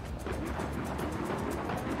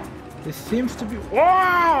 This seems to be...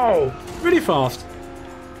 Wow! Really fast!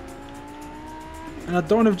 And I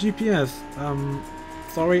don't have GPS.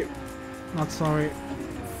 Sorry. Not sorry.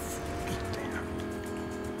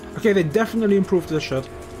 Okay, they definitely improved this shit.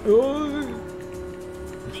 Oh.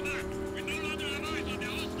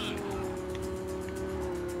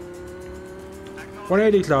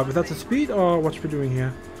 180 club, is that the speed or what we're doing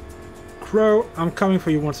here? Crow, I'm coming for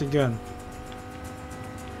you once again.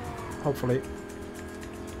 Hopefully.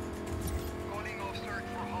 Calling off search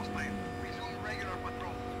for hostile. Resume regular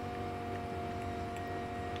patrol.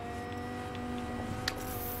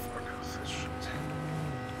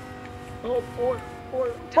 Oh boy,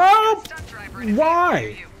 boy. Oh! Stunt driver and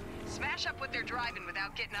Why? you. Smash up what they're driving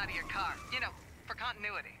without getting out of your car. You know, for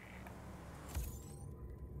continuity.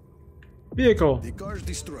 Vehicle. The car's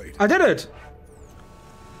destroyed. I did it!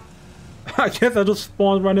 I guess I just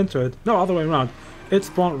spawned right into it. No, other way around. It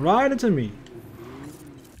spawned right into me.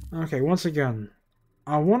 Okay, once again.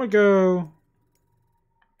 I want to go...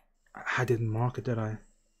 I didn't mark it, did I?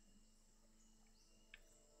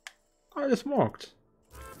 I just marked.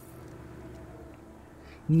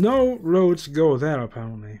 No roads go there,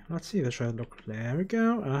 apparently. Let's see the shred. Look, there we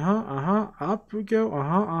go. Up we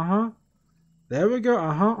go. There we go.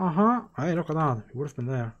 Hey, look at that. We would have been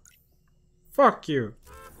there. Fuck you.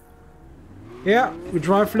 Yeah, we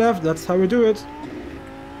drive left. That's how we do it.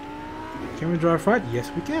 Can we drive right? Yes,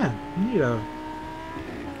 we can. Neato.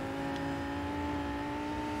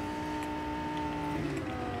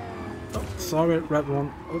 Oh, sorry, red one.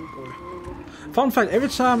 Oh boy. Fun fact, every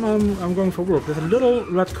time I'm going for work, there's a little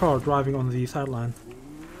red car driving on the sideline.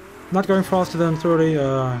 Not going faster than 30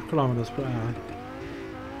 kilometers per hour.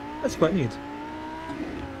 That's quite neat.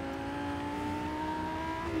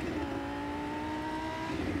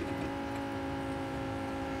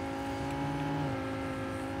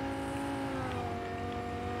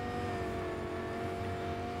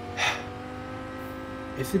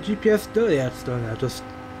 Is the GPS still? Yeah, it's still there, just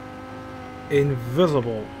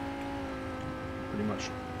invisible. Pretty much.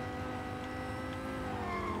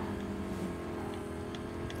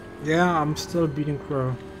 Yeah, I'm still beating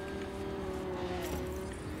Crow.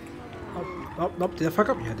 Oh, did I fuck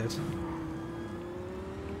up? Yeah, I did.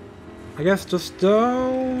 I guess just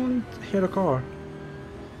don't hit a car.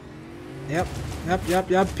 Yep,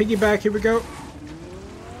 piggyback, here we go.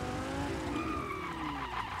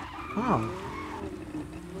 Oh.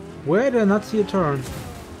 Where did I not see a turn?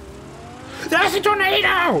 There's a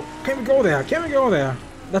tornado! Can we go there? Can we go there?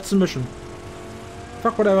 That's the mission.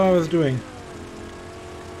 Fuck whatever I was doing.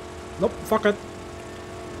 Nope, fuck it.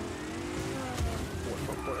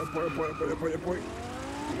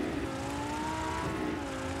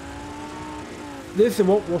 This is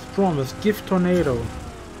what was promised. Give tornado.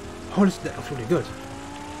 Oh, that's really good.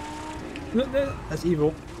 That's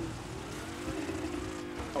evil.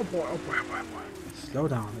 Oh boy. Slow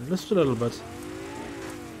down, just a little bit.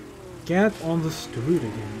 Get on the street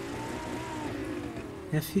again.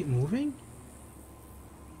 Is he moving?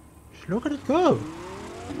 Just look at it go.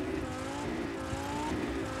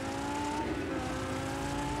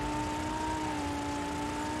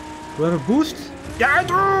 Do I have a boost? Yeah, I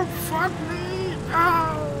do! Fuck me!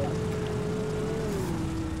 Ow!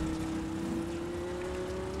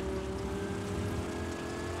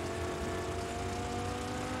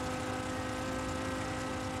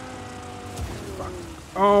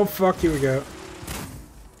 Oh fuck, here we go.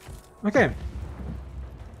 Okay.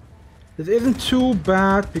 This isn't too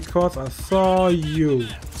bad because I saw you.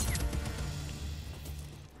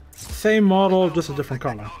 Same model, just a different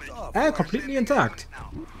color. And completely intact.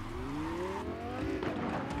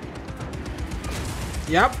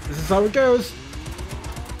 Yep, this is how it goes.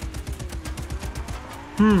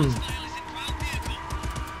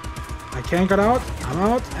 I can't get out, I'm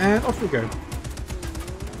out, and off we go.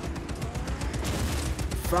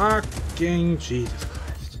 Fucking Jesus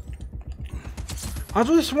Christ. I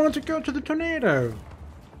just wanted to go to the tornado.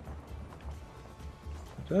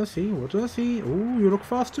 What do I see? What do I see? Ooh, you look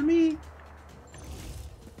fast to me.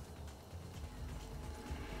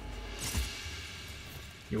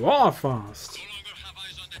 You are fast.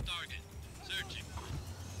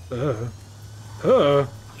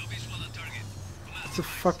 It's a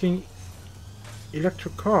fucking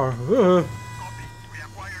electric car.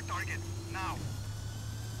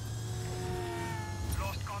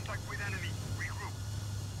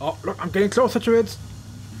 Oh, look, I'm getting closer to it.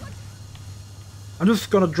 I'm just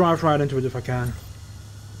gonna drive right into it if I can.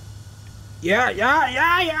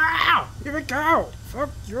 Yeah! Here we go! Fuck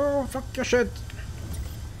you, fuck your shit!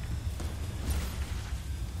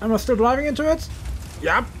 Am I still driving into it?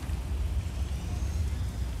 Yep!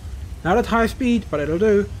 Not at high speed, but it'll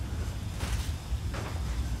do.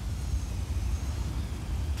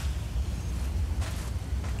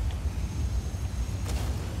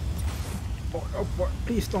 Oh boy,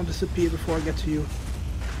 please don't disappear before I get to you.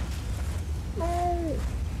 No!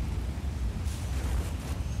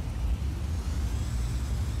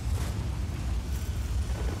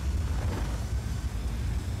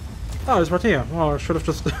 Oh, it's right here. Well, I should have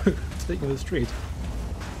just taken the street.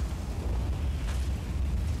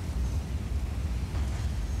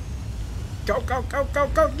 Go, go, go, go,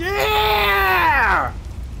 go! Yeah!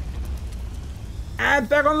 And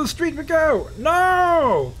back on the street we go!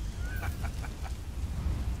 No!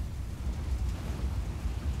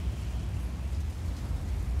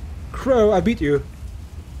 Crow, I beat you.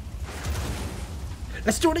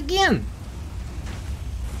 Let's do it again!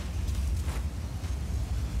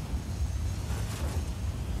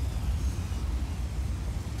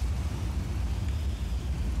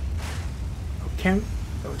 Can...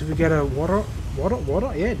 Oh, do we get a water?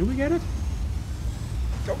 Water? Yeah, do we get it?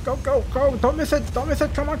 Go, go, go, go! Don't miss it! Don't miss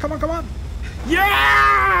it! Come on, come on, come on!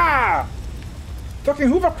 Yeah! Fucking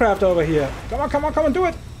hovercraft over here! Come on, come on, come on, do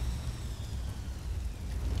it!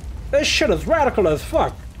 This shit is radical as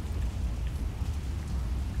fuck!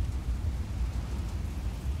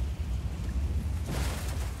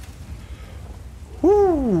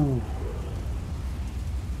 Whoo!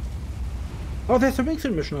 Oh, there's a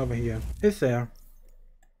wingsuit mission over here. Is there?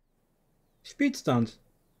 Speed stunt.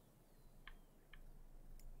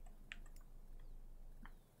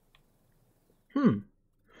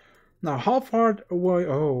 Now, how far away?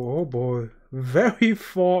 Oh boy. Very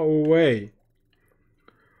far away.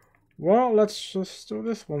 Well, let's just do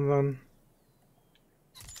this one then.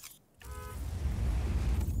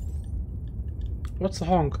 What's the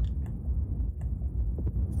honk?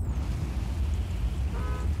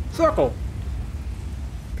 Circle!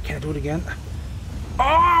 Can I do it again?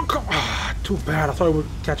 Oh, come on! Too bad. I thought it would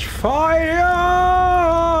catch fire!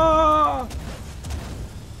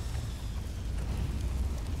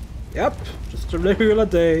 Yep, just a regular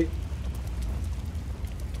day.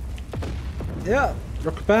 Yeah,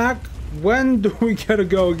 look back. When do we get to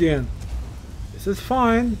go again? This is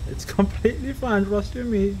fine. It's completely fine, trust you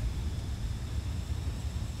me.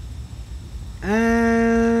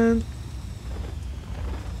 And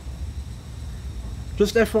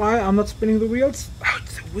just FYI, I'm not spinning the wheels. Oh,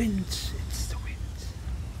 it's the wind. It's the wind.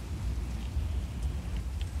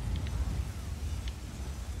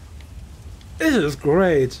 This is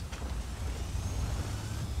great.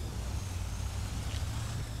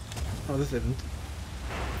 Oh, this isn't.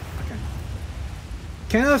 Okay.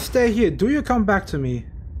 Can I stay here? Do you come back to me?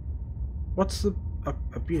 What's the... I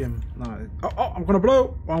beat him. No. Oh, I'm gonna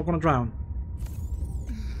blow! Or I'm gonna drown.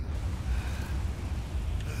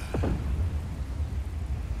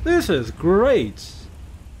 This is great!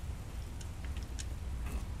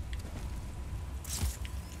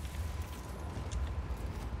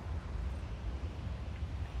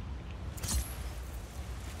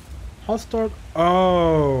 Hot start.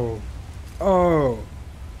 Oh! Oh!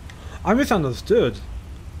 I misunderstood.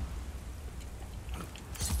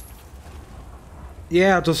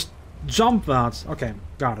 Yeah, just jump that. Okay,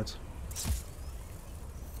 got it.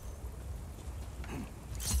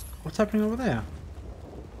 What's happening over there?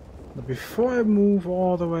 But before I move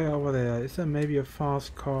all the way over there, is there maybe a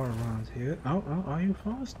fast car around here? Oh, are you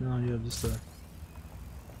fast? No, you're just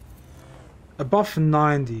above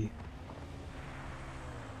 90.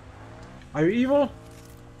 Are you evil?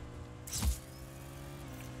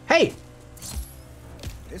 Hey!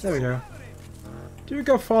 There we go. Do you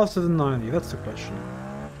go faster than 90? That's the question.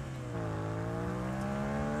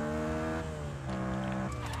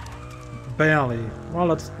 Barely. Well,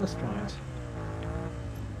 let's try it.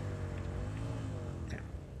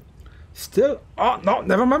 Still, oh no,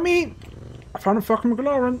 never mind me. I found a fucking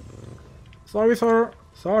McLaren. Sorry, sir.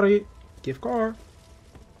 Sorry. Give car.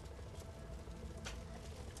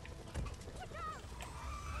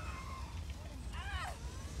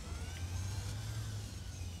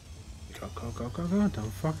 Go.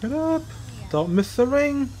 Don't fuck it up. Don't miss the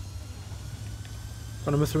ring.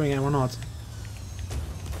 Gonna miss the ring, am I not?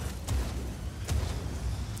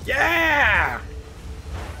 Yeah!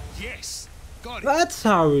 Yes! Got it! That's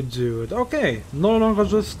how we do it. Okay. No longer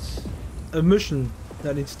just a mission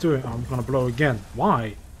that needs doing. Oh, I'm gonna blow again.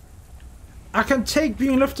 Why? I can take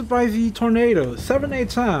being lifted by the tornado 7-8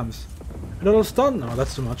 times. A little stun? No,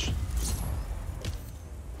 that's too much.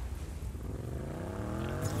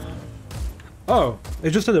 Oh,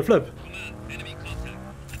 it just did a flip. Enemy contact.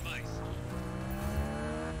 Advice.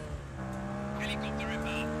 Helicopter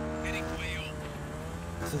inbound. Heading to AO.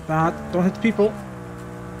 This is bad. Don't hit people.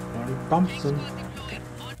 Or bumps them.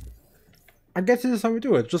 I guess this is how we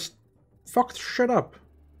do it. Just fuck shit up.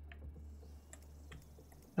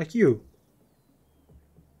 Like you.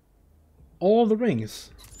 All the rings.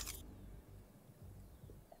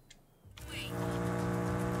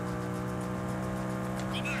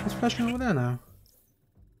 What's flashing over there now?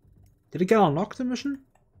 Did it get unlocked, the mission?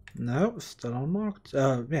 No, still unlocked.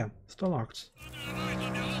 Yeah, still locked.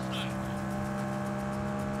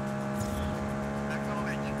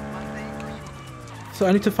 So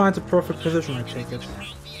I need to find the perfect position, I take it.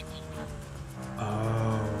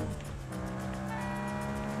 Oh.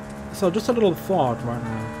 So just a little thought right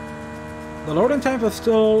now. The loading times are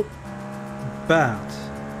still bad.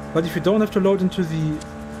 But if you don't have to load into the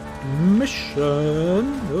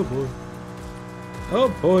mission... Oh boy. Oh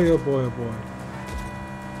boy, oh boy, oh boy.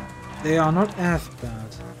 They are not as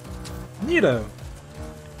bad. Neato.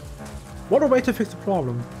 What a way to fix the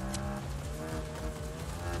problem.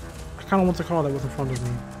 I kinda want the car that was in front of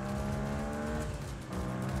me.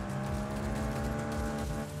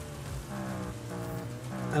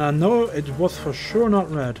 And I know it was for sure not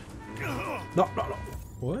red. No, no, no.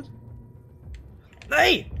 What?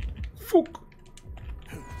 Hey! Fuck!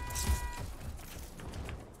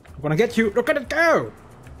 I'm gonna get you! Look at it go!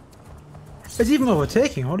 It's even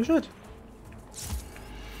overtaking, holy shit.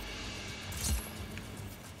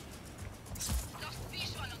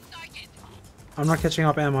 I'm not catching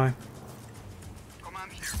up, am I?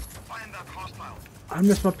 Command here. Find that hostile. I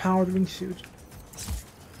missed my powered wingsuit.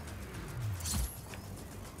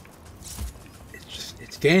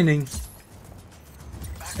 It's gaining.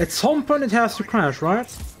 At some point it has to crash, right?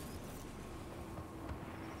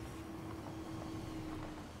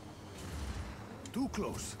 Too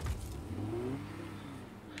close.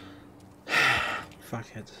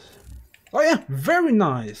 Fuck it. Oh yeah, very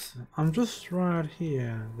nice. I'm just right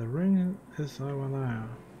here. The ring is over there.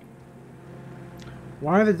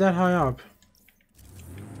 Why is it that high up?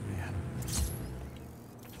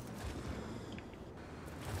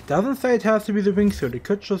 Doesn't say it has to be the wingsuit. It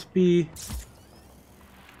could just be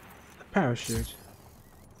a parachute.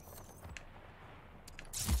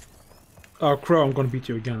 Oh Crow, I'm gonna beat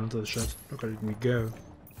you again into the shit. Look at me go.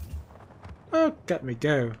 Look at me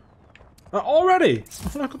go. Already!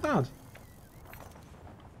 Oh, look at that.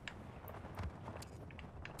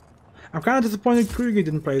 I'm kinda disappointed Kruger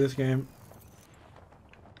didn't play this game.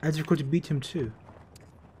 As you could beat him too.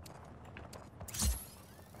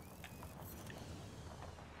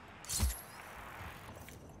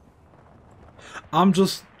 I'm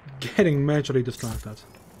just getting majorly distracted.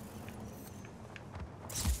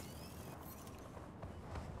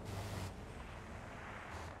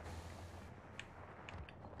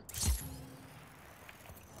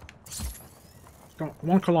 Come on,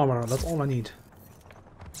 1 kilometer, that's all I need.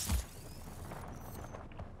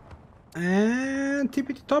 And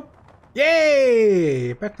TP to top.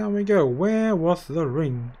 Yay! Back down we go. Where was the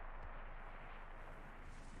ring?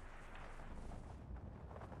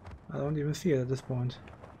 I don't even see it at this point.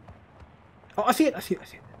 Oh, I see it, I see it, I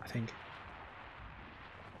see it, I think.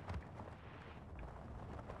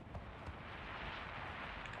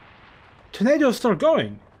 Tornado's still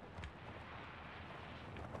going.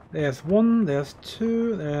 There's 1, there's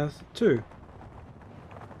 2, there's 2.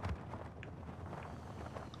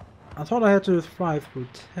 I thought I had to fly through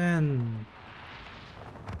 10.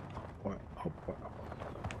 Oh boy, oh boy,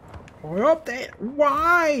 oh boy, up there.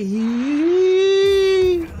 Why?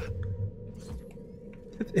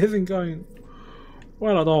 It isn't going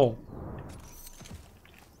well at all.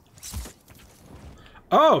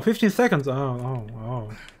 Oh, 15 seconds.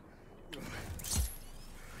 Oh.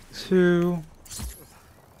 2.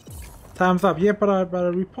 Time's up. Yeah, but I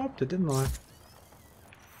repopped it, didn't I?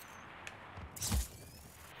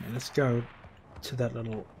 Let's go to that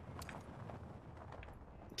little...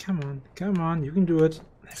 Come on, come on, you can do it.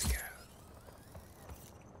 There we go.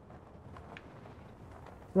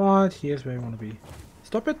 Right, here's where you want to be.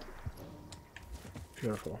 Stop it.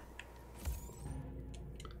 Beautiful.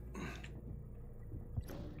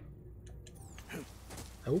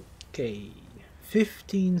 Okay,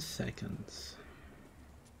 15 seconds.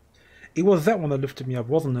 It was that one that lifted me up,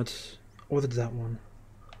 wasn't it? Or was it that one?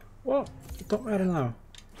 Well, it don't matter now.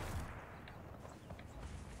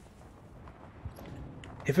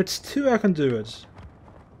 If it's 2, I can do it.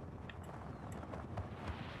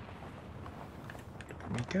 Look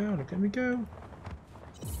at me go, look at me go.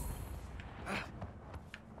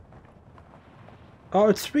 Oh,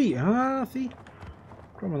 it's 3. Ah, see?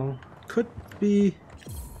 Criminal. could be...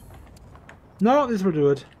 No, this will do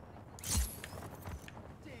it.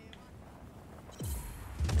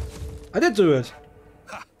 I did do it!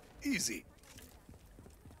 Ha! Easy.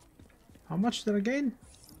 How much did I gain?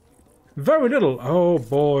 Very little! Oh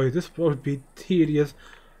boy, this will be tedious.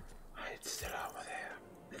 It's still over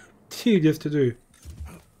there. Tedious to do.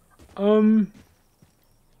 Oh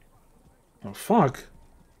fuck.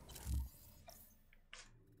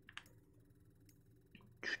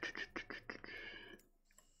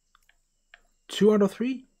 Two out of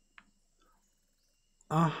three?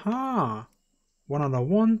 Aha! 1 out of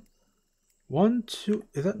 1. 1, 2.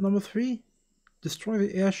 Is that number 3? Destroy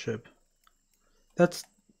the airship. That's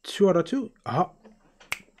 2 out of 2. Ah.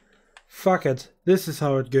 Fuck it. This is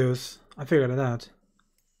how it goes. I figured it out.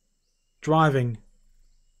 Driving.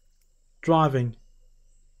 Driving.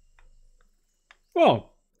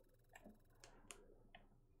 Well.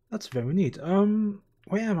 That's very neat.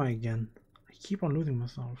 Where am I again? I keep on losing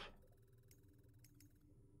myself.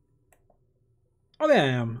 Oh, there I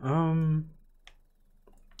am.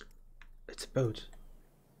 It's a boat.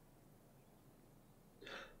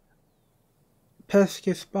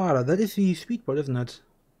 Pesce Spada. That is the speedboat, isn't it?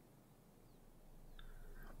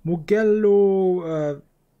 Mugello.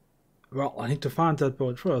 Well, I need to find that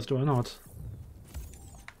boat first, do I not?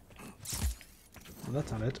 Well,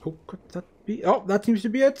 that's not it. Oh, could that be? Oh, that seems to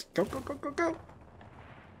be it. Go, go, go, go, go.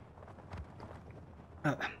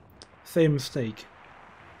 Same mistake.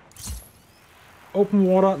 Open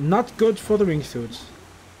water, not good for the wingsuits.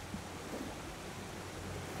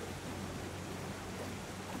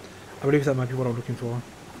 I believe that might be what I'm looking for.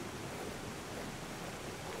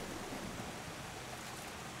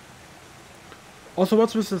 Also,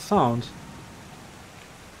 what's with the sound?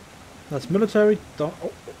 That's military. Oh,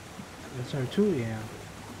 military 2, yeah.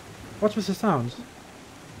 What's with the sound?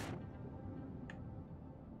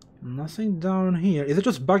 Nothing down here. Is it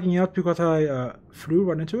just bugging out because I flew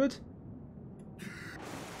right into it?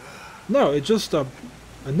 No, it's just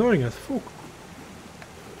annoying as fuck.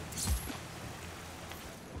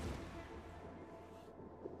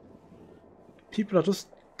 People are just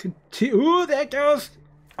ooh, there it goes!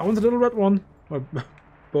 I want the little red one. Well,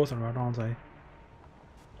 both are red, aren't they?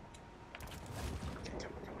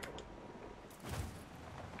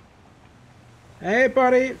 Hey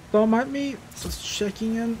buddy, don't mind me. Just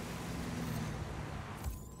checking in.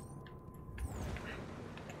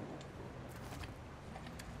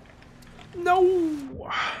 No!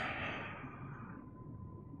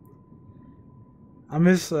 I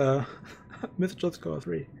miss miss Just Cause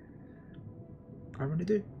 3. I really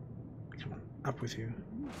do. Come on, up with you.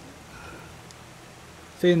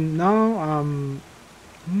 See, now I'm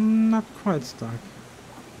not quite stuck.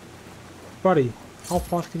 Buddy, how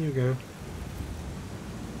fast can you go?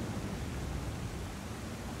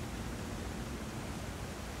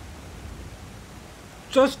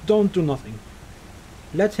 Just don't do nothing.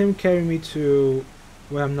 Let him carry me to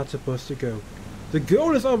where I'm not supposed to go. The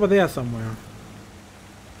goal is over there somewhere.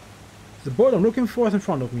 The boat I'm looking for is in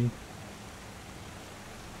front of me.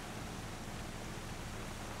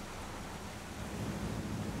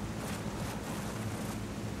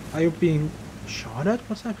 Are you being shot at?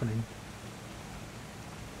 What's happening?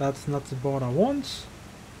 That's not the boat I want.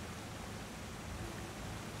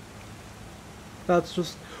 That's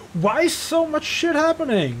just... Why is so much shit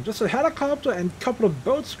happening? Just a helicopter and a couple of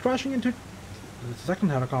boats crashing into... The second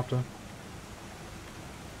helicopter.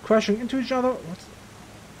 Crashing into each other? What's...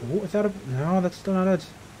 Oh, is that a... No, that's still not it.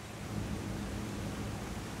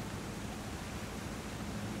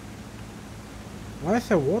 Why is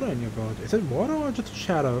there water in your boat? Is it water or just a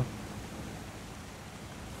shadow?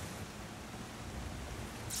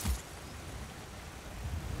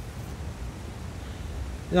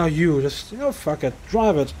 Now you just, fuck it,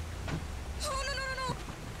 drive it. No. Oh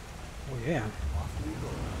yeah.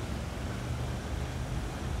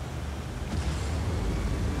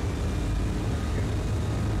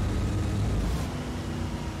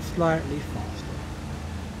 Slightly faster.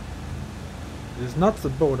 It is not the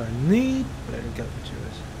boat I need, but it'll get me to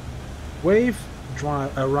it. Wave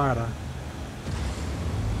rider.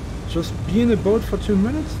 Just be in the boat for 2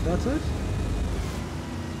 minutes, that's it?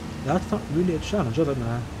 That's not really a challenge, is it,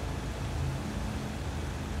 man?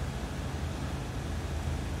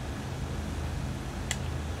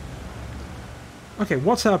 Okay,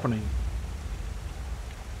 what's happening?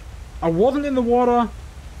 I wasn't in the water.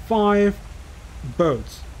 5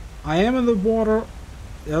 boats. I am in the water.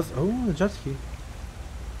 Yes. Oh, a jet ski.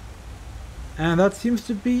 And that seems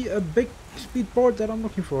to be a big speedboat that I'm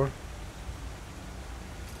looking for.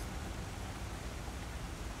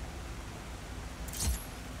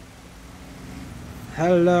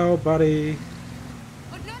 Hello, buddy.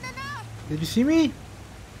 Oh, no, no, no! Did you see me? No.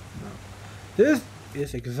 This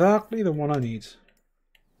is exactly the one I need.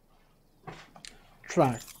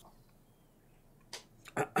 Try.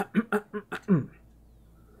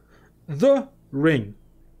 The Ring.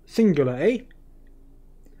 Singular, eh?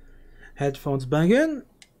 Headphones back in.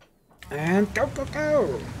 And go, go,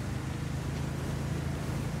 go!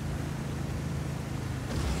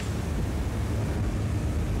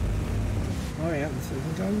 Oh yeah, this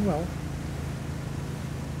isn't going well.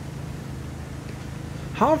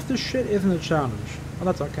 Half the shit isn't a challenge. Oh,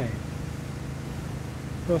 that's okay.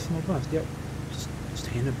 Personal best, yep. Just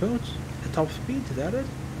stay in a boat at top speed, is that it?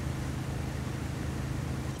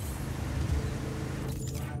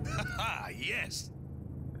 Haha, yes!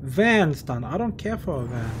 Van's done. I don't care for a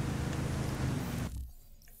van.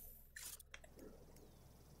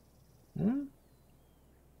 Hmm?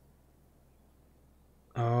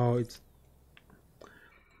 Oh,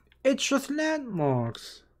 it's just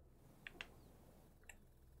landmarks.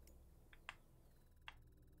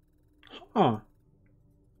 Huh.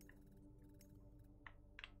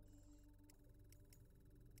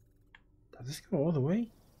 Does this go all the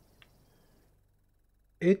way?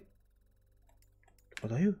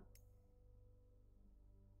 What are you?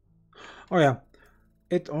 Oh yeah,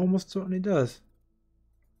 it almost certainly does.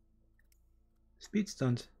 Speed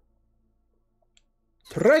stunt.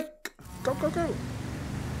 Trick! Go, go, go!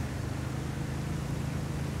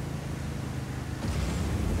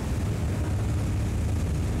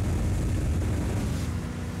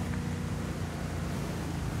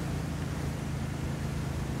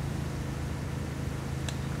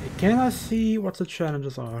 Can I see what the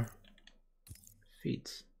challenges are?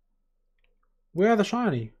 Feats. Where are the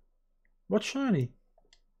shiny? What's shiny?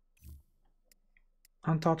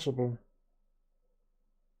 Untouchable.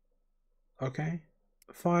 Okay.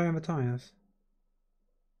 Fire in the tires.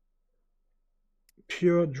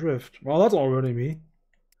 Pure drift. Well, that's already me.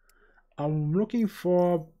 I'm looking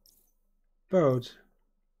for boat.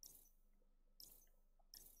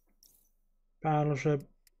 Battleship.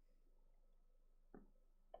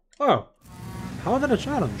 Oh, how is that a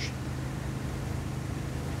challenge?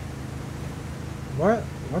 What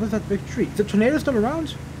is that big tree? Is the tornado still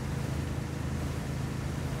around?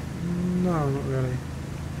 No, not really.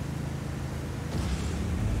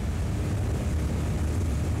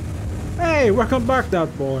 Hey, welcome back,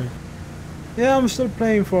 that boy. Yeah, I'm still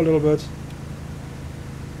playing for a little bit.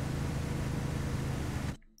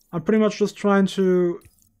 I'm pretty much just trying to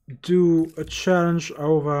do a challenge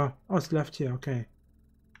over... Oh, it's left here, okay.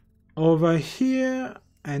 Over here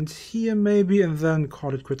and here maybe, and then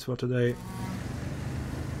call it quits for today.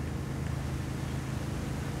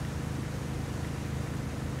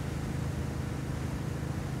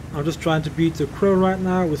 I'm just trying to beat the crow right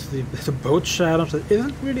now with the boat challenge that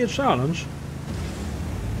isn't really a challenge,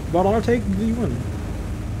 but I'll take the win.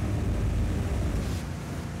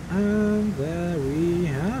 And there we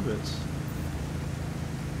have it.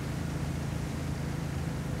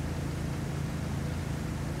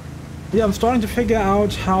 Yeah, I'm starting to figure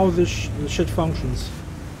out how this shit functions.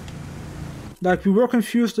 Like, we were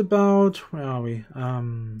confused about... Where are we?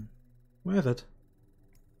 Where is it?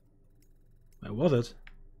 Where was it?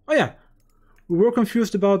 Oh yeah! We were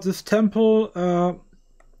confused about this temple.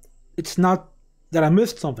 It's not that I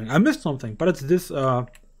missed something. I missed something, but it's this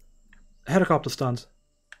helicopter stunt.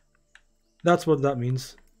 That's what that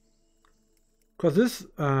means. Because this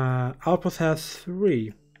outpost has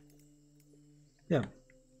 3. Yeah.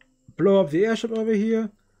 Blow up the airship over here,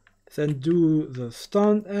 then do the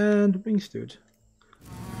stunt and wingsuit.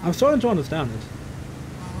 I'm starting to understand it.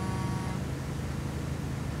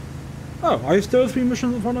 Oh, are you still 3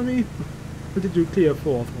 missions in front of me? Or did you clear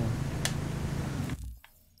 4th one?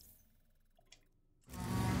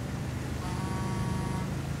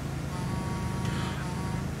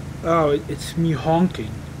 Oh, it's me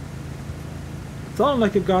honking. Sound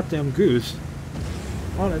like a goddamn goose.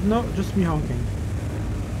 Oh, no, just me honking.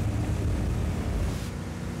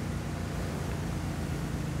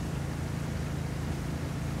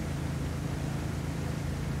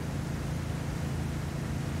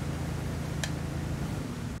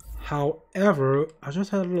 However, I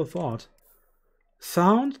just had a little thought.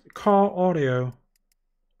 Sound, car audio,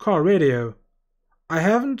 car radio. I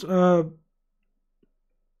haven't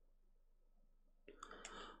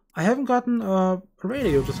gotten a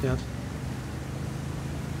radio just yet.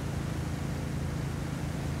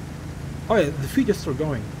 Oh yeah, the feed is still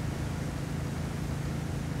going.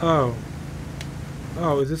 Oh.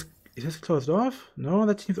 Oh, is this closed off? No,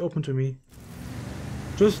 that seems open to me.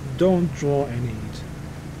 Just don't draw any heat.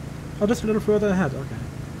 Oh, just a little further ahead, okay.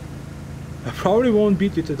 I probably won't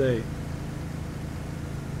beat you today.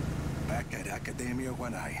 Back at Academia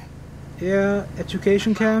when I... Yeah,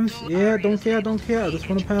 education camps. Yeah, don't care. I just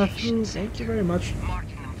want to pass through. Thank you very much.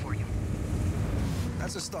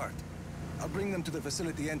 That's a start. I'll bring them to the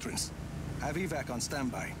facility entrance. Have evac on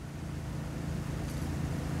standby.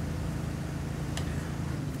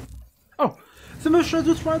 Oh, the mission is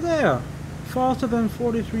just right there. Faster than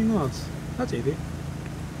 43 knots. That's easy.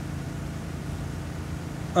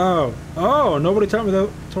 Oh, nobody told me there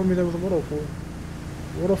was a waterfall.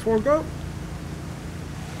 Waterfall go?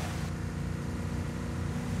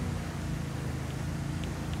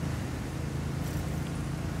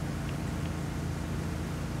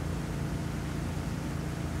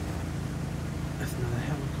 That's not a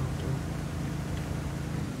helicopter.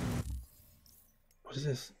 What is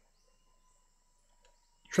this?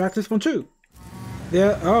 Track this one too.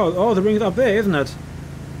 There. Oh, the ring's up there, isn't it?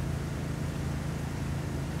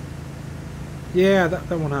 Yeah, that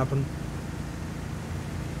won't happen.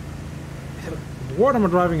 What am I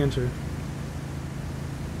driving into?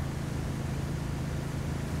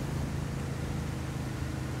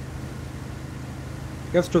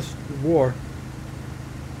 Guess just war.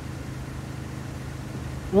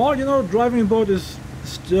 Well, you know, driving a boat is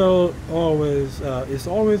still always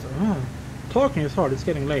talking is hard. It's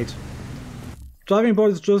getting late. Driving a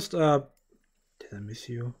boat is just did I miss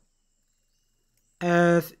you?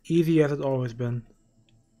 As easy as it's always been.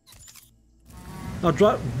 Now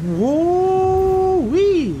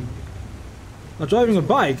woo-wee! Now driving a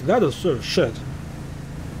bike, that is sort of shit.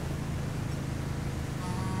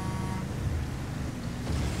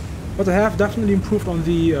 But I have definitely improved on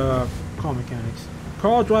the car mechanics.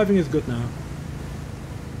 Car driving is good now.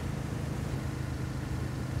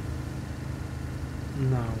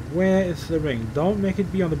 Now, where is the ring? Don't make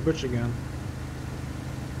it be on the bridge again.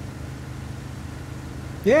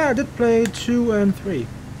 Yeah, I did play 2 and 3.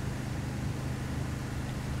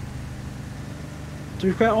 To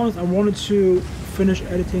be quite honest, I wanted to finish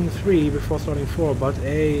editing 3 before starting 4, but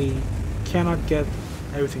I cannot get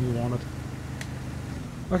everything you wanted.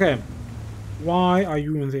 Okay, why are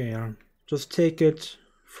you in the air? Just take it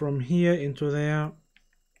from here into there.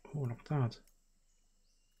 Oh, look at that.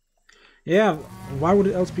 Yeah, why would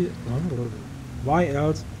it else be... Why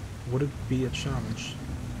else would it be a challenge?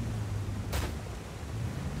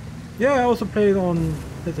 Yeah, I also played on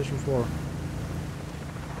PlayStation 4.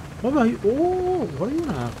 What are you? Oh, what are you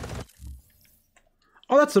now?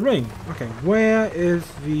 Oh, that's the ring. Okay, where is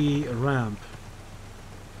the ramp?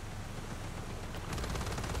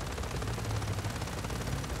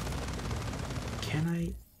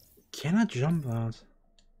 Can I jump that?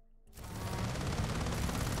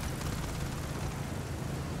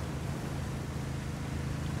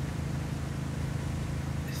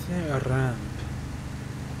 Is there a ramp?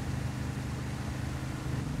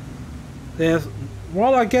 There's...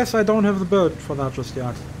 Well, I guess I don't have the boat for that just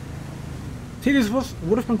yet. See, this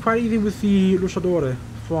would have been quite easy with the Luchadore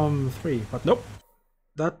from 3, but nope.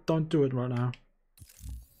 That don't do it right now.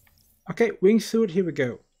 Okay, wingsuit, here we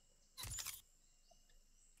go.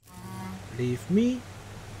 Leave me.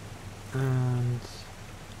 And...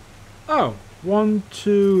 Oh! 1,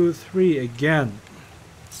 2, 3 again.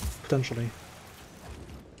 Potentially.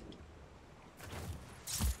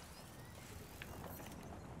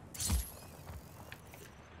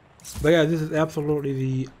 But yeah, this is absolutely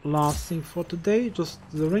the last thing for today, just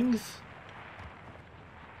the rings.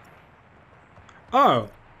 Oh!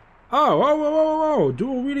 Oh, whoa, whoa, whoa, whoa! Do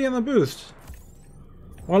a wheelie and a boost.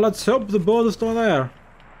 Well, let's hope the boat is still there.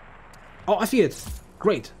 Oh, I see it!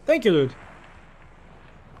 Great! Thank you, dude!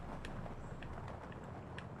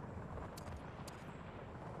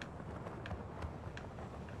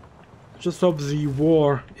 Just hope the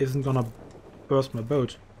war isn't gonna burst my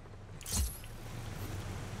boat.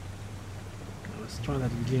 Let's try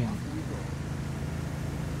that again.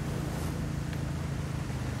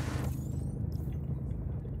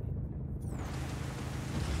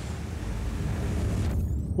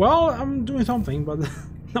 Well, I'm doing something, but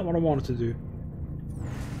not what I wanted to do.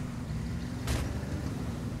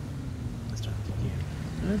 Let's try it again.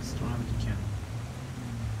 Let's try it again.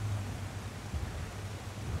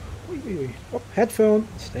 Oh, headphone,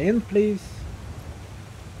 stay in, please.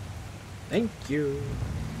 Thank you.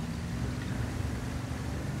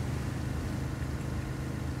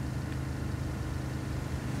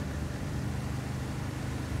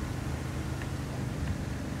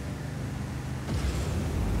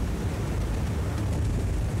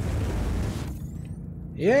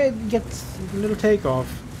 Yeah, it gets a little takeoff,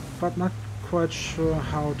 but not quite sure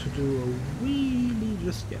how to do a wheelie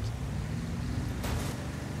just yet.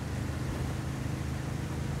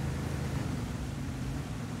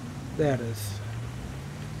 There it is.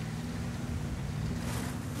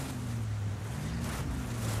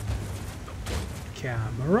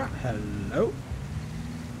 Camera, hello.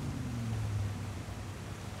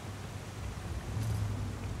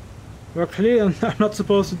 Well, clearly I'm not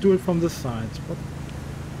supposed to do it from this side, but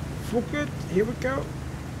fuck it, here we go.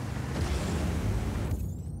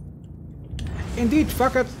 Indeed,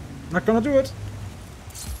 fuck it, not gonna do it.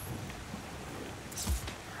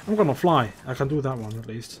 I'm gonna fly, I can do that one at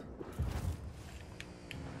least.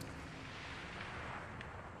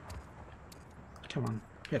 Come on,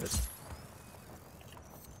 get it.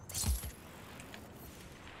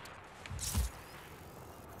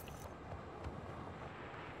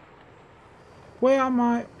 Where am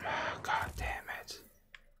I? God damn it.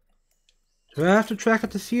 Do I have to track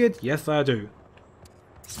it to see it? Yes, I do.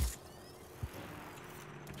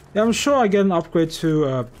 Yeah, I'm sure I get an upgrade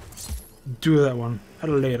to do that one at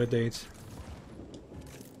a later date.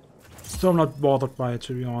 So I'm not bothered by it,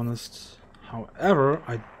 to be honest. However,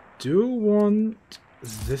 I do want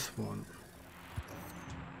this one.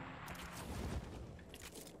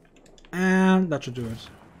 And that should do it.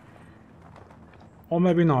 Or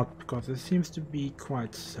maybe not, because it seems to be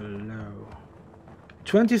quite slow.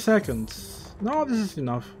 20 seconds. No, this is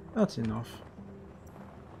enough. That's enough.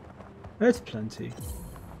 It's plenty.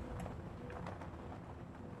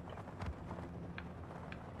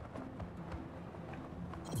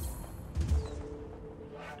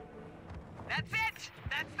 That's it!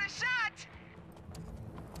 That's the shot!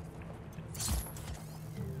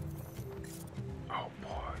 Oh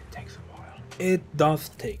boy, it takes a while. It does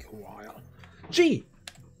take a while. Gee!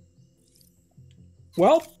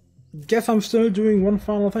 Well, guess I'm still doing one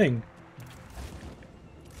final thing.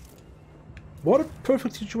 What a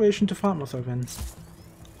perfect situation to find myself in.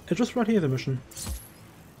 It's just right here, the mission.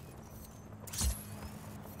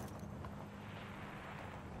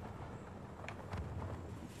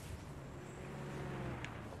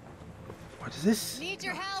 What is this? Need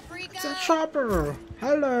your help, Rico. It's a chopper!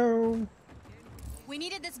 Hello! We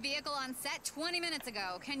needed this vehicle on set 20 minutes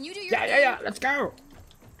ago. Can you do your Yeah, let's go!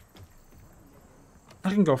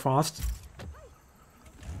 I can go fast.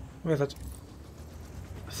 Where is it?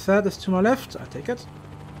 Set is to my left, I take it.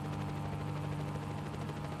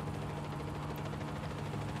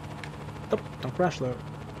 Oh, don't crash though.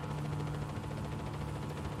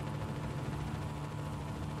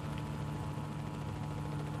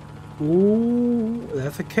 Ooh,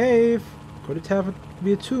 that's a cave. Could it have it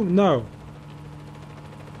be a tomb? No.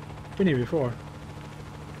 Been here before.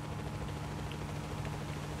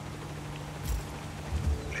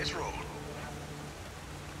 Let's roll.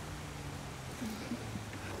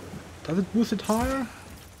 Does it boost it higher?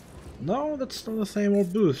 No, that's still the same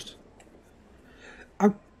old boost. I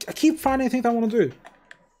keep finding things I want to do.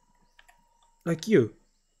 Like you.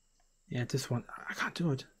 Yeah, this one. I can't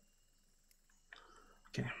do it.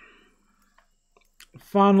 Okay.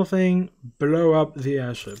 Final thing, blow up the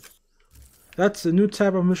airship. That's a new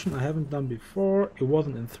type of mission I haven't done before. It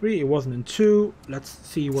wasn't in 3, it wasn't in 2. Let's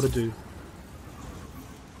see what to do.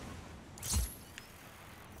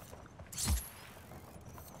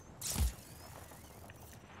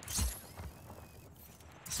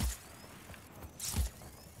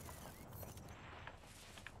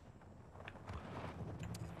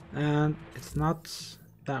 And it's not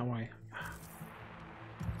that way.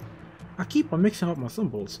 I keep on mixing up my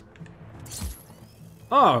symbols.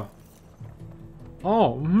 Oh!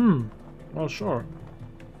 Oh, well, sure.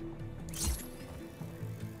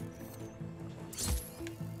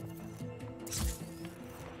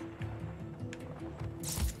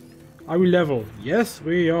 Are we level? Yes,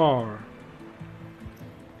 we are.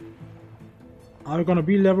 Are we gonna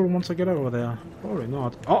be level once I get over there? Probably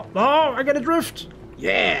not. Oh, oh, I get a drift!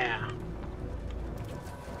 Yeah!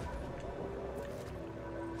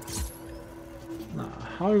 Now,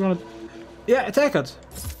 how are we gonna... Yeah, attack it!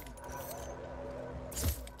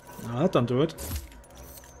 No, that don't do it.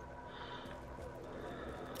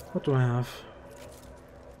 What do I have?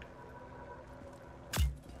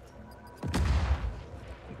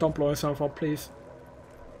 Don't blow yourself up, please.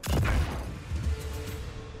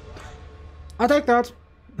 I'll take that!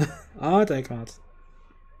 I'll take that.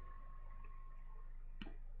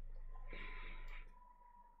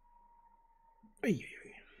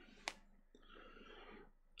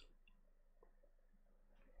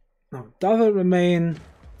 Now, does it remain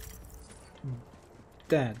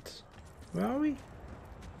dead? Where are we?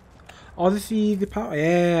 Oh, this is the power.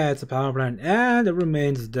 Yeah, it's a power plant, and it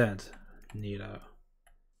remains dead. Neato.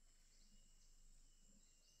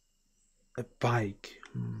 A bike.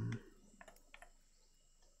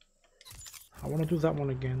 I want to do that one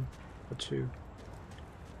again. Or 2.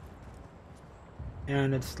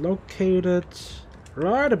 And it's located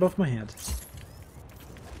right above my head.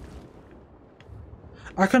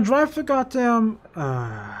 I can drive the goddamn...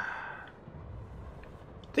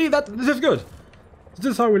 See, this is good. This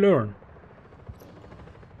is how we learn.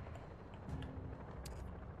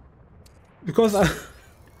 Because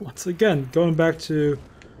once again, going back to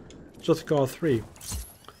Just Cause 3.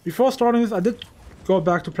 Before starting this, I did go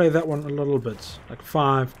back to play that one a little bit. Like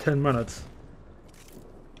 5-10 minutes.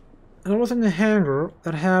 And I was in a hangar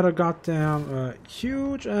that had a goddamn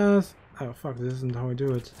huge ass... Oh fuck, this isn't how I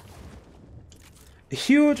do it. A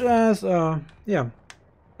huge ass, yeah,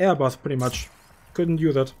 Airbus pretty much. Couldn't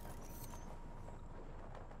use it.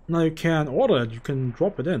 Now you can order it, you can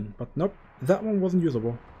drop it in, but nope, that one wasn't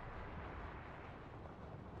usable.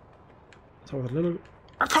 So a little...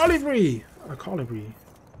 A colibri! A colibri.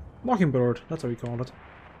 Mockingbird, that's how we call it.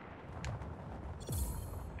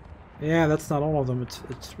 Yeah, that's not all of them, it's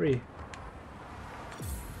 3.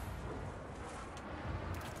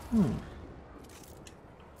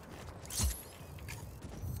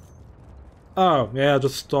 Oh, yeah,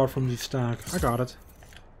 just start from the stack. I got it.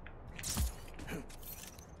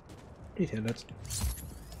 He hit it.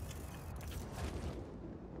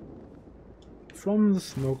 From the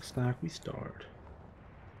smokestack we start.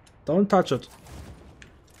 Don't touch it.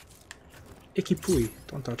 Icky pooey,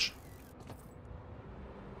 don't touch.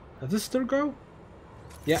 Does this still go?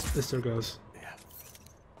 Yeah, this still goes.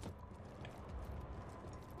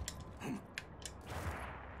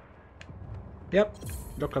 Yep,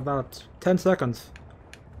 look at that. 10 seconds.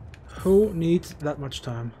 Who needs that much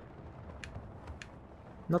time?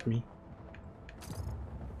 Not me.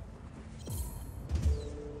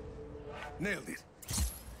 Nailed it.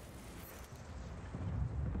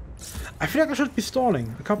 I feel like I should be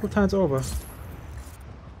stalling a couple of times over.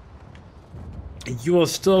 And you are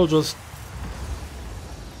still just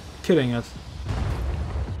killing it.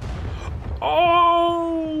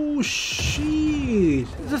 Oh shit!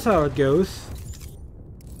 This is how it goes.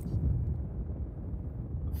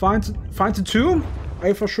 Find the tomb? Are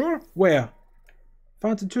you for sure? Where?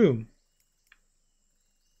 Find the tomb.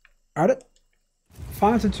 At it?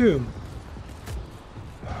 Find the tomb.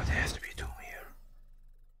 Oh, there has to be a tomb here.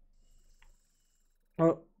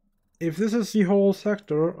 Well, if this is the whole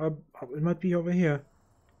sector, it might be over here.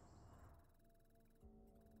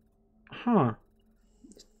 Huh.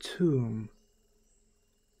 Tomb.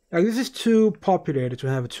 Like, this is too populated to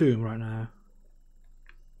have a tomb right now.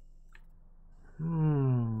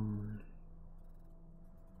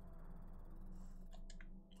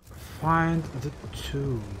 Find the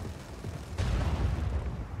tomb.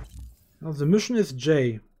 Now the mission is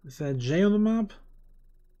J. Is there a J on the map?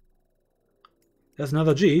 There's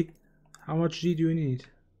another G. How much G do you need?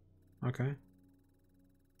 Okay.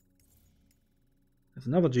 There's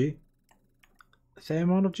another G. Same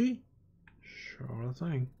amount of G? Sure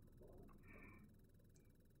thing.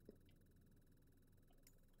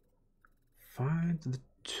 Find the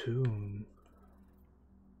tomb.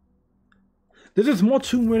 This is more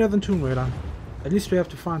Tomb Raider than Tomb Raider. At least we have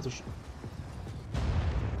to find the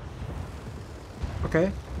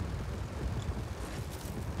okay.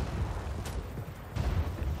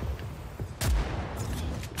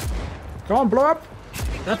 Come on, blow up!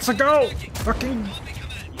 That's a go! Fucking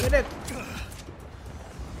get it!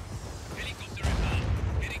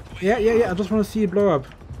 Yeah, I just want to see it blow up.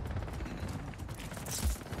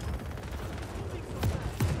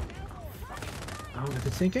 Oh, is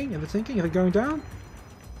it sinking? Is it sinking? Is it going down?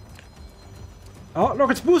 Oh,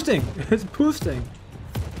 look, it's boosting! It's boosting!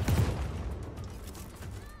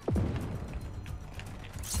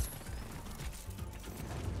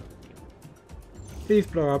 Please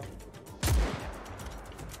blow up.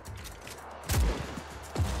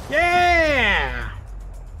 Yeah!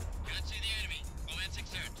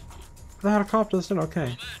 The helicopter is still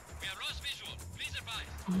okay.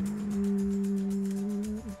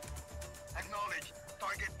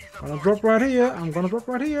 I'm gonna drop right here. I'm gonna drop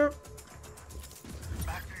right here.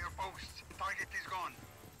 Back to your posts. Target is gone.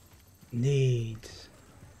 Neat.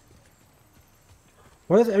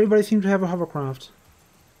 Why does everybody seem to have a hovercraft?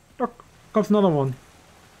 Look, comes another one.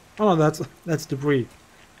 Oh no, that's debris.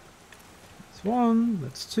 That's one,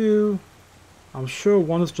 that's two. I'm sure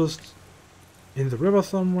one is just in the river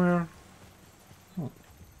somewhere. Oh.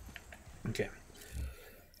 Okay.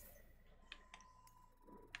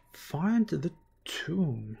 Find the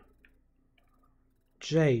tomb.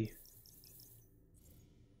 J.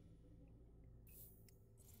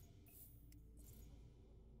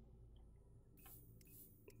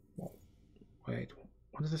 Wait,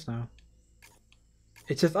 what is this now?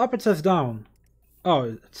 It says up, it says down. Oh,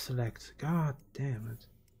 it's select. God damn it.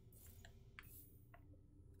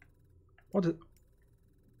 What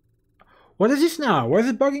is this now? Why is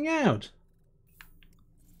it bugging out?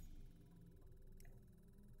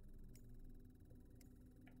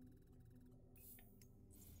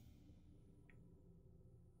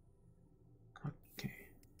 Okay.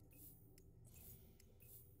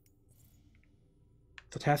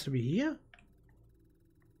 That has to be here?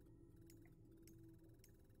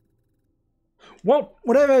 Well,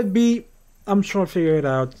 whatever it be, I'm sure I'll figure it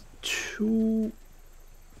out. Oh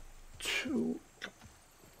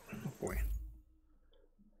boy.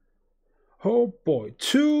 Oh boy.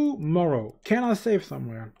 Tomorrow. Can I save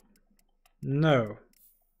somewhere? No.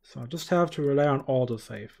 So I just have to rely on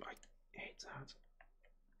autosave. I hate that.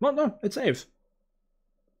 Well, no, it saves.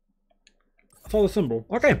 I saw the symbol.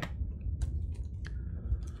 Okay.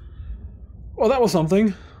 Well, that was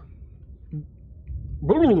something.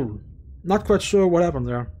 Not quite sure what happened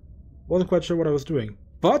there. Wasn't quite sure what I was doing.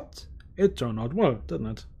 But it turned out well, didn't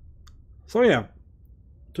it? So yeah.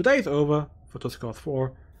 Today's over for Just Cause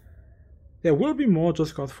 4. There will be more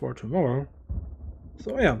Just Cause 4 tomorrow.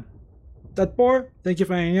 So yeah. That boy, thank you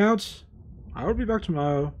for hanging out. I will be back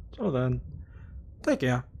tomorrow. Till then, take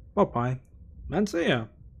care. Bye bye. And see ya.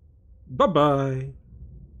 Bye bye.